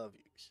the I love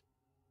yous.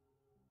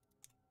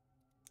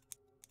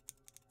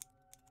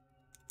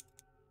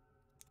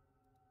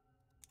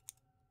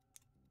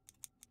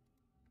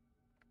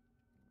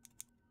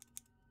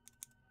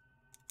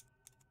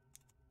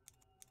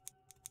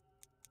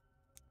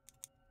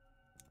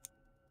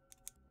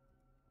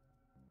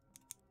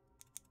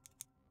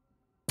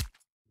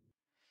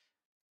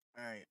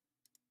 Alright.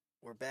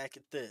 We're back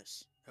at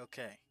this.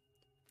 Okay.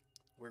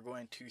 We're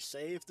going to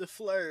save the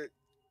flirt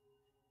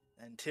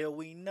until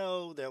we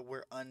know that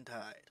we're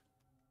untied.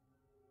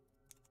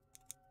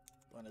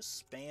 Going to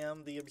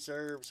spam the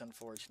observes,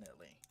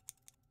 unfortunately.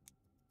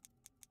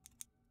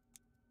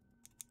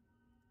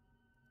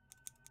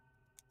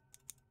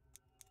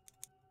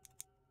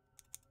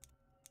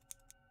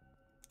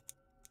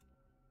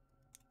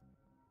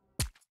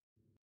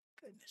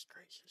 Goodness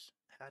gracious.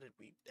 How did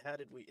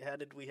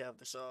we have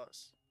the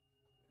sauce?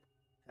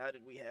 How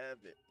did we have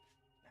it?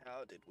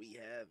 How did we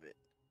have it?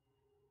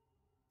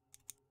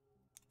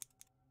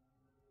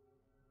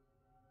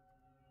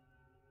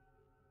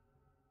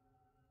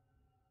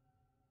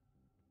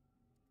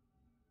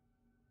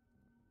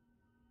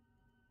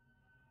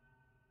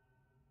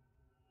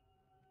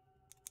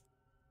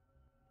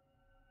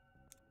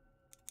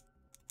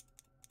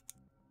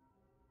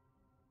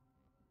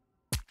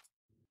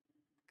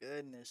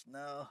 Goodness,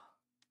 no.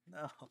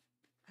 No.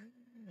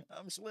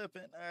 I'm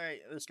slipping.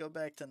 Alright, let's go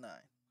back to 9.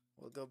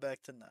 We'll go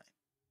back to 9.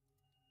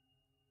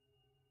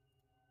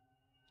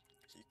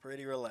 She's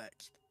pretty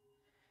relaxed.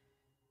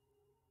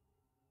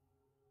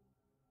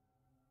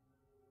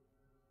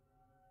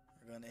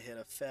 We're gonna hit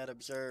a fat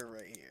observe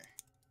right here.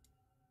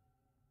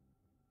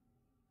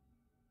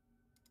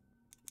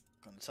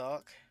 Gonna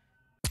talk?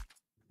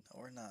 No,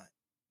 we're not.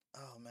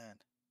 Oh man.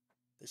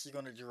 This is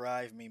gonna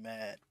drive me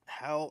mad.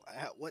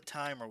 What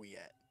time are we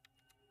at?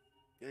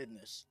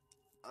 Goodness.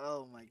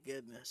 Oh my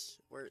goodness.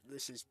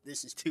 This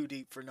is too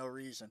deep for no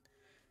reason.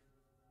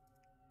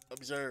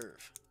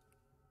 Observe.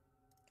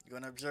 You're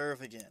gonna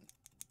observe again.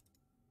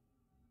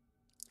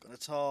 Gonna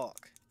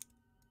talk.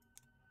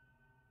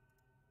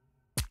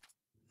 No.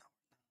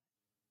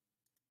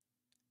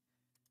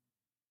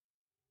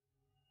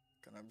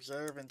 Gonna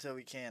observe until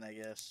we can, I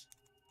guess.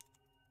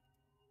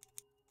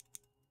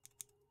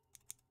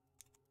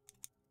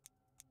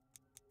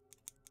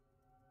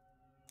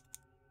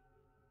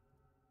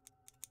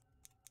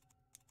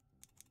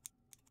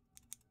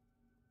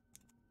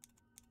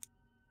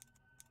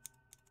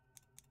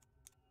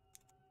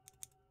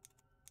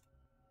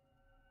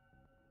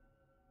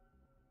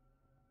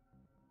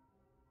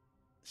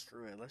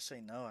 Screw it, let's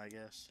say no, I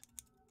guess.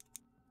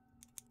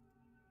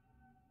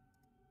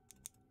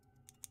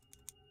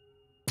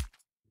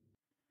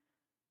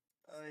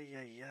 Ay,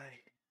 ay, ay.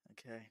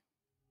 Okay.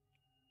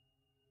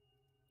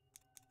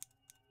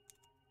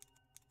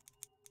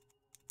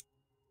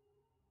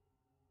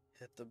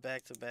 Hit the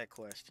back-to-back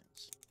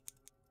questions.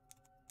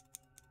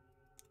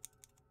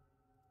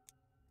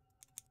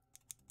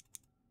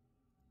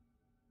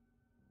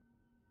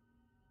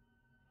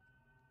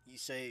 You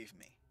save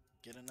me.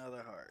 Get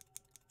another heart.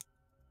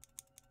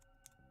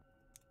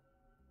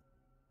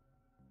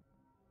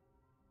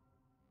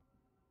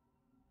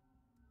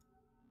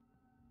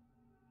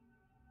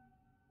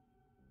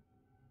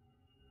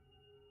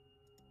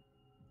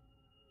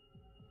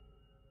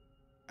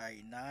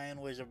 Alright,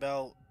 9 was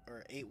about,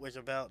 or 8 was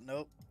about,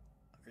 nope.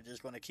 We're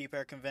just going to keep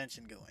our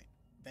convention going.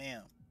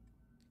 Bam.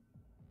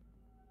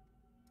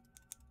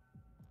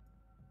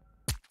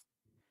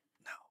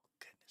 No,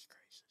 goodness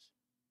gracious.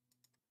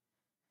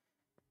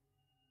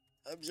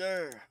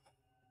 Observe.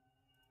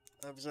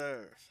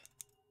 Observe.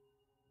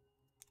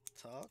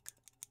 Talk.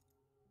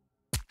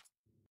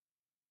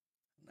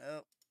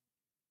 Nope.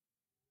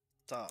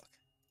 Talk.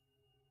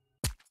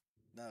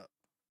 No.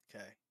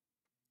 Okay.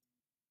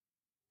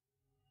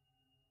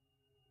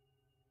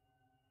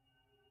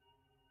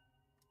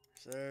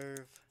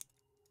 Observe.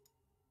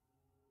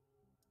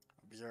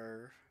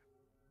 Observe.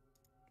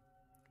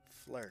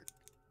 Flirt.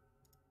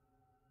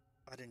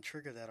 I didn't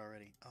trigger that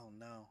already. Oh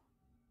no.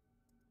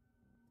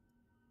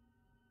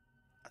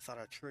 I thought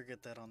I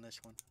triggered that on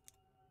this one.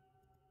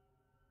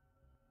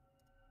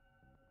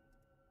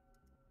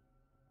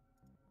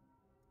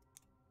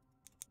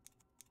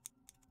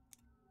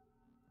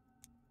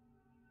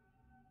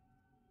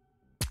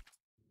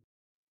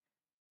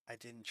 I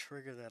didn't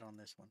trigger that on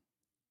this one.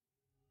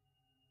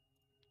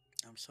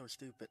 I'm so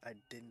stupid. I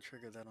didn't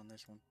trigger that on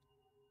this one.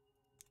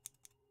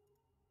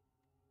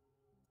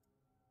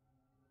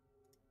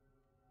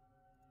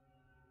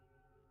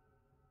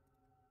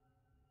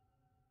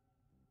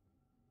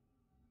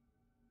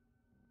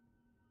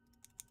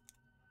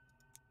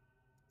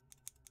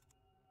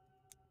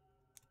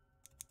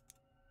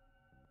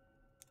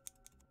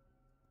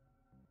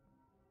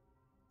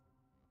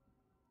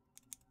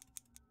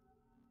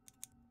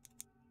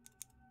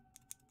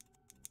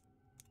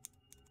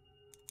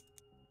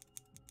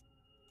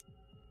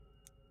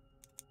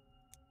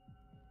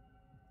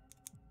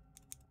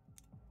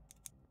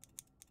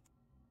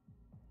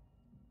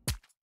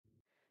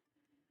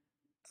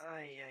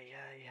 Ay, ay,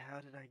 ay. How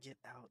did I get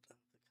out of the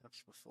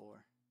cuffs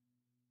before?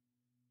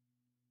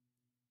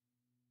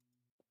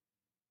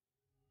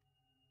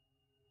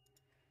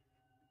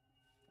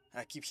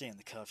 I keep saying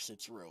the cuffs,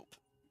 it's rope.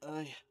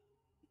 Ay.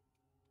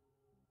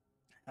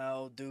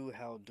 How do.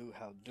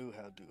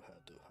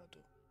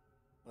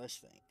 Let's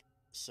think.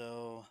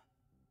 So,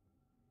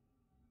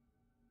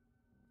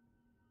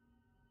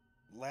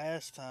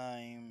 last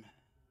time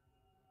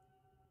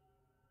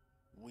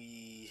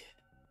we.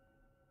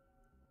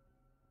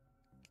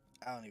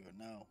 I don't even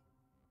know.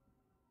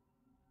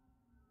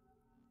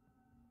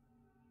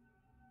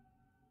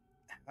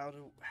 How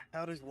do.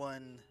 How does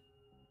one.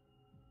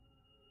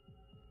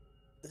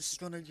 This is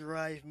gonna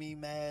drive me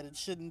mad. It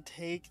shouldn't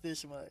take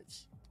this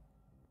much.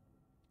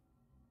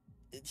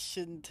 It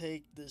shouldn't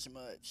take this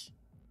much.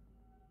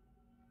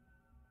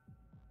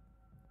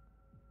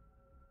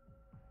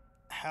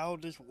 How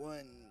does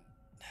one.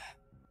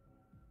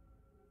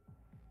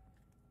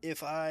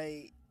 If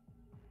I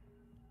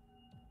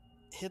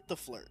hit the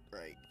flirt,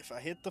 right? If I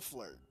hit the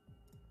flirt,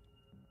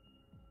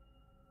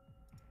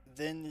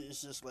 then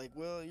it's just like,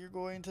 well, you're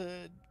going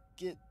to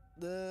get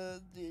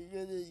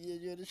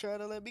you're to try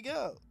to let me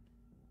go.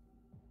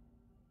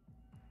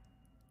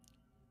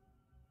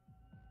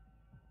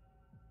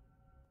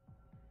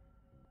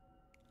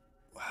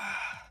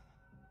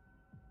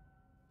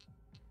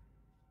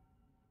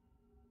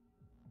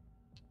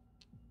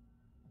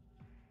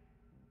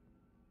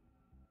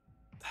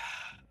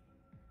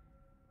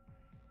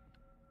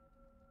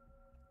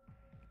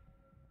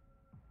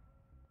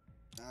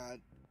 uh,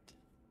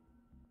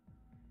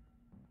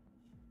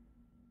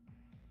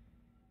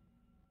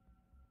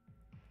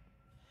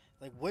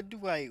 like, what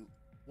do I?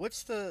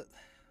 What's the?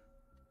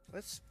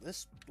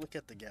 Let's look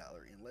at the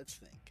gallery and let's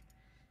think.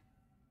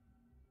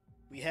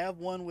 We have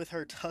one with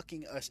her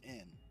tucking us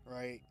in,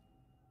 right?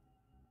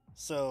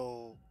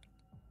 So,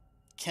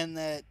 can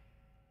that?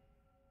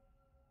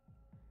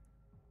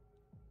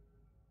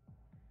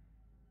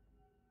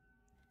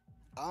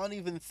 I don't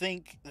even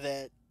think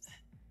that.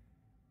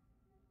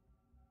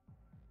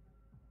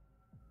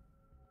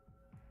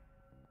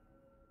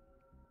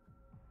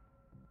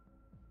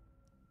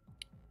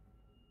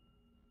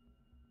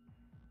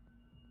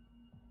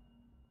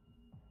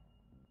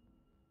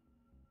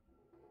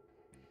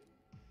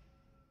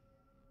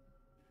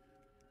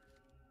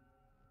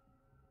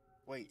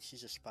 Wait,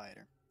 she's a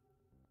spider.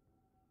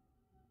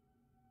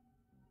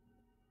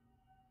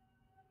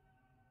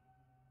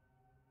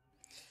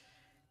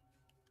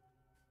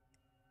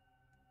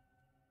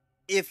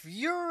 If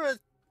you're a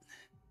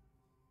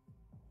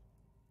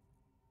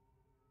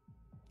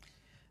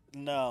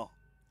no,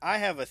 I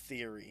have a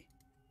theory.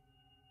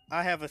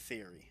 I have a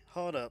theory.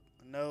 Hold up.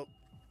 Nope.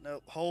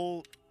 Nope.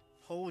 Hold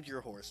your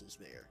horses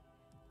there.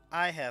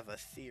 I have a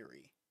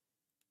theory.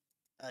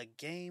 A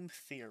game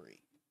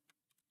theory.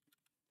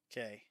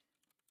 Okay.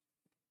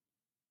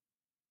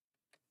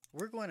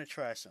 We're going to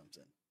try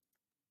something.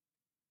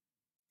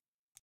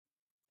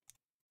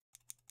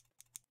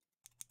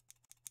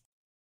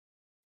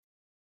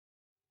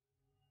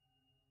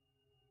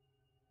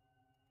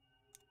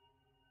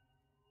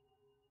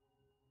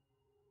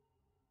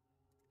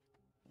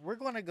 We're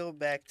going to go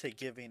back to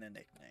giving a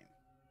nickname.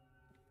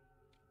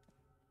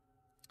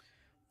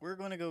 We're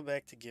going to go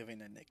back to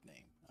giving a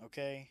nickname,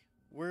 okay?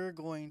 We're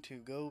going to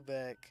go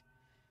back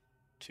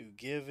to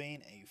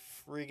giving a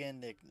friggin'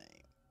 nickname.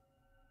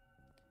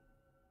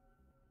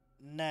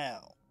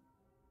 Now,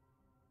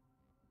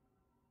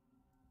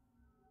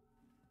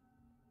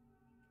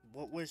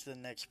 what was the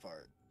next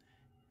part?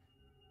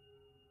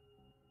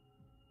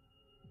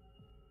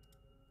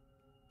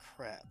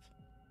 Crap.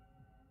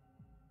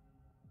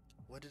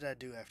 What did I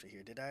do after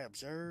here? Did I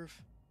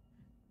observe?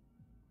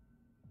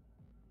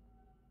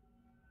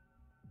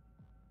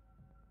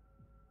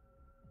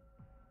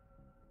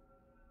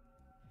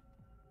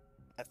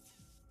 I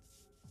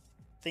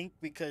think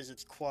because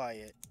it's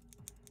quiet.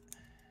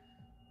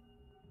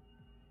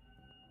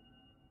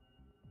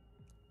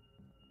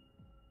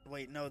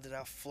 Wait, no, did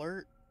I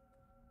flirt?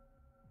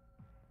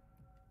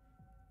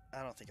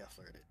 I don't think I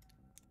flirted.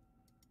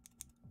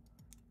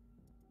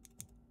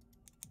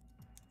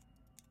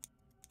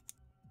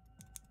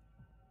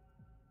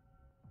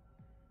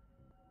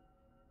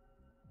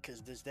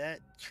 Because does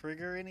that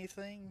trigger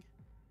anything?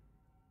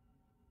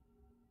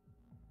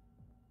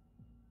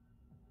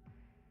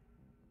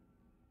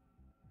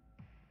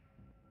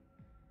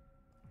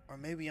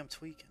 maybe I'm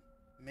tweaking.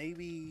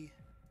 Maybe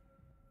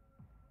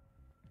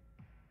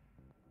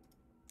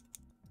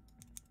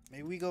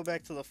we go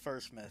back to the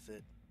first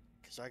method,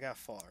 because I got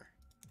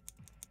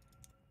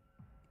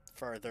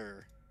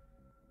farther.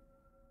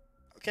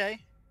 Okay,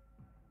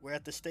 we're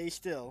at the stay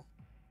still.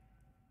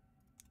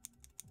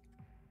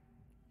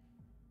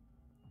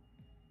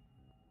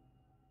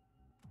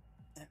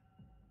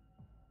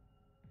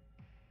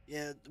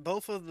 Yeah,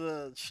 both of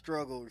the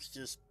struggles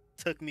just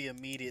took me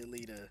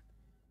immediately to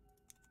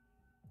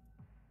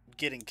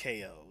getting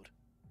KO'd.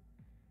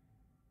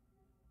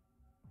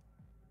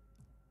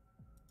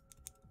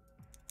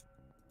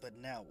 But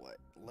now what?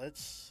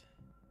 Let's...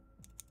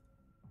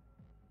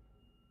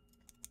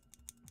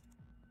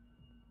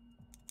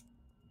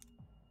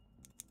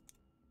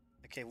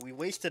 Okay, we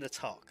wasted a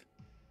talk.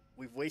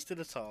 We've wasted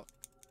a talk.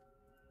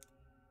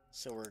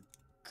 So we're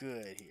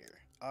good here.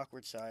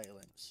 Awkward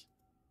silence.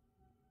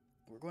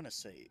 We're going to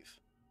save.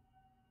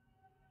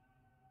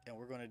 And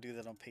we're going to do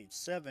that on page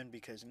 7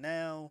 because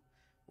now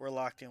we're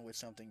locked in with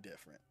something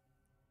different.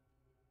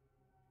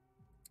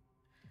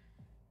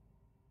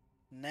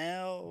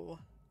 Now,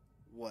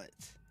 what?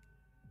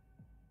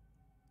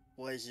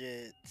 Was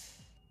it...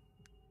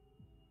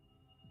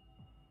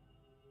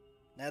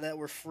 Now that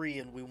we're free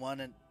and we want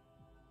to...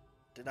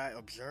 Did I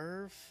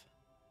observe?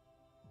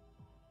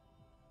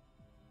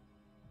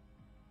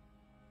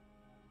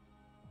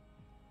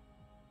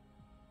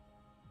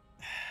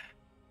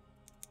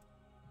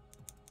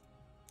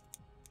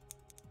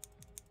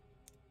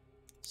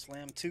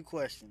 Slam 2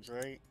 questions,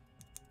 right?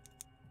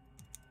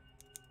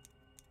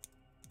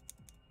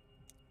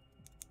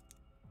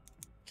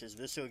 Because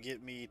this will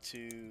get me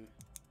to...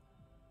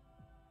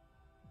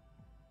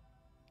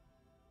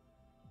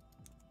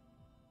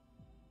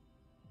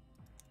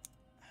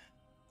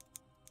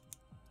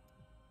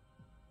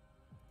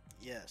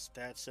 Yes,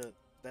 that's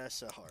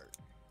a heart.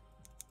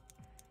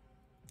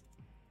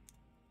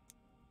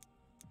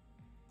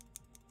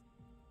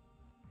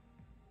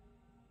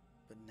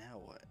 But now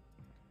what?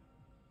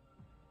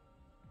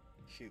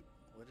 Shoot,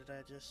 what did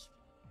I just...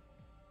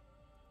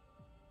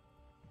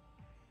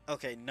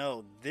 Okay,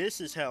 no,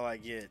 this is how I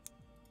get.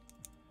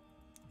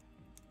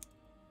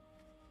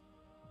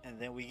 And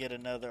then we get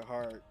another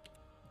heart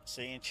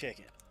saying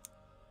chicken.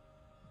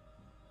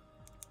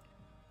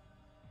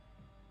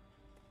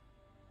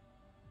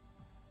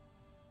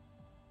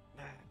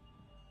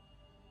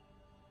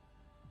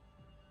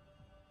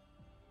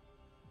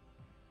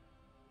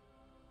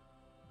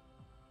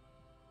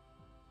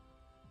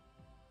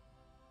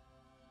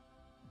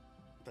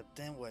 But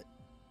then what?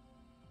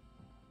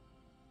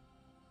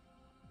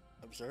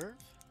 Observe?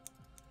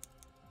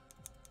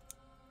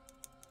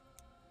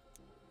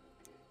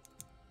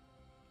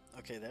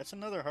 Okay, that's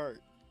another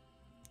heart.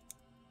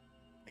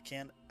 I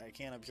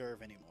can't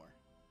observe anymore.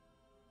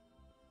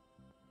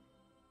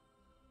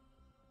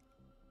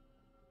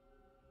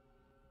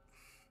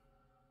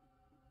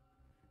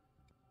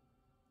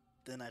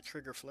 Then I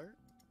trigger flirt.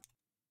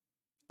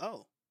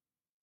 Oh.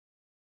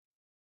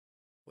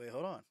 Wait,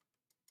 hold on.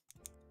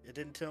 It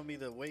didn't tell me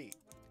the wait.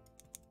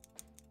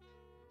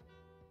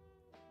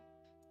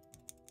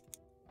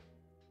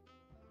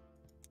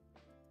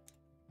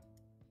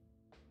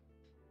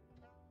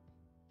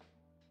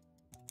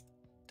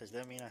 Does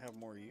that mean I have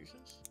more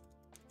uses?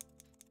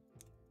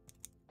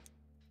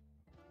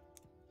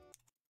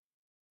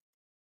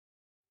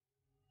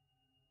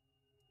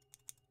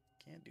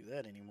 Can't do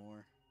that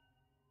anymore.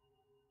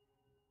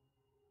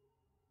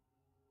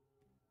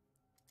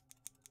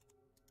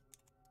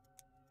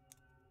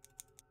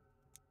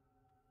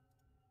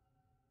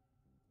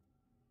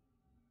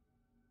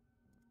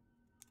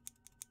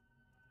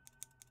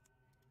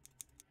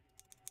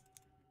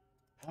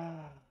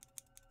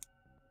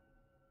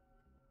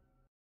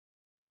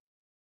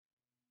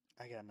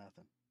 I got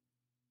nothing.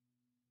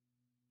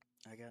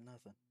 I got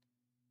nothing.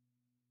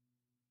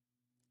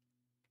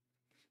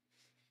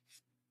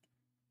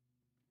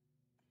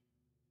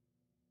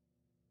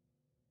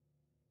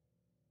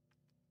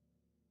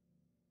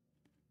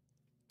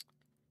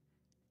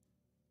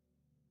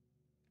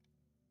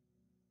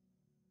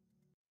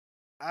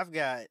 I've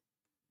got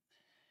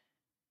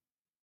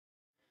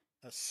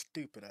a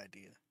stupid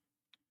idea.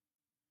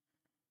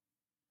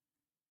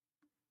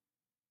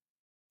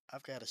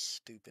 I've got a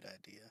stupid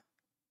idea.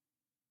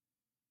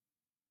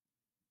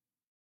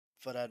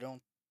 But I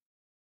don't...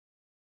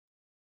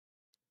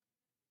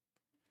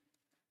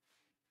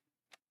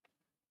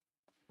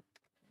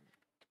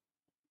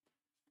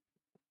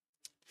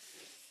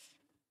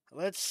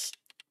 Let's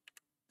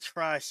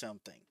try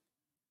something.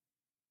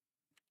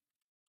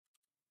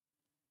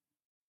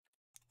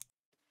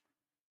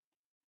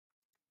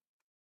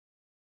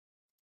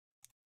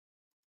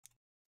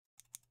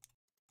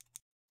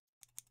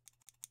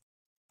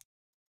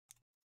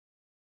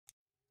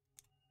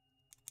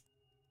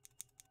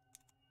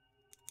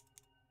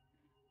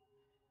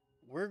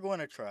 We're going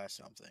to try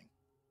something.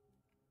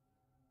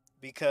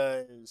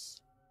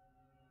 Because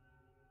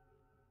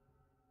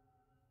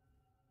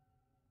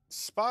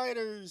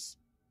spiders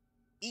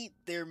eat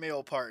their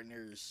male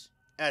partners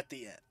at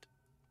the end.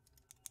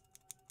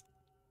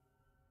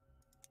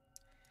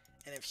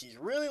 And if she's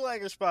really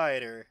like a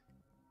spider,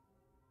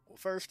 well,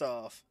 first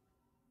off,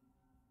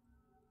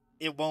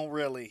 it won't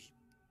really.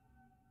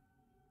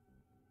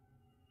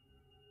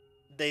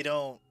 They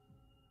don't.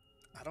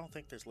 I don't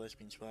think there's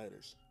lesbian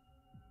spiders.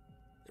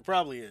 There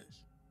probably is.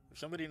 If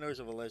somebody knows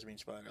of a lesbian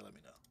spider, let me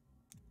know.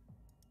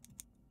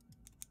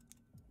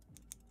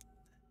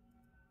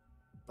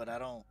 But I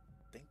don't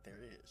think there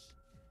is.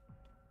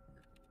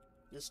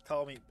 Just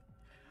call me.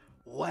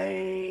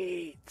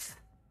 Wait!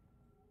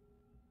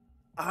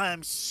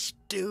 I'm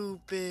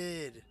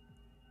stupid!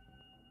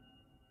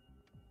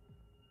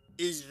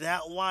 Is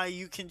that why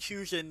you can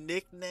choose a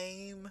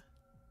nickname?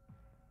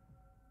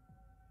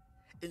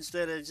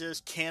 Instead of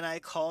just, can I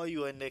call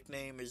you a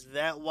nickname? Is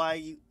that why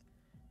you...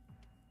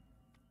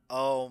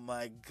 Oh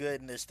my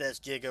goodness, that's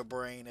Giga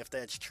Brain if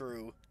that's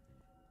true.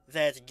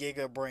 That's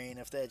Giga Brain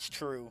if that's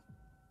true.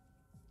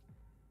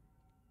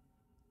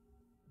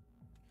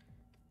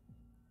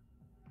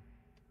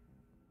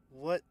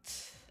 What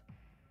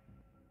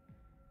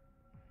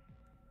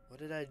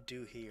did I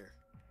do here?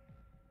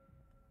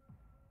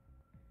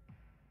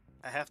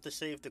 I have to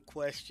save the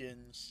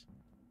questions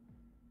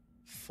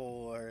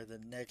for the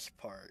next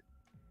part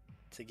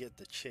to get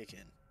the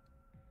chicken,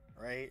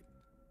 right?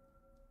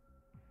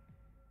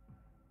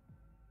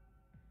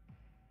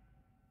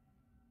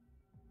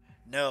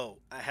 No,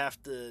 I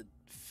have to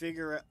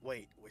figure out.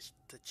 Wait, was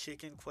the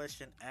chicken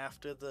question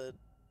after the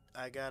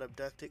I got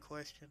abducted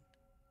question?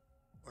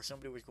 Or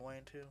somebody was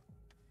going to?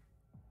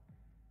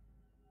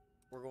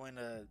 We're going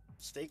to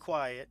stay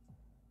quiet.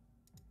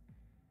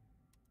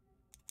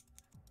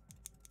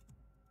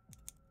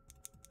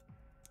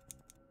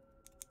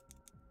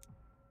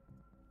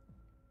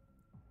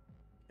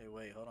 Hey,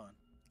 wait, hold on.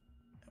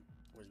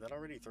 Was that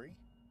already 3?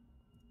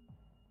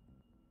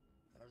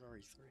 That was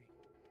already 3.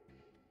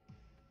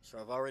 So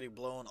I've already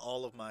blown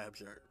all of my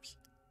observes.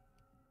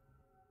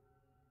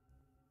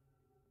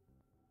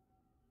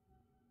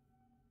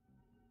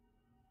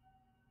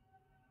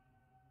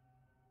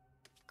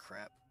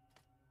 Crap.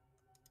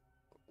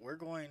 We're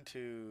going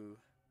to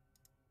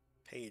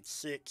page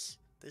 6.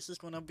 This is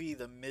going to be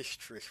the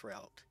mistress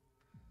route.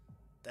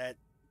 That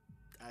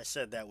I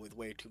said that with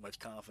way too much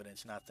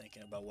confidence, not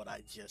thinking about what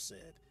I just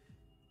said.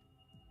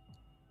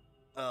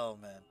 Oh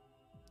man.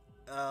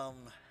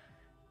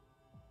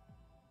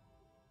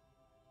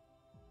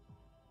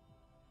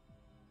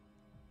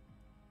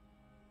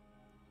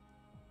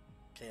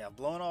 Okay, I've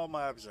blown all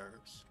my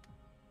observes.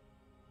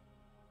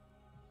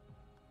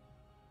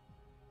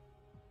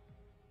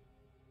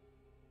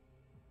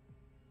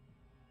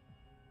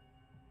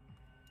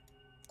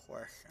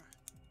 Question.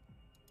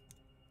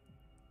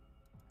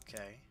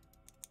 Okay.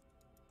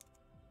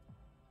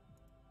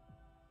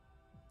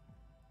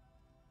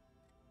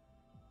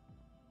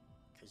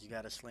 Because you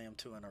got to slam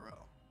 2 in a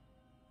row.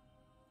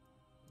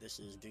 This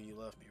is Do You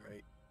Love Me,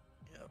 right?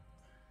 Yep.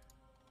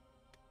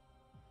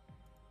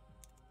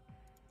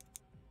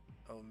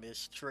 Oh,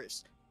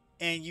 mistress.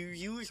 And you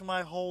use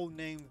my whole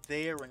name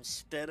there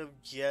instead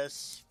of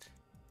just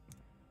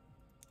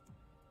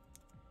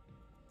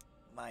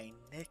my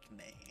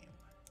nickname.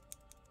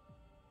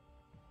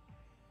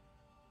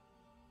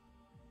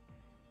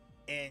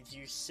 And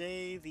you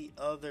say the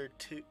other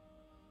 2.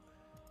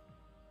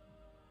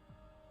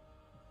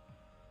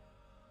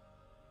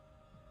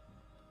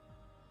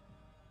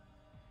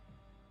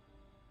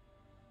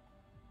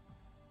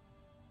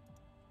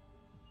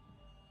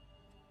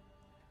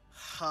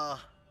 Huh.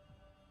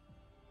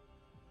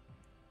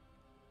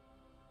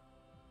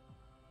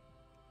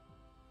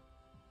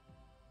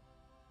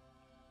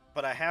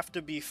 But I have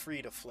to be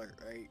free to flirt,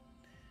 right?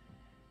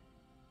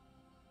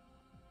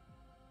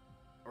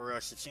 Or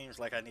else it seems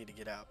like I need to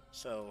get out.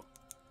 So,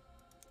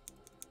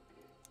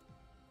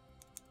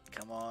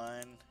 come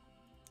on.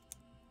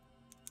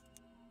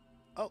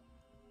 Oh,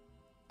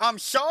 I'm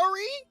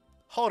sorry?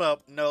 Hold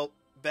up. Nope.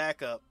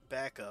 Back up.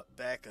 Back up.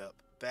 Back up.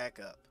 Back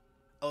up.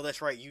 Oh,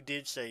 that's right. You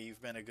did say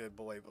you've been a good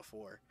boy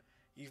before.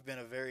 You've been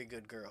a very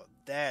good girl.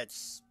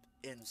 That's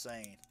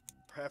insane.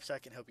 Perhaps I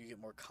can help you get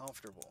more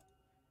comfortable.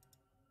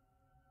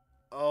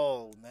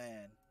 Oh,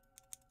 man.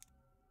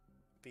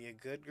 Be a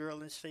good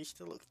girl and stay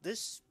still. Look,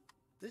 this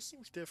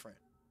seems different.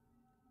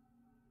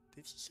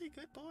 Did you say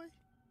good boy?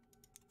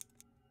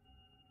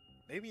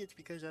 Maybe it's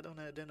because I don't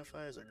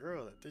identify as a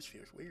girl that this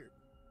feels weird.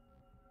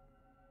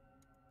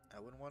 I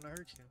wouldn't want to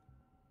hurt you.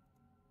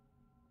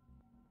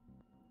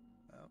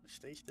 Well,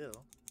 stay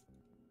still.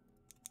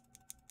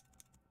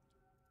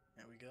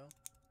 There we go.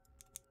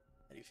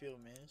 How do you feel,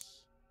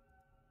 miss?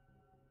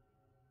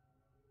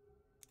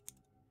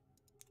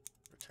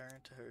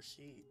 Return to her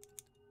seat.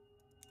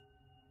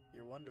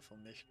 You're wonderful,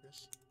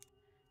 mistress.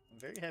 I'm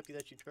very happy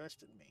that you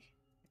trusted me.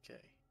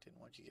 Okay, didn't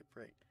want you to get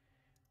pricked.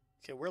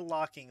 Okay, we're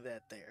locking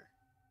that there.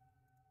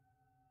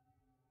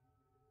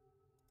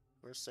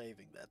 We're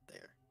saving that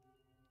there.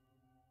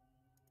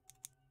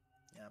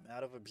 Yeah, I'm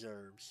out of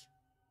observes.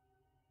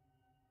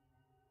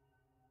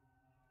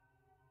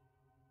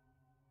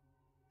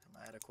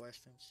 Am I out of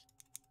questions?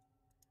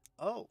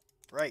 Oh,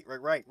 right.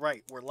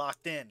 We're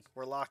locked in.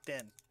 We're locked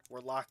in.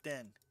 We're locked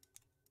in.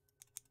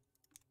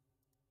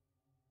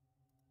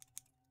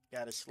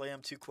 Gotta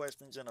slam 2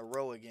 questions in a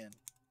row again.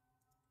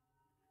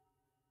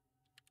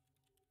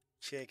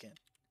 Chicken.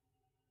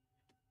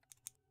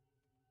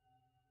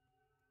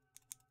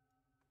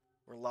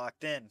 We're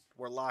locked in.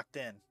 We're locked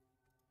in.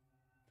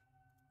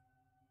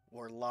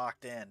 We're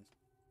locked in.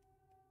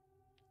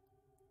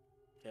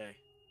 Okay.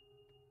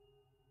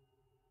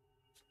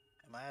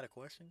 Am I out of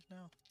questions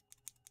now?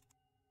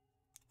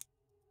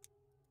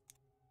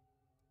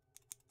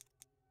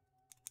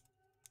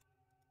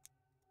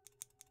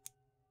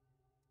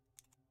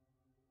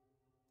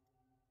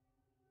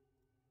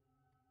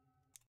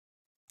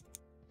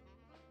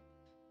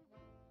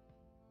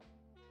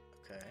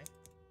 Okay.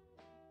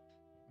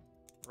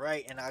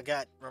 Right, and I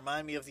got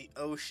remind me of the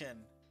ocean.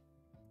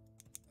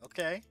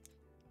 Okay.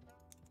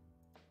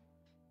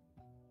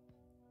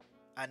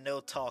 I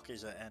know talk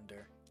is an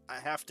ender. I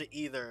have to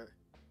either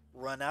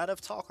run out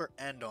of talk or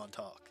end on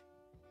talk.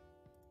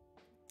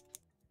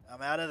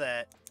 I'm out of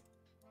that.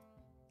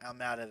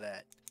 I'm out of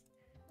that.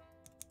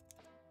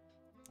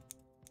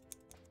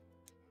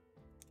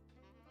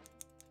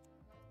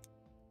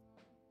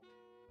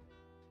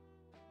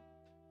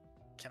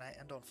 Can I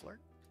end on flirt?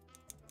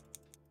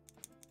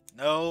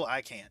 No,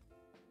 I can't.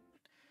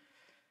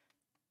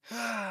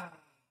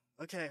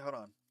 Okay, hold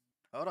on.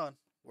 Hold on.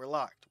 We're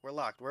locked. We're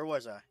locked. Where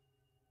was I?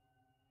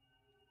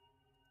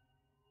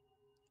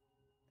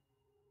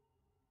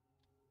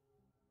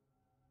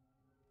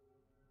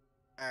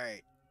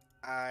 Alright.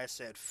 I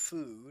said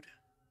food.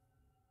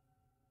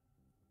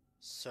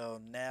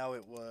 So now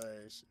it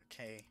was...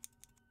 Okay.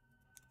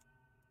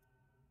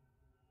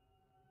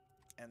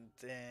 And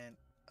then...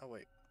 Oh,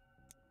 wait.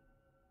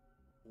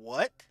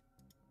 What?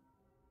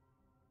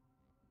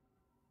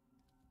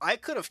 I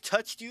could have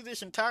touched you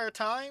this entire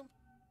time?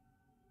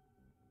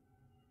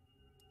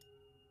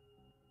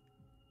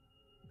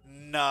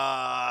 No.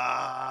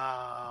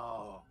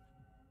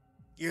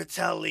 You're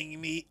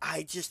telling me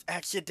I just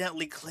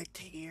accidentally clicked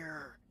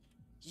here.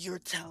 You're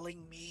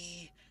telling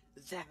me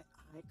that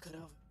I could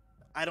have...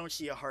 I don't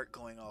see a heart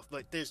going off,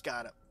 but there's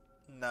gotta...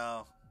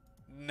 No.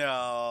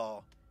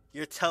 No.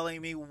 You're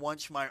telling me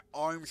once my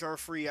arms are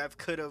free, I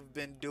could have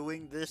been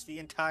doing this the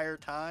entire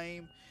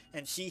time?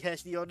 And she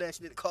has the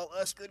audacity to call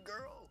us good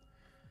girl?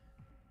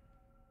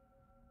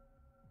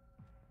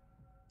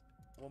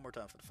 One more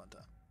time for the fun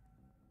time.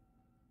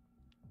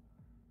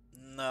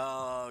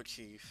 No,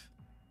 Chief.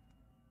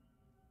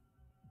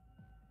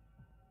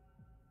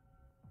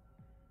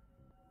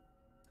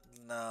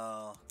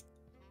 No.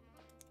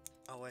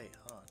 Oh, wait,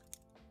 hold on.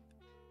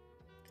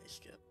 Okay,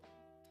 skip.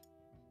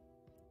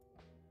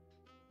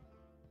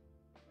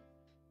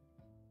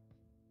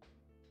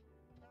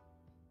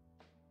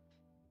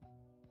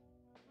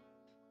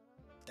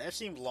 That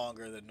seemed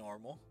longer than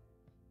normal.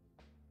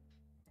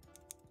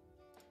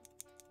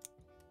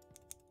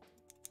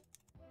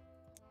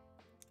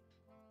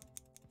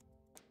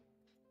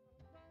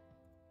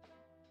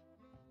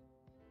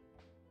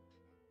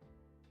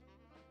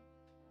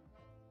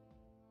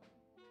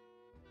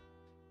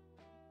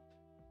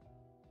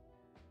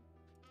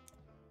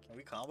 Can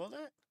we combo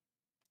that?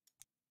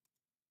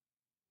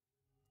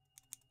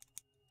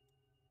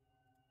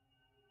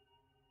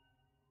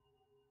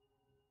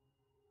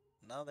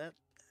 No, that...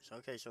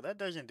 Okay, so that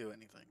doesn't do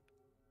anything.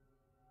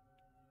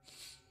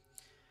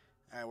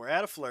 Alright, we're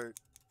out of flirt.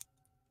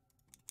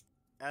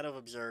 Out of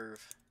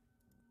observe.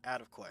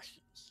 Out of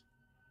questions.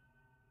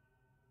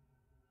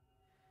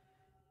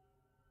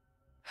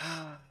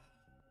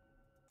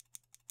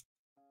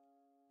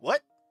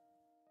 What?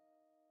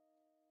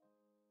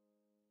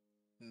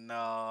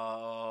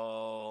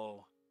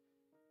 No.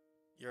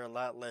 You're a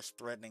lot less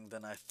threatening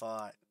than I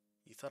thought.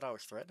 You thought I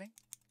was threatening?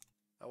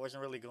 I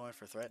wasn't really going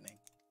for threatening.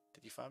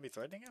 Did you find me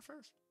threatening at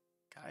first?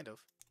 Kind of.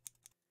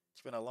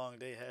 It's been a long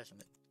day,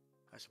 hasn't it?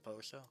 I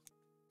suppose so.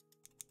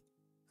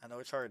 I know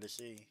it's hard to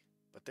see,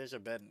 but there's a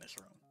bed in this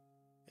room.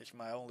 It's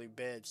my only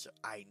bed, so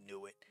I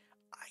knew it.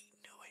 I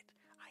knew it.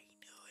 I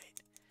knew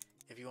it.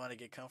 If you want to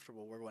get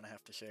comfortable, we're going to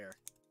have to share.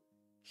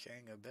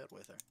 Sharing a bed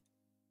with her.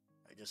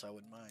 I guess I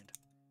wouldn't mind.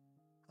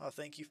 Oh,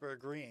 thank you for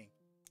agreeing.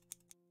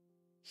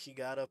 She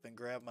got up and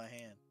grabbed my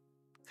hand.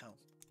 Come.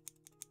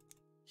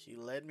 She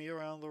led me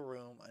around the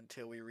room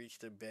until we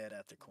reached the bed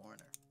at the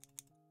corner.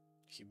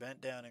 She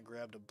bent down and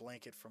grabbed a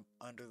blanket from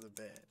under the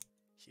bed.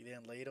 She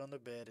then laid on the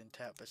bed and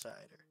tapped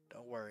beside her.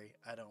 Don't worry,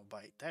 I don't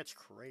bite. That's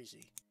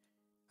crazy.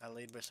 I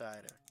laid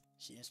beside her.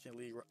 She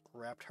instantly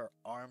wrapped her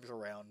arms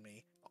around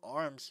me.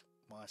 Arms,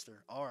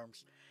 monster,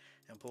 arms,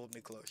 and pulled me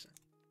closer.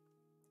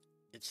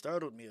 It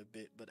startled me a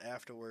bit, but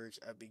afterwards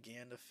I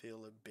began to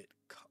feel a bit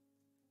calm.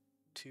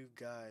 2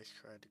 guys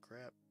tried to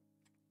grab.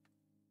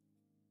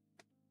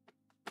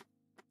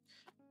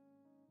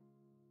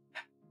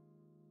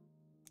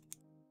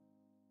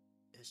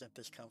 Isn't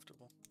this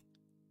comfortable?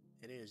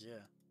 It is,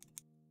 yeah.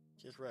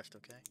 Just rest,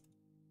 okay?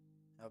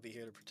 I'll be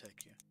here to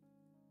protect you.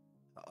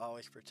 I'll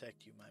always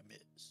protect you, my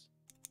miss.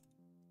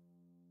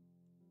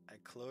 I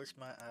closed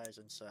my eyes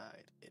and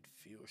sighed. It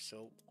feels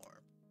so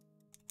warm.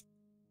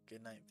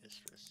 Good night,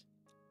 mistress.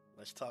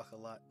 Let's talk a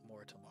lot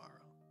more tomorrow.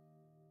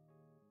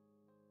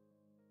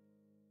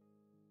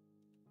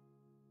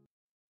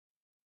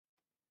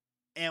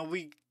 And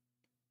we.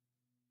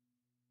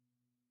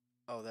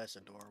 Oh, that's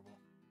adorable.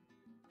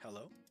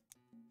 Hello?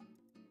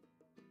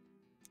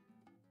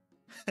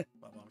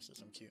 My mom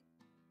says I'm cute.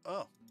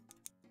 Oh.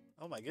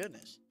 Oh my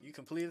goodness. You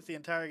completed the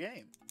entire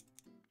game.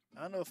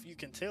 I don't know if you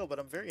can tell, but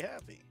I'm very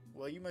happy.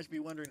 Well, you must be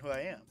wondering who I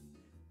am.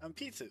 I'm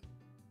Pitu.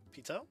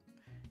 Pito?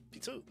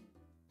 Pitu.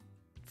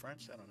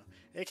 French? I don't know.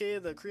 AKA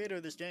the creator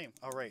of this game.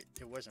 Oh, right.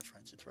 It wasn't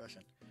French. It's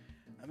Russian.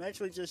 I'm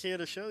actually just here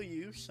to show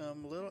you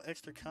some little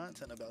extra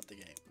content about the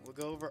game. We'll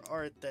go over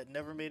art that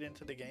never made it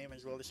into the game,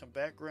 as well as some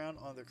background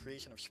on the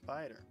creation of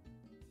Spider.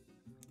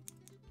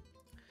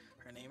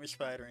 Her name is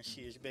Spider, and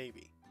she is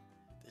Baby.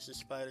 This is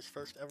Spider's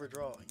first ever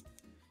drawing.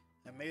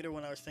 I made her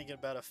when I was thinking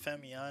about a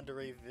femme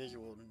yandere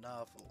visual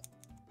novel.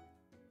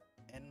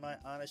 In my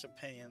honest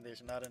opinion,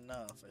 there's not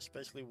enough,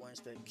 especially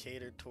ones that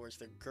cater towards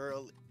the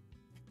girl.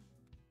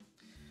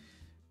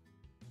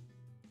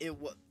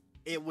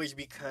 It was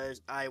because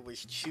I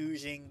was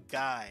choosing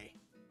guy.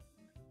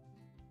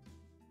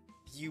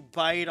 You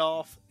bite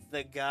off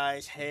the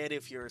guy's head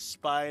if you're a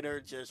spider,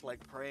 just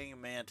like praying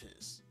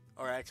mantis.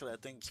 Or actually, I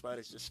think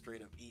spiders just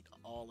straight up eat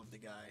all of the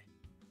guy.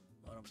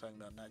 What I'm talking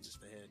about, not just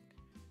the head.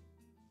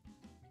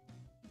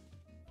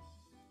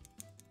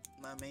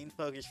 My main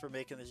focus for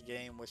making this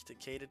game was to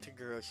cater to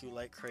girls who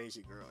like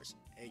crazy girls,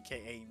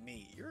 aka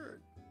me. You're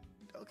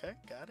okay,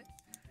 got it.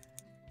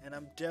 And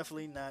I'm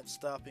definitely not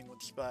stopping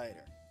with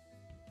Spider.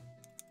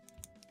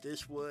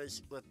 This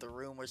was what the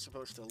room was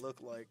supposed to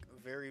look like,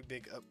 a very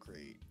big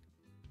upgrade.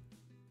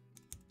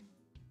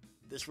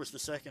 This was the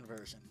second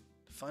version.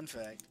 Fun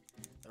fact,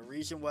 the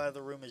reason why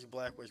the room is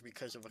black was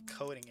because of a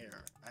coding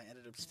error. I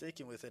ended up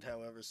sticking with it,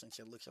 however, since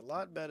it looks a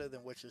lot better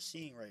than what you're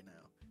seeing right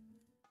now.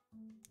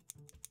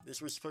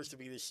 This was supposed to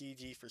be the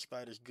CG for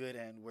Spider's good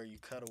end, where you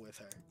cuddle with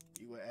her.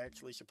 You were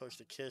actually supposed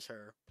to kiss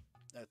her,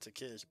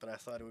 but I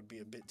thought it would be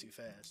a bit too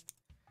fast.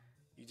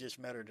 You just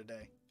met her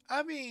today.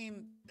 I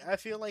mean, I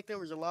feel like there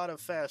was a lot of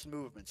fast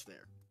movements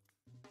there.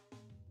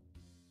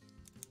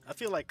 I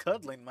feel like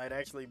cuddling might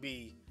actually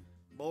be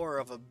more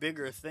of a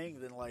bigger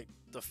thing than like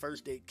the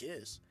first date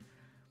kiss.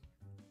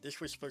 This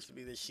was supposed to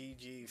be the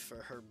CG for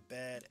her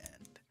bad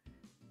end.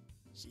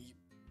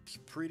 She's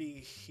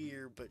pretty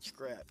here, but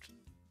scrapped.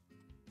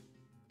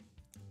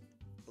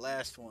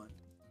 Last one.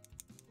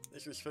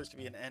 This was supposed to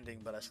be an ending,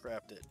 but I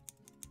scrapped it.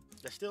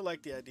 I still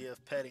like the idea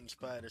of petting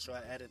Spider, so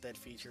I added that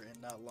feature in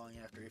not long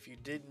after. If you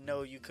didn't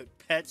know you could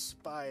pet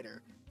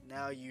Spider,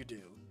 now you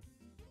do.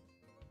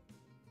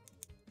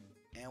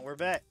 And we're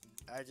back.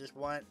 I just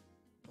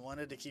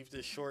wanted to keep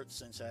this short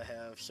since I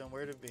have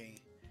somewhere to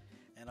be.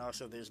 And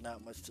also there's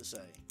not much to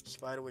say.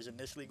 Spider was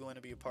initially going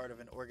to be a part of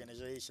an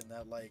organization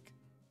that, like,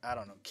 I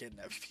don't know,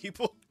 kidnaps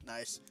people.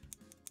 Nice.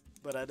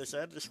 But I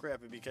decided to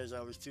scrap it because I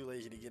was too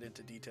lazy to get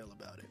into detail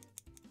about it.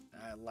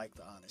 I like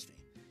the honesty.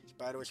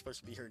 Spider was supposed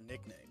to be her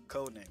nickname,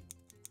 code name.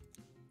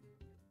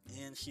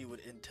 And she would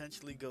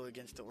intentionally go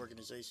against the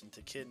organization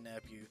to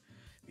kidnap you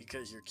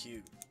because you're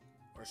cute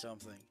or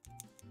something.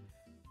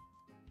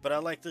 But I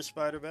like this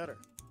Spider better.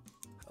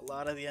 A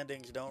lot of the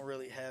endings don't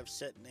really have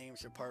set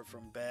names apart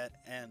from bad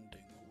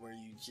ending, where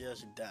you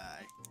just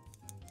die.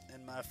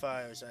 In my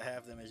files, I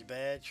have them as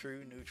bad,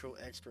 true, neutral,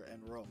 extra,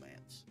 and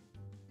romance.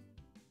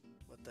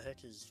 What the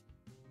heck is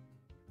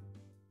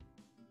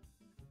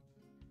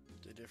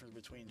the difference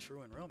between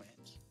true and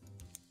romance?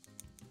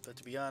 But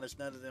to be honest,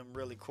 none of them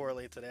really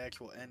correlate to the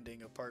actual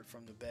ending apart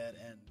from the bad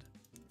end.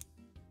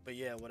 But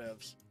yeah,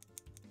 whatevs.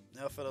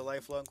 Now for the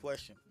lifelong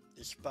question.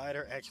 Is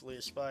Spider actually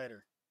a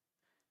spider?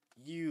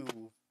 You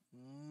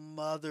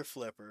mother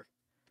flipper.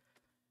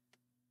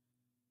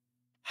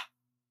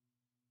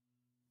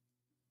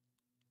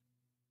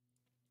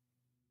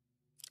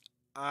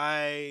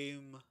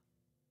 I'm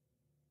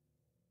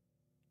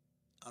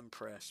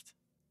pressed.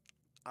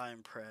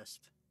 I'm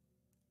pressed.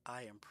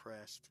 I am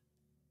pressed.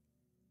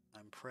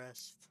 I'm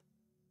pressed.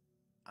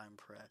 I'm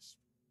pressed.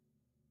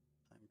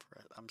 I'm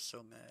pressed. I'm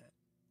so mad.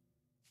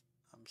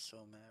 I'm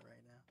so mad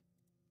right now.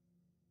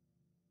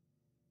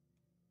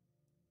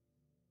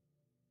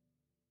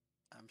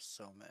 I'm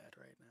so mad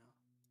right now.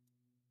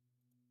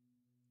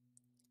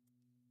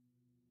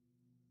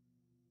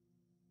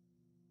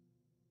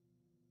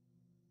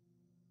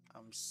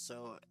 I'm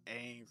so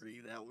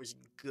angry. That was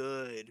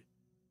good.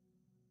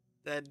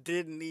 That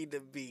didn't need to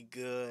be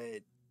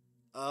good.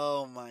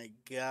 Oh my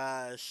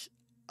gosh.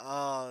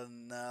 Oh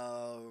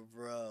no,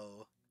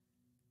 bro.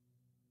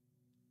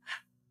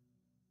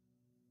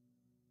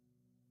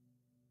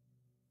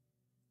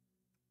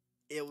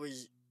 It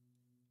was.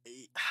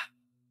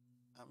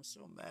 I'm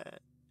so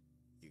mad.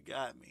 You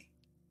got me.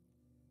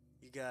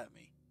 You got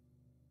me.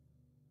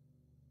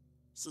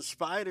 So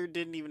Spider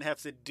didn't even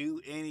have to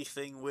do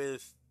anything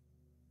with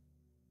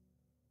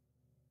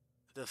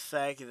the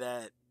fact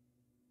that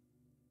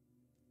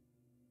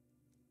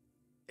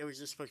it was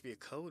just supposed to be a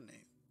code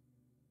name.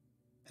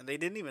 And they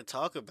didn't even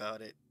talk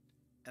about it.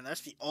 And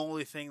that's the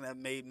only thing that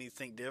made me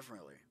think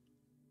differently.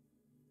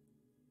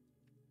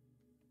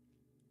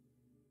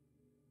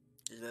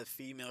 Is that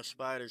female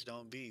spiders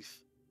don't beef.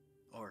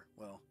 Or,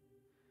 well,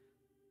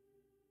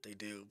 they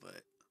do,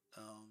 but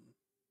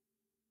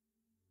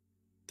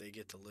they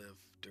get to live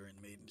during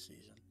maiden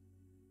season.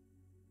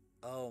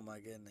 Oh my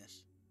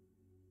goodness.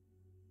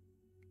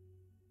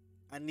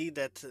 I need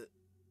that to.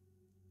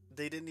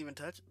 They didn't even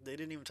touch. They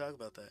didn't even talk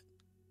about that.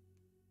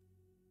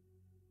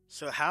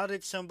 So how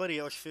did somebody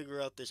else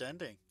figure out this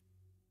ending?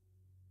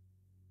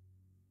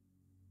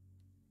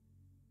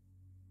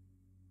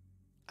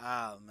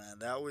 Ah man,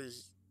 that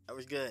was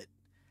good.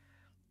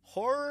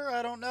 Horror,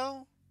 I don't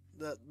know.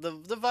 The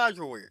vibes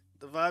were weird.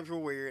 The vibes were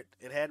weird.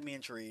 It had me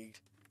intrigued.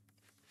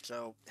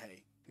 So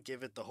hey,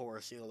 give it the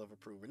horror seal of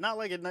approval. Not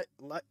like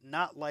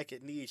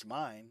it needs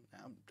mine.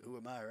 Who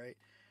am I, right?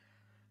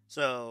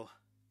 So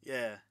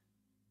yeah,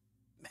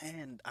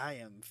 man, I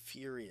am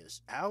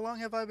furious. How long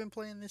have I been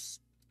playing this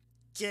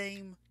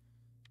game?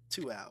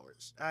 2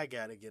 hours. I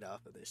gotta get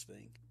off of this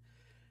thing.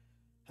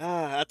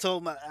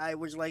 I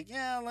was like,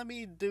 yeah, let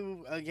me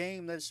do a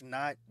game that's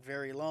not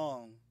very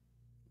long.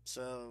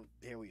 So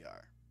here we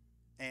are.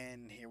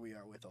 And here we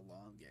are with a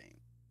long game,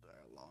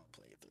 a long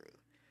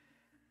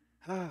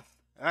playthrough.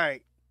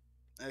 Alright,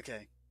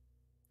 okay.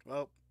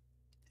 Well,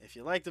 if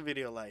you like the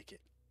video, like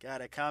it.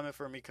 Got a comment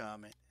for me,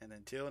 comment. And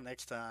until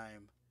next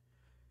time,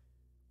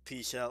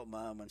 peace out,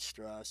 my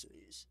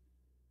monstrosities.